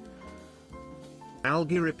funny.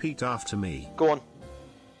 Algie, repeat after me. Go on.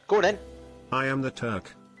 Go on then. I am the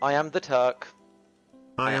Turk. I am the Turk.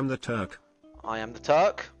 I am the Turk. I am the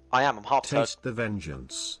Turk. I'm half Turk. Taste the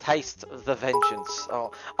vengeance. Taste the vengeance.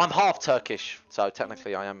 Oh, I'm half Turkish, so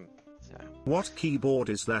technically I am... Yeah. What keyboard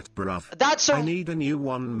is that, bruv? I need a new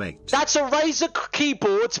one, mate. That's a Razer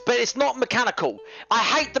keyboard, but it's not mechanical. I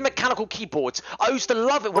hate the mechanical keyboards. I used to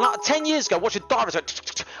love it when 10 years ago, watching divers.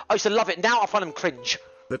 I used to love it. Now I find them cringe.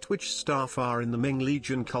 The Twitch staff are in the Ming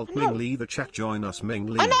Legion cult. Ming Lee, the chat, join us, Ming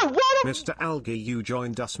Lee. I know, Mr. Algae, you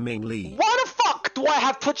joined us, Ming Lee. Why the fuck do I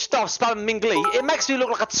have Twitch staff spamming Ming Lee? It makes me look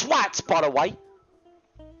like a twat, by the way.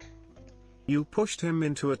 You pushed him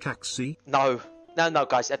into a taxi? No,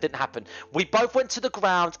 guys, that didn't happen. We both went to the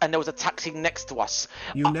ground and there was a taxi next to us.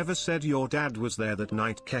 You never said your dad was there that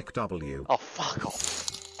night, Keck W. Oh, fuck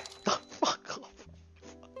off. Oh, fuck off.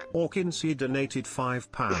 Orkinsey donated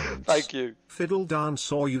 £5. Thank you. Fiddle Dance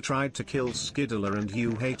saw you tried to kill Skiddler and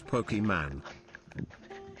you hate Pokemon.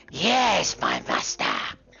 Yes, my master.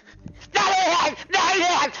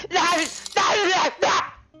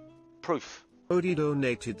 Proof. Odie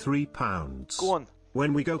donated £3. Go on.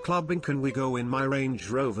 When we go clubbing, can we go in my Range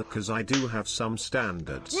Rover? Because I do have some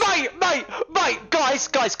standards. Mate, guys.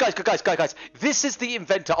 This is the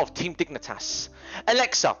inventor of Team Dignitas.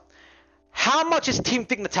 Alexa, how much is Team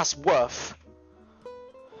Dignitas worth?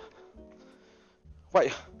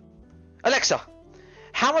 Wait. Alexa,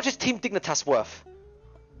 how much is Team Dignitas worth?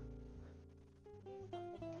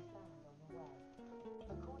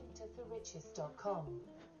 According to therichest.com,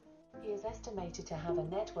 he is estimated to have a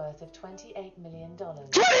net worth of $28 million.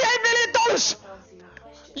 $28 million!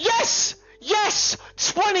 Yes! Yes!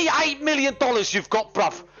 $28 million you've got,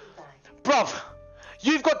 bruv. Bruv.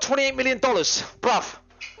 You've got $28 million, bruv.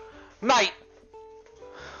 Mate.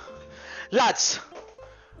 Lads.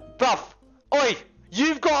 Bruv. Oi.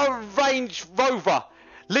 You've got a Range Rover.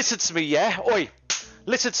 Listen to me, yeah? Oi.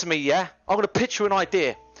 Listen to me, yeah? I'm going to pitch you an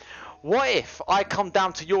idea. What if I come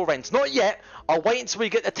down to your ends? Not yet. I'll wait until we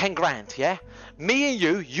get the 10 grand, yeah? Me and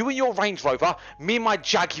you and your Range Rover, me and my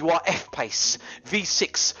Jaguar F-Pace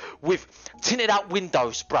V6 with tinted out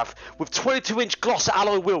windows, bruv, with 22-inch gloss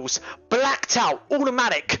alloy wheels, blacked out,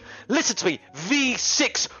 automatic. Listen to me,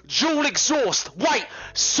 V6, dual exhaust, wait,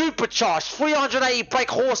 supercharged, 380 brake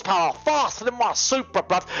horsepower, faster than my Supra,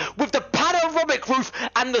 bruv, with the panoramic roof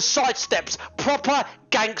and the side steps, proper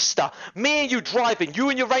gangster. Me and you driving, you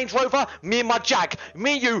and your Range Rover, me and my Jag,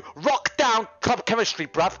 me and you rock down club chemistry,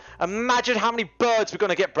 bruv. Imagine how many birds we're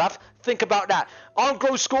gonna get, bruv. Think about that. On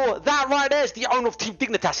gross score, that right there is the owner of Team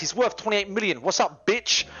Dignitas. He's worth 28 million. What's up,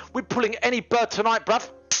 bitch? We're pulling any bird tonight, bruv.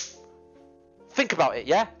 Think about it,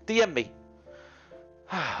 yeah? DM me.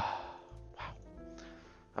 Wow.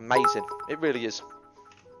 Amazing. It really is.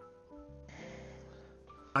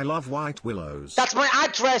 I love White Willows. That's my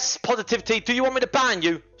address, Positivity. Do you want me to ban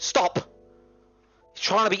you? Stop. He's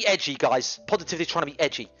trying to be edgy, guys. Positivity trying to be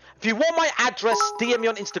edgy. If you want my address, DM me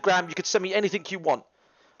on Instagram. You can send me anything you want.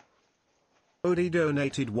 Odie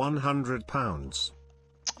donated £100.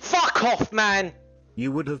 Fuck off, man.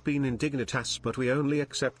 You would have been in Dignitas, but we only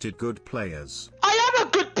accepted good players. I am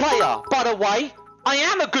a good player, by the way. I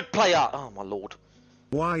am a good player. Oh, my lord.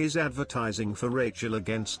 Why is advertising for Rachel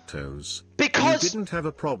against toes? Because... You didn't have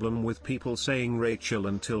a problem with people saying Rachel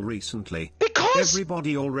until recently. Because...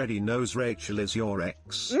 Everybody already knows Rachel is your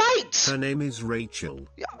ex. Mate! Her name is Rachel.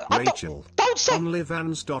 Rachel. Don't say...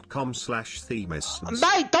 onlyvans.com/themis.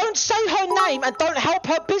 Mate, don't say her name and don't help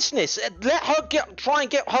her business. Let her try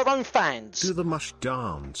and get her own fans. Do the mush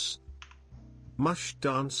dance. Mush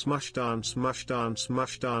dance, mush dance, mush dance,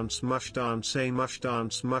 mush dance, mush dance, say mush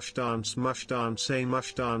dance, mush dance, mush dance, say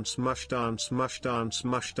mush dance, mush dance, mush dance,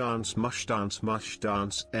 mush dance, mush dance, mush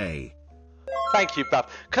dance, A. Thank you, bruv.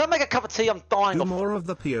 Can I make a cup of tea? I'm dying do of... more of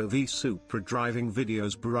the POV Supra driving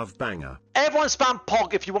videos, bruv banger. Everyone spam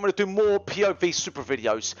POG if you want me to do more POV Supra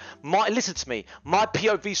videos. Listen to me. My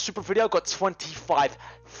POV Supra video got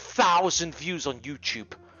 25,000 views on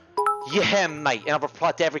YouTube. Yeah, mate. And I've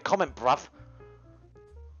replied to every comment, bruv.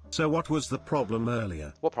 So what was the problem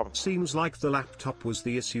earlier? What problem? Seems like the laptop was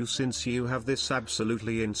the issue since you have this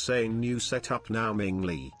absolutely insane new setup now, Ming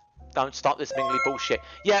Lee. Don't start this Ming Lee bullshit.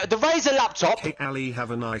 Yeah, the Razer laptop... Hey Ali,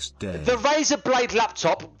 have a nice day. The Razer Blade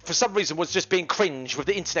laptop, for some reason, was just being cringe with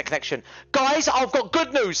the internet connection. Guys, I've got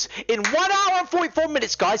good news. In 1 hour and 44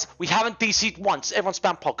 minutes, guys, we haven't DC'd once. Everyone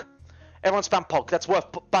spam POG. Everyone spam POG. That's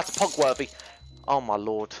POG worthy. Oh, my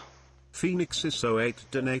lord. Phoenix is 08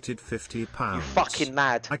 donated £50. You fucking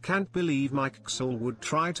mad. I can't believe Mike Xel would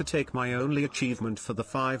try to take my only achievement for the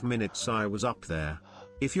 5 minutes I was up there.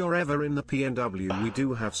 If you're ever in the PNW, we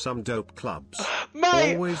do have some dope clubs.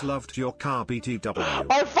 Mate! Always loved your car, BTW.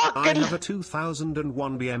 I have a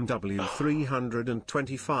 2001 BMW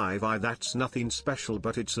 325i. That's nothing special,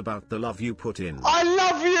 but it's about the love you put in. I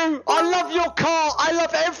love you! I love your car! I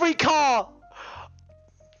love every car!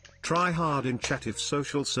 Try hard in chat if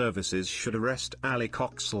social services should arrest Ali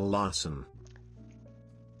Coxell Larson.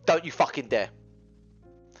 Don't you fucking dare.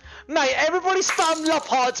 Mate, everybody spam love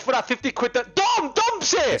hearts for that 50 quid.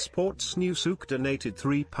 Dom's here! Sports Newsook donated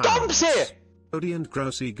 £3. Dom's here! Odie and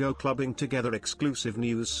Grossy go clubbing together exclusive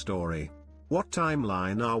news story. What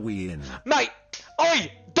timeline are we in? Mate,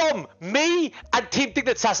 oi, Dom, me and Team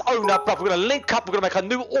Dignitas owner, bruv, we're gonna link up, we're gonna make a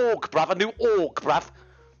new org, bruv,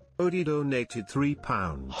 Odie donated £3.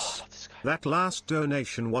 Oh, That last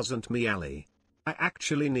donation wasn't me, Ali. I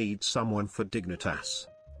actually need someone for Dignitas.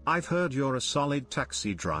 I've heard you're a solid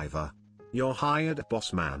taxi driver. You're hired,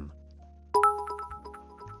 boss man.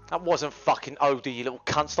 That wasn't fucking Odie, you little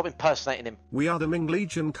cunt. Stop impersonating him. We are the Ming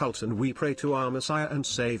Legion cult and we pray to our Messiah and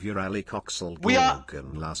Savior Ali Coxell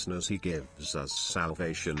Gorgon Larson as he gives us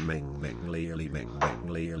salvation. Ming Ming Leely Ming Ming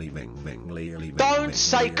Leely Ming Ming Leely. Don't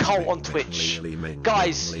say cult on Twitch.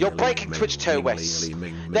 Guys, you're breaking Twitch TOS.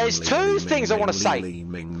 There's two things I want to say.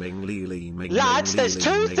 Lads, there's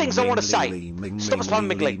two things I want to say. Stop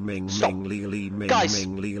spamming Mingly. Stop. Guys.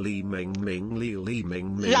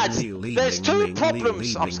 Lads, there's two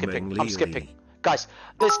problems. I'm skipping. Guys,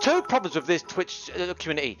 there's two problems with this Twitch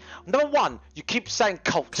community. Number one, you keep saying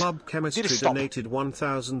cult. Club Chemistry donated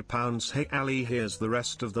 £1,000. Hey Ali, here's the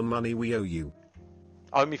rest of the money we owe you.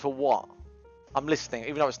 Owe me for what? I'm listening,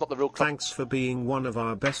 even though it's not the real club. Thanks for being one of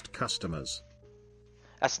our best customers.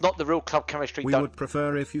 That's not the real Club Chemistry. We would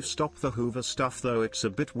prefer if you stop the Hoover stuff, though it's a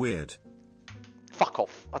bit weird. Fuck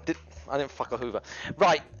off. I didn't fuck a Hoover.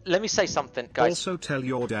 Right, let me say something, guys. Also tell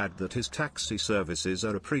your dad that his taxi services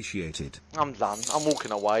are appreciated. I'm done. I'm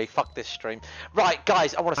walking away. Fuck this stream. Right,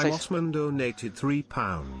 guys, I want to say... Osman donated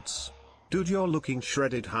 £3. Dude, you're looking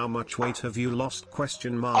shredded. How much weight have you lost?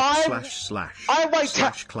 Question mark I weigh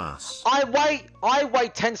class. I weigh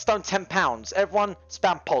 10 stone 10 pounds. Everyone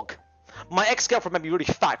spam pog. My ex-girlfriend made me really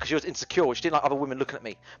fat because she was insecure. She didn't like other women looking at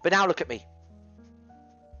me. But now look at me.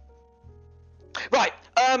 Right,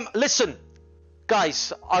 listen,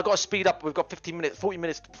 guys, I got to speed up. We've got 40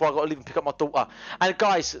 minutes before I got to leave and pick up my daughter. And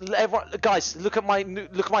guys, look at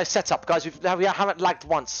my setup, guys. We haven't lagged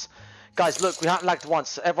once. Guys, look, we haven't lagged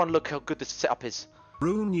once. Everyone, look how good this setup is.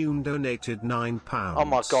 Rune Yoon donated £9. Oh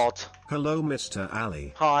my god. Hello, Mr.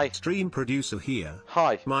 Ali. Hi. Stream producer here.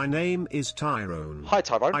 Hi. My name is Tyrone. Hi,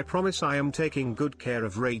 Tyrone. I promise I am taking good care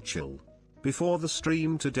of Rachel. Before the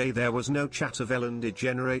stream today there was no chat of Ellen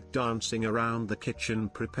DeGenerate dancing around the kitchen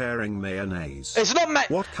preparing mayonnaise. It's not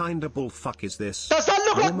What kind of bullfuck is this? Does that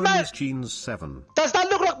look like mayonnaise? Jeans 7. Does that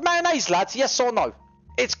look like mayonnaise, lads? Yes or no?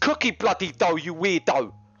 It's cookie bloody dough, you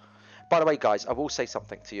weirdo. By the way, guys, I will say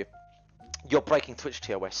something to you. You're breaking Twitch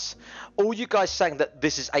TOS. All you guys saying that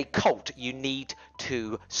this is a cult, you need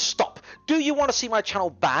to stop. Do you want to see my channel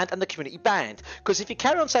banned and the community banned? Because if you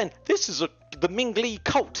carry on saying this is the Ming Lee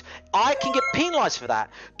cult, I can get penalised for that.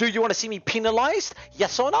 Do you want to see me penalised?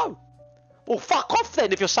 Yes or no? Well, fuck off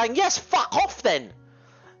then. If you're saying yes, fuck off then.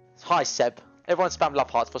 Hi, Seb. Everyone spam love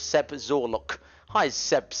hearts for Seb Zorluk. Hi,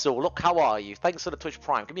 Seb Zorluk. How are you? Thanks for the Twitch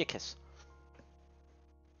Prime. Give me a kiss.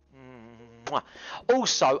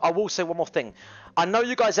 Also, I will say one more thing. I know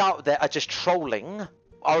you guys out there are just trolling.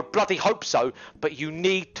 I would bloody hope so, but you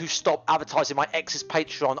need to stop advertising my ex's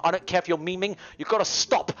Patreon. I don't care if you're memeing, you've got to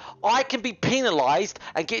stop. I can be penalised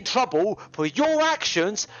and get in trouble for your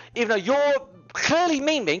actions, even though you're clearly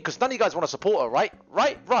memeing, because none of you guys want to support her, right?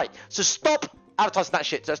 Right. So stop advertising that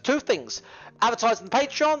shit. So there's two things. Advertising the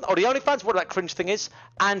Patreon, or the OnlyFans, whatever that cringe thing is,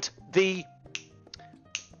 and the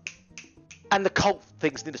cult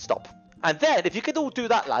things need to stop. And then, if you could all do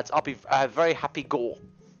that, lads, I'll be a very happy Gore.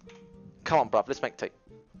 Come on, bruv, let's make tea.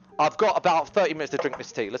 I've got about 30 minutes to drink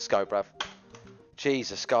this tea. Let's go, bruv.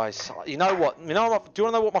 Jesus, guys. You know what? Do you want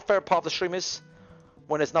to know what my favourite part of the stream is?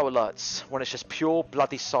 When there's no alerts. When it's just pure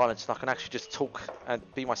bloody silence and I can actually just talk and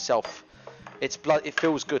be myself. It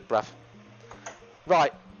feels good, bruv.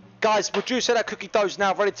 Right. Guys, would you say that cookie dough's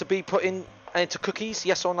now ready to be put into cookies?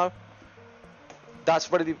 Yes or no?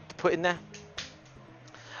 That's ready to put in there?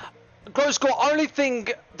 Gross Score,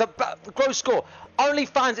 Gross Score,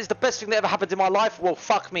 OnlyFans is the best thing that ever happened in my life. Well,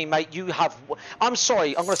 fuck me, mate. I'm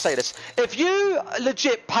sorry, I'm going to say this. If you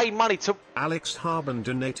legit pay money to... Alex Harben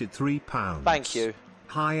donated £3. Thank you.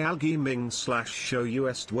 Hi, Algie Ming / show you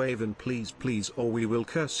Estwaven, please, or we will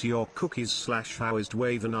curse your cookies / how is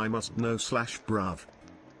Dwaven, I must know / bruv.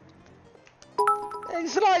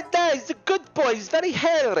 It's right there. He's a good boy. He's very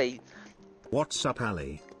hairy. What's up,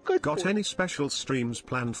 Ali? Good Got boy. any special streams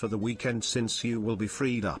planned for the weekend since you will be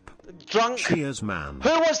freed up? Drunk. Cheers, man. Who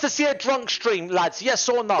wants to see a drunk stream, lads? Yes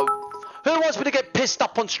or no?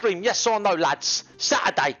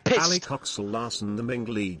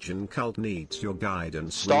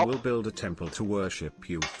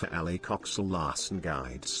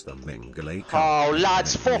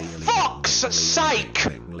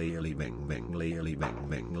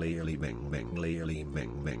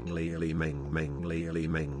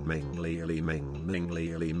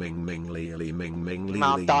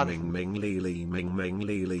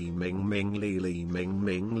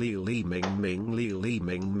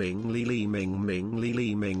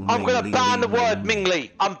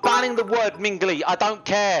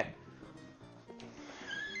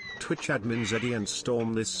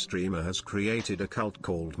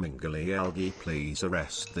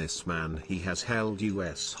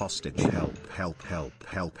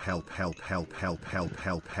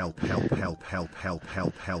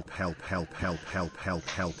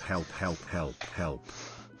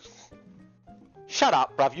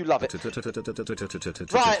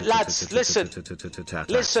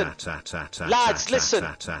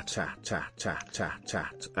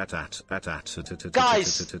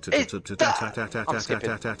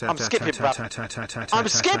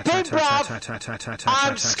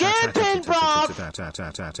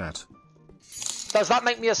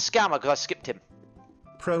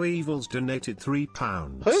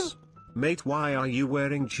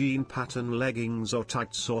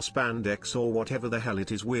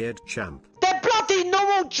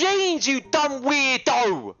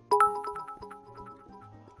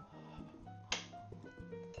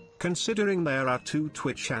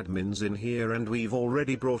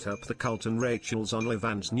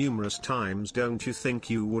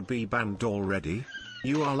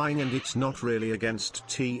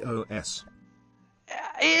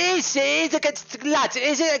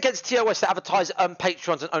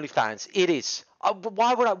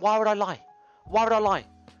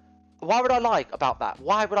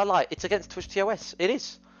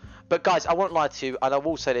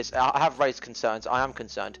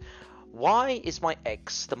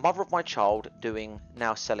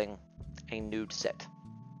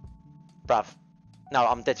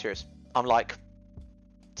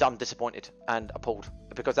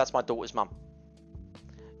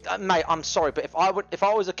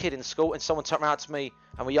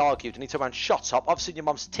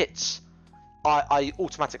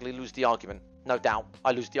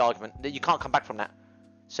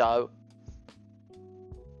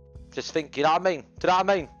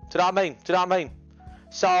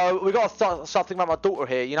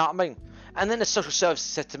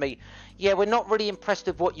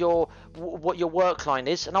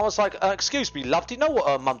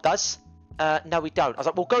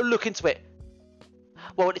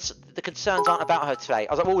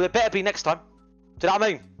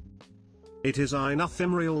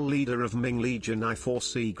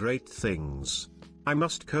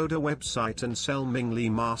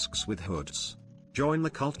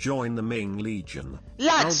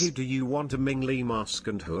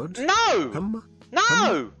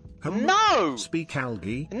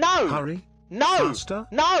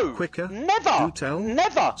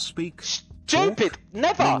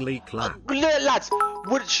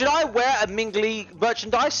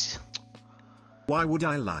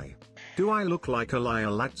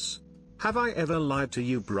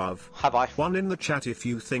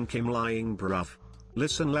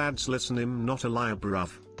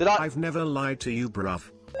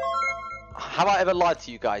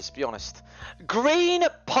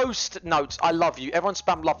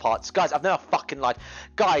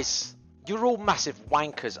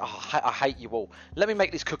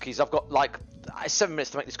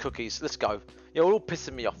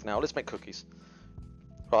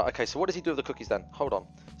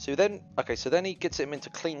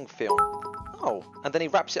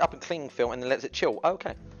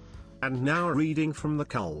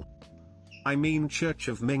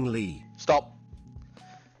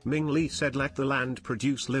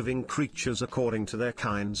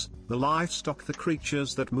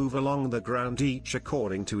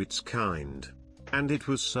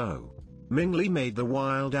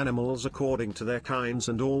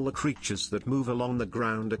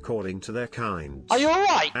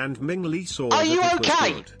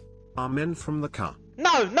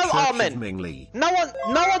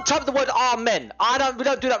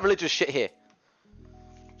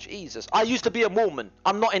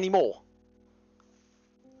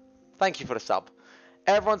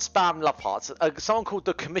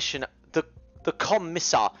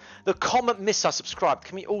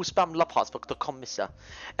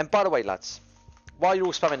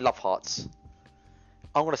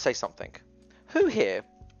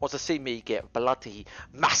 wants to see me get bloody,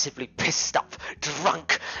 massively pissed up,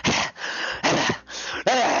 drunk,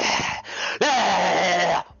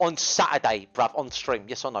 on Saturday, bruv, on stream.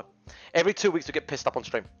 Yes or no? Every 2 weeks we get pissed up on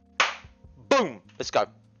stream. Boom! Let's go.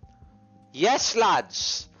 Yes,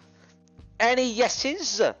 lads. Any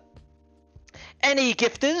yeses? Any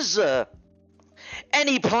gifters?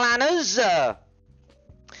 Any planners?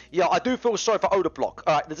 Yeah, I do feel sorry for Odablock.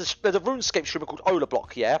 Alright, there's a RuneScape streamer called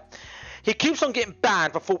Odablock, yeah? He keeps on getting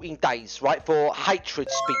banned for 14 days, right? For hatred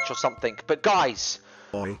speech or something. But guys,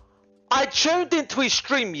 Oi. I tuned into his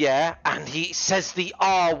stream, yeah? And he says the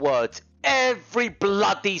R word every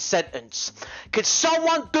bloody sentence. Could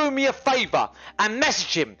someone do me a favour and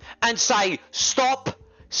message him and say, stop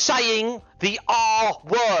saying the R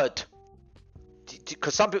word?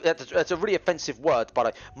 Because some people, that's a really offensive word,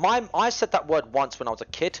 but I said that word once when I was a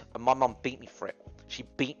kid, and my mum beat me for it. She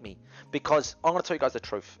beat me because I'm going to tell you guys the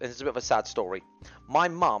truth. And this is a bit of a sad story. My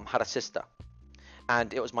mum had a sister,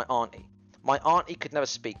 and it was my auntie. My auntie could never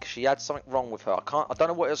speak. She had something wrong with her. I don't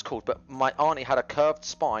know what it was called, but my auntie had a curved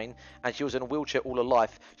spine, and she was in a wheelchair all her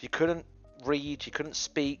life. She couldn't read. She couldn't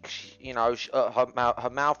speak. Her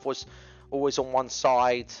mouth was always on one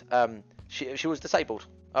side. She was disabled.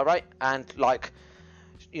 All right, and like,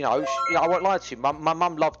 I won't lie to you. My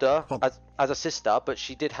mum loved her as a sister, but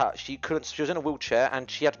she was in a wheelchair and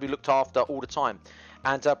she had to be looked after all the time.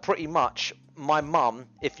 And pretty much, my mum,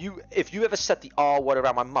 if you ever said the R word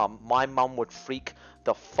around my mum would freak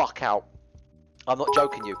the fuck out. I'm not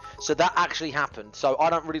joking you. So that actually happened. So I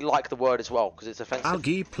don't really like the word as well because it's offensive.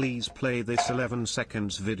 Algie, please play this 11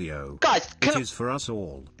 seconds video. Guys, it is for us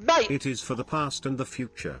all. Mate. It is for the past and the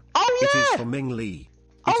future. Oh yeah. It is for Ming Lee.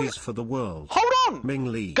 It is for the world. Hold on,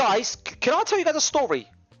 Ming Lee. Guys, can I tell you guys a story?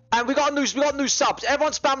 And we got new subs.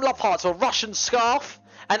 Everyone spam love hearts or Russian scarf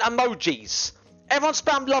and emojis. Everyone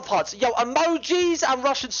spam love hearts. Yo, emojis and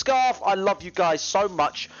Russian scarf. I love you guys so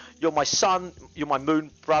much. You're my sun. You're my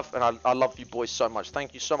moon, bruv. And I love you boys so much.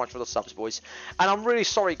 Thank you so much for the subs, boys. And I'm really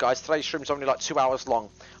sorry, guys. Today's stream's only like 2 hours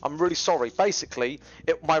long. I'm really sorry. Basically,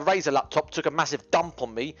 my Razer laptop took a massive dump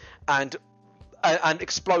on me and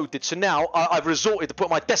exploded. So now I've resorted to put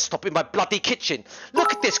my desktop in my bloody kitchen.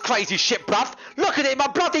 Look at this crazy shit, bruv. Look at it in my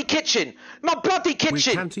bloody kitchen. My bloody kitchen. We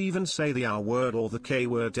can't even say the R word or the K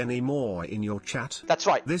word anymore in your chat. That's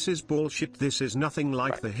right. This is bullshit. This is nothing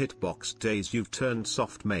like the hitbox days. You've turned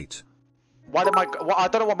soft, mate. Why did I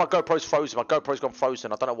don't know why my GoPro's frozen. My GoPro's gone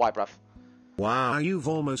frozen. I don't know why, bruv. Wow, you've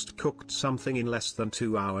almost cooked something in less than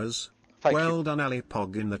 2 hours. Thank well you. done, Ali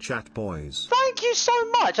Pog in the chat, boys. Thank you so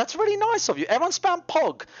much. That's really nice of you. Everyone spam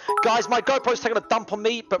Pog. Guys, my GoPro's taking a dump on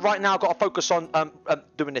me, but right now I've got to focus on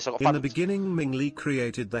doing this. In the beginning, Ming Lee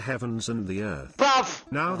created the heavens and the earth. Bruv!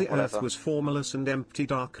 Now the earth was formless and empty.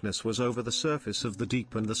 Darkness was over the surface of the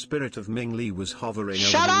deep, and the spirit of Ming Lee was hovering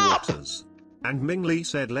over the waters. And Ming Lee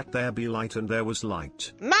said, "Let there be light," and there was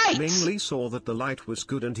light. Mate! Ming Lee saw that the light was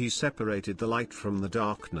good, and he separated the light from the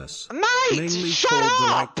darkness. Mate! Ming Lee called the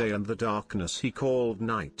light day, and the darkness he called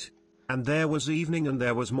night. And there was evening, and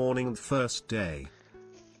there was morning the first day.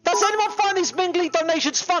 Does anyone find these Ming Lee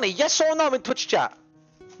donations funny? Yes or no in Twitch chat?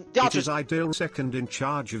 It is ideal second in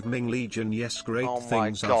charge of Ming Legion. Yes, great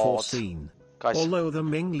things are foreseen. Guys. Although the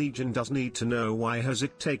Ming Legion does need to know, why has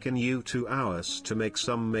it taken you 2 hours to make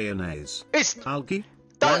some mayonnaise? It's Algie?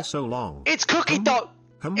 Why so long? It's cookie dough.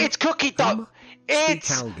 It's cookie dough.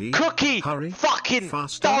 It's Algie. cookie Hurry. fucking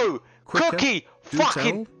Faster. dough. Quicker. Cookie Do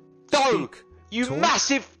fucking tell. dough. Speak. You Talk.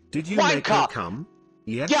 massive Did you make her wanker. come?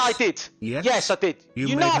 Yes. Yeah, I did. Yes. Yes, I did. You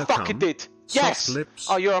know made I her fucking come? did. Yes. Soft lips.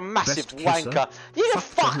 Oh, you're a massive Best kisser. wanker. You Fuck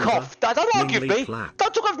fuck her. off. Don't argue with Ming me. Lee flap.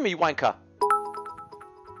 Don't talk over me, you wanker.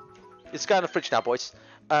 It's going in the fridge now, boys.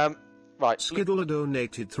 Right. Skiddler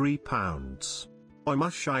donated £3. Oi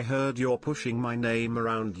mush, I heard you're pushing my name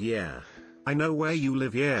around, yeah. I know where you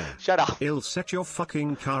live, yeah. Shut up. I'll set your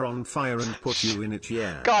fucking car on fire and put you in it,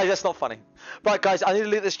 yeah. Guys, that's not funny. Right, guys, I need to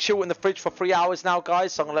let this chill in the fridge for 3 hours now,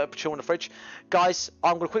 guys. So I'm going to let it chill in the fridge. Guys,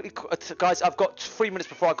 I'm going to quickly... Guys, I've got 3 minutes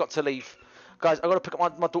before I've got to leave. Guys, I've got to pick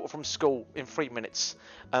up my daughter from school in 3 minutes.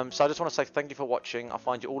 So I just want to say thank you for watching. I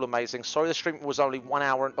find you all amazing. Sorry the stream was only 1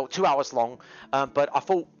 hour or 2 hours long. But I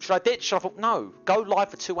thought, should I ditch? I thought, no. Go live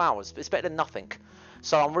for 2 hours. It's better than nothing.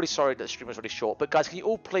 So I'm really sorry that the stream was really short. But guys, can you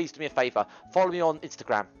all please do me a favour? Follow me on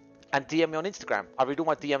Instagram. And DM me on Instagram. I read all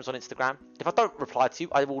my DMs on Instagram. If I don't reply to you,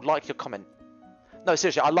 I will like your comment. No,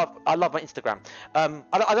 seriously, I love my Instagram.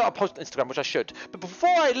 I don't post on Instagram, which I should. But before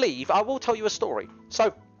I leave, I will tell you a story.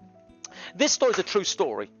 So, this story is a true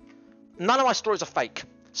story. None of my stories are fake.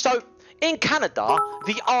 So, in Canada,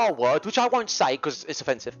 the R word, which I won't say because it's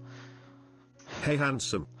offensive. Hey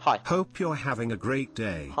handsome. Hi. Hope you're having a great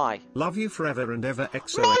day. Hi. Love you forever and ever.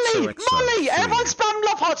 Molly! Molly! Everyone XOXO. spam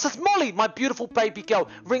love hearts. That's Molly, my beautiful baby girl.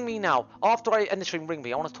 Ring me now. After I end the stream, ring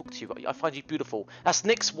me. I want to talk to you. I find you beautiful. That's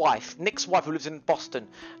Nick's wife. Nick's wife who lives in Boston.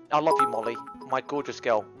 I love you, Molly. My gorgeous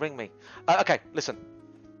girl. Ring me. Okay, listen.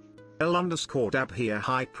 L_dab here,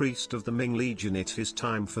 High Priest of the Ming Legion. It is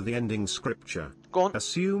time for the ending scripture. Go on.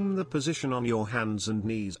 Assume the position on your hands and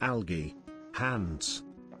knees. Algae. Hands.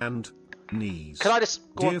 And knees. Can I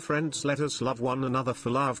just... Dear friends, let us love one another, for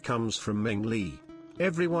love comes from Ming Li.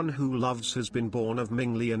 Everyone who loves has been born of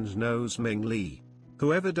Ming Li and knows Ming Li.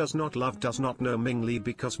 Whoever does not love does not know Ming Li,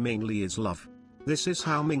 because Ming Li is love. This is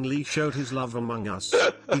how Ming Li showed his love among us.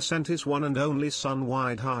 He sent his one and only son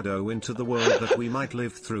Wide Hardo into the world that we might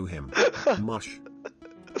live through him. Mush.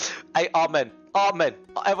 Hey, amen. Amen.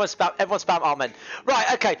 Everyone spam amen.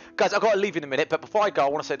 Right, okay, guys, I've got to leave in a minute, but before I go, I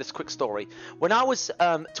want to say this quick story. When I was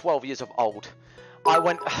 12 years of old, I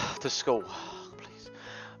went to school. Please,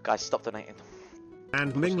 guys, stop donating.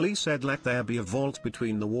 And Ming Li said, let there be a vault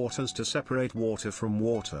between the waters to separate water from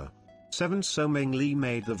water. 7 So Ming Li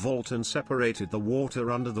made the vault and separated the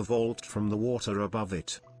water under the vault from the water above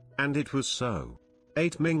it. And it was so.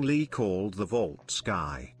 8 Ming Li called the vault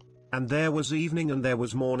sky. And there was evening and there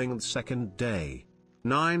was morning the second day.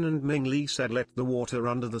 9 And Ming Li said, let the water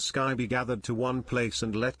under the sky be gathered to one place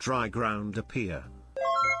and let dry ground appear.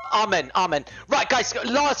 Amen, amen. Right, guys,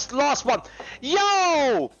 last one.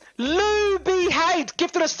 Yo! Lou B. Haid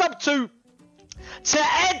gifted a sub to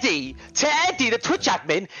Eddie, the Twitch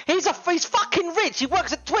admin. He's fucking rich. He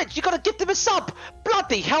works at Twitch. You gotta give him a sub.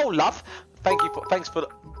 Bloody hell, love. Thanks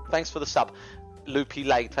for the sub. Loopy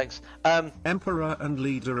Lade, thanks. Emperor and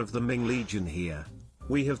leader of the Ming Legion here.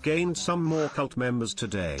 We have gained some more cult members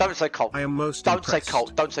today. Don't say cult. I am most Don't impressed. say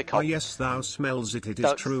cult. Don't say cult. Oh yes, thou smells it. It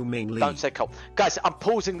is true, Ming Li. Don't say cult. Guys, I'm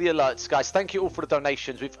pausing the alerts, guys. Thank you all for the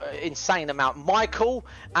donations. We've insane amount. Michael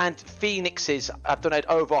and Phoenixes have donated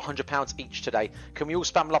over £100 each today. Can we all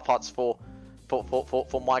spam love hearts for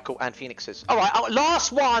Michael and Phoenixes? All right,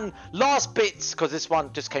 last bits, because this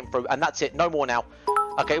one just came through, and that's it. No more now.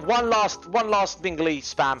 Okay, one last Ming Li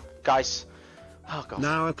spam, guys. Oh god.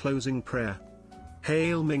 Now a closing prayer.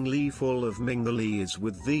 Hail Ming Li, full of Ming, the Li is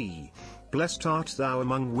with thee. Blessed art thou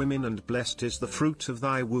among women, and blessed is the fruit of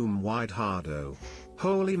thy womb, Wide Hardo.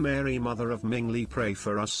 Holy Mary, Mother of Ming Li, pray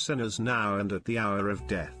for us sinners now and at the hour of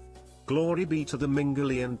death. Glory be to the Ming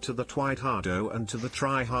Li and to the Twide Hardo and to the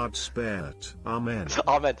Tri-Hard Spirit. Amen.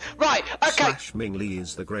 Amen. Right, okay. / Ming Li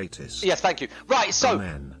is the greatest. Yes, thank you. Right, so...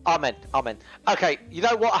 Amen. Amen. Amen. Okay, you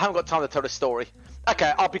know what? I haven't got time to tell this story.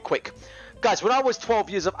 Okay, I'll be quick. Guys, when I was 12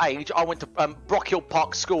 years of age, I went to Brockhill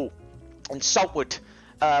Park School in Saltwood,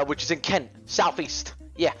 which is in Kent, southeast.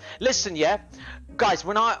 Yeah, listen, yeah. Guys,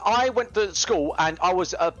 when I went to school, and I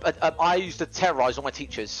used to terrorise all my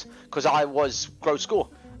teachers because I was gross score.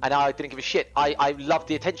 And I didn't give a shit. I loved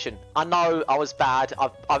the attention. I know I was bad.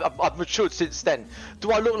 I've matured since then.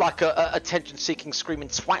 Do I look like a attention-seeking, screaming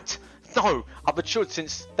twat? No, I've matured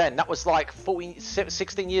since then. That was like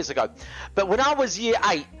 16 years ago. But when I was year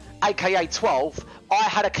 8, aka 12, I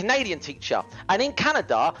had a Canadian teacher. And in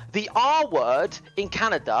Canada, the R word in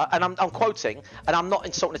Canada, and I'm quoting, and I'm not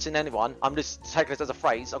insulting this in anyone, I'm just taking this as a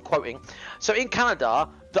phrase, I'm quoting. So in Canada,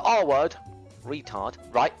 the R word, retard,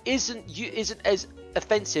 right, isn't as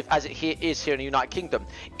offensive as it is here in the United Kingdom.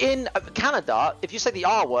 In Canada, if you say the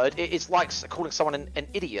R word, it's like calling someone an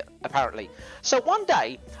idiot, apparently. So one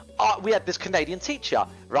day, we had this Canadian teacher,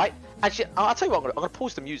 right? And I'll tell you what, I'm going to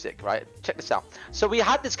pause the music, right? Check this out. So we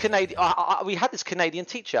had this Canadian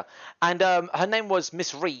teacher, and her name was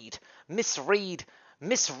Miss Reed. Miss Reed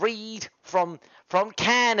from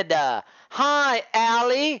Canada. Hi,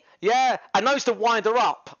 Allie. Yeah, and I used to wind her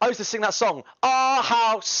up. I used to sing that song, Our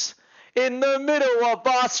House in the Middle of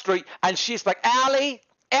our Street. And she's like, Allie,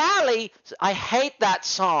 I hate that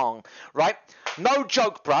song, right? No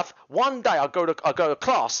joke, bruv. One day I go to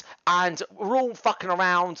class and we're all fucking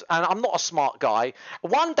around, and I'm not a smart guy.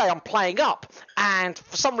 One day I'm playing up, and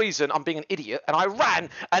for some reason I'm being an idiot, and I ran,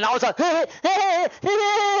 and I was like, and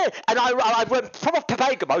I went proper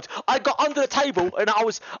Pepega mode. I got under the table, and I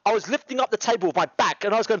was lifting up the table with my back,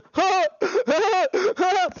 and I was going,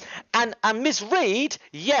 and Miss Reed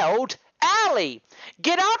yelled, Allie,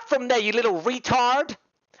 get out from there, you little retard.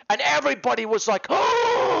 And everybody was like,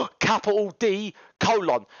 oh, capital D,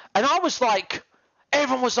 colon. And I was like,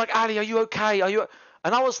 everyone was like, Ali, are you okay?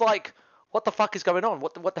 And I was like, what the fuck is going on?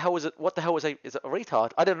 What the hell is it? What the hell is it a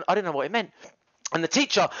retard? I didn't know what it meant. And the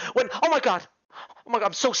teacher went, oh my God,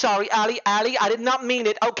 I'm so sorry, Ali, I did not mean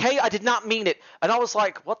it, okay? I did not mean it. And I was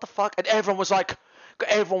like, what the fuck? And everyone was like,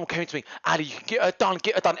 Everyone came to me, Ali, you can get her done,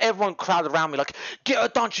 get her done. Everyone crowded around me like, get her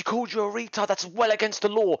done. She called you a retard. That's well against the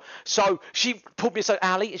law. So she pulled me aside,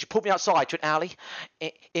 Ali, and she pulled me outside. She went, Ali,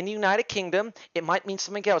 in the United Kingdom, it might mean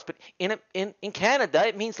something else, but in Canada,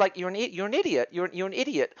 it means like you're an idiot. You're an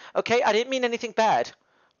idiot. Okay, I didn't mean anything bad,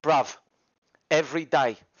 bruv. Every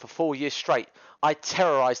day for 4 years straight, I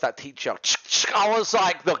terrorized that teacher. I was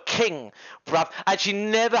like the king, bruv. And she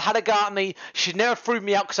never had a go at me. She never threw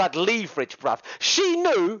me out because I had leverage, bruv. She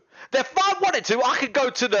knew that if I wanted to, I could go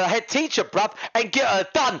to the head teacher, bruv, and get her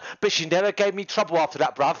done. But she never gave me trouble after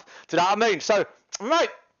that, bruv. Do you know what I mean? So, mate,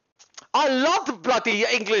 I loved bloody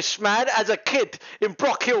English, man, as a kid in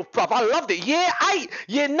Brock Hill, bruv. I loved it. Year 8,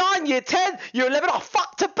 year 9, year 10, year 11, I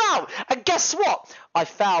fucked about. And guess what? I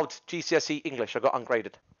failed GCSE English. I got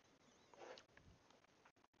ungraded.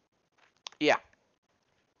 Yeah.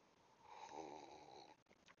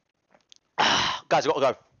 Guys, I've got to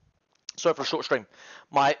go. Sorry for a short stream.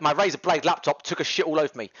 My Razer Blade laptop took a shit all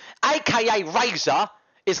over me. AKA Razer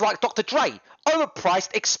is like Dr. Dre.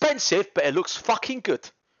 Overpriced, expensive, but it looks fucking good.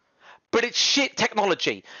 But it's shit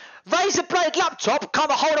technology. Razer Blade laptop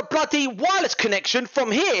can't hold a bloody wireless connection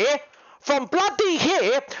from here, from bloody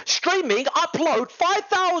here, streaming, upload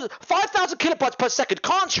 5,000 kilobytes per second.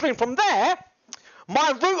 Can't stream from there.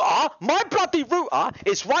 My router, my bloody router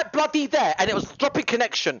is right bloody there, and it was dropping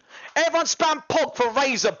connection. Everyone spam POG for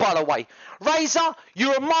Razer, by the way. Razer,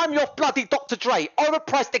 you remind me of bloody Dr. Dre.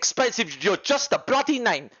 Overpriced, expensive, you're just a bloody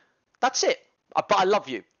name. That's it. But I love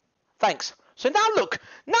you. Thanks. So now look,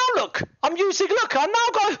 I'm using, I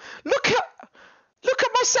now go, look at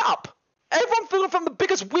my setup. Everyone feeling from the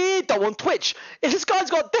biggest weirdo on Twitch. If this guy's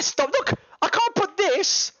got this stuff, look, I can't put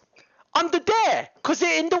this under there, because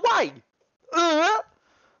they're in the way.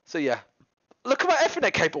 So yeah, look at my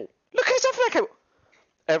Ethernet cable. Look at this Ethernet cable.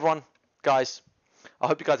 Everyone, guys, I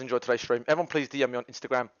hope you guys enjoyed today's stream. Everyone please DM me on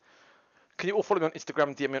Instagram. Can you all follow me on Instagram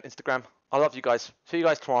and DM me on Instagram? I love you guys. See you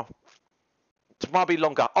guys tomorrow. Tomorrow will be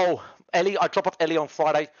longer. Oh, Ellie, I drop off Ellie on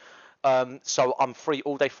Friday. So I'm free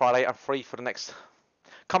all day Friday. I'm free for the next...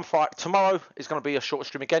 Come Friday. Tomorrow is going to be a short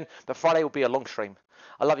stream again, but Friday will be a long stream.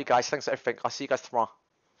 I love you guys. Thanks for everything. I'll see you guys tomorrow.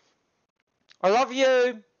 I love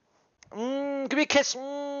you. Give me a kiss.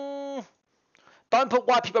 Don't put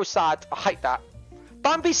white people sad. I hate that.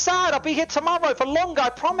 Don't be sad. I'll be here tomorrow for longer. I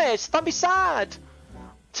promise. Don't be sad.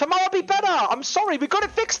 Tomorrow will be better. I'm sorry. We got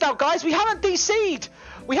it fixed now, guys. We haven't DC'd.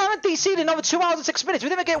 We haven't DC'd in another 2 hours and 6 minutes. We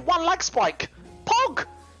didn't even get one lag spike. POG.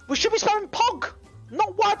 We should be spamming POG.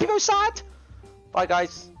 Not white people sad. Bye,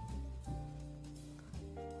 guys.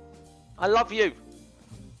 I love you.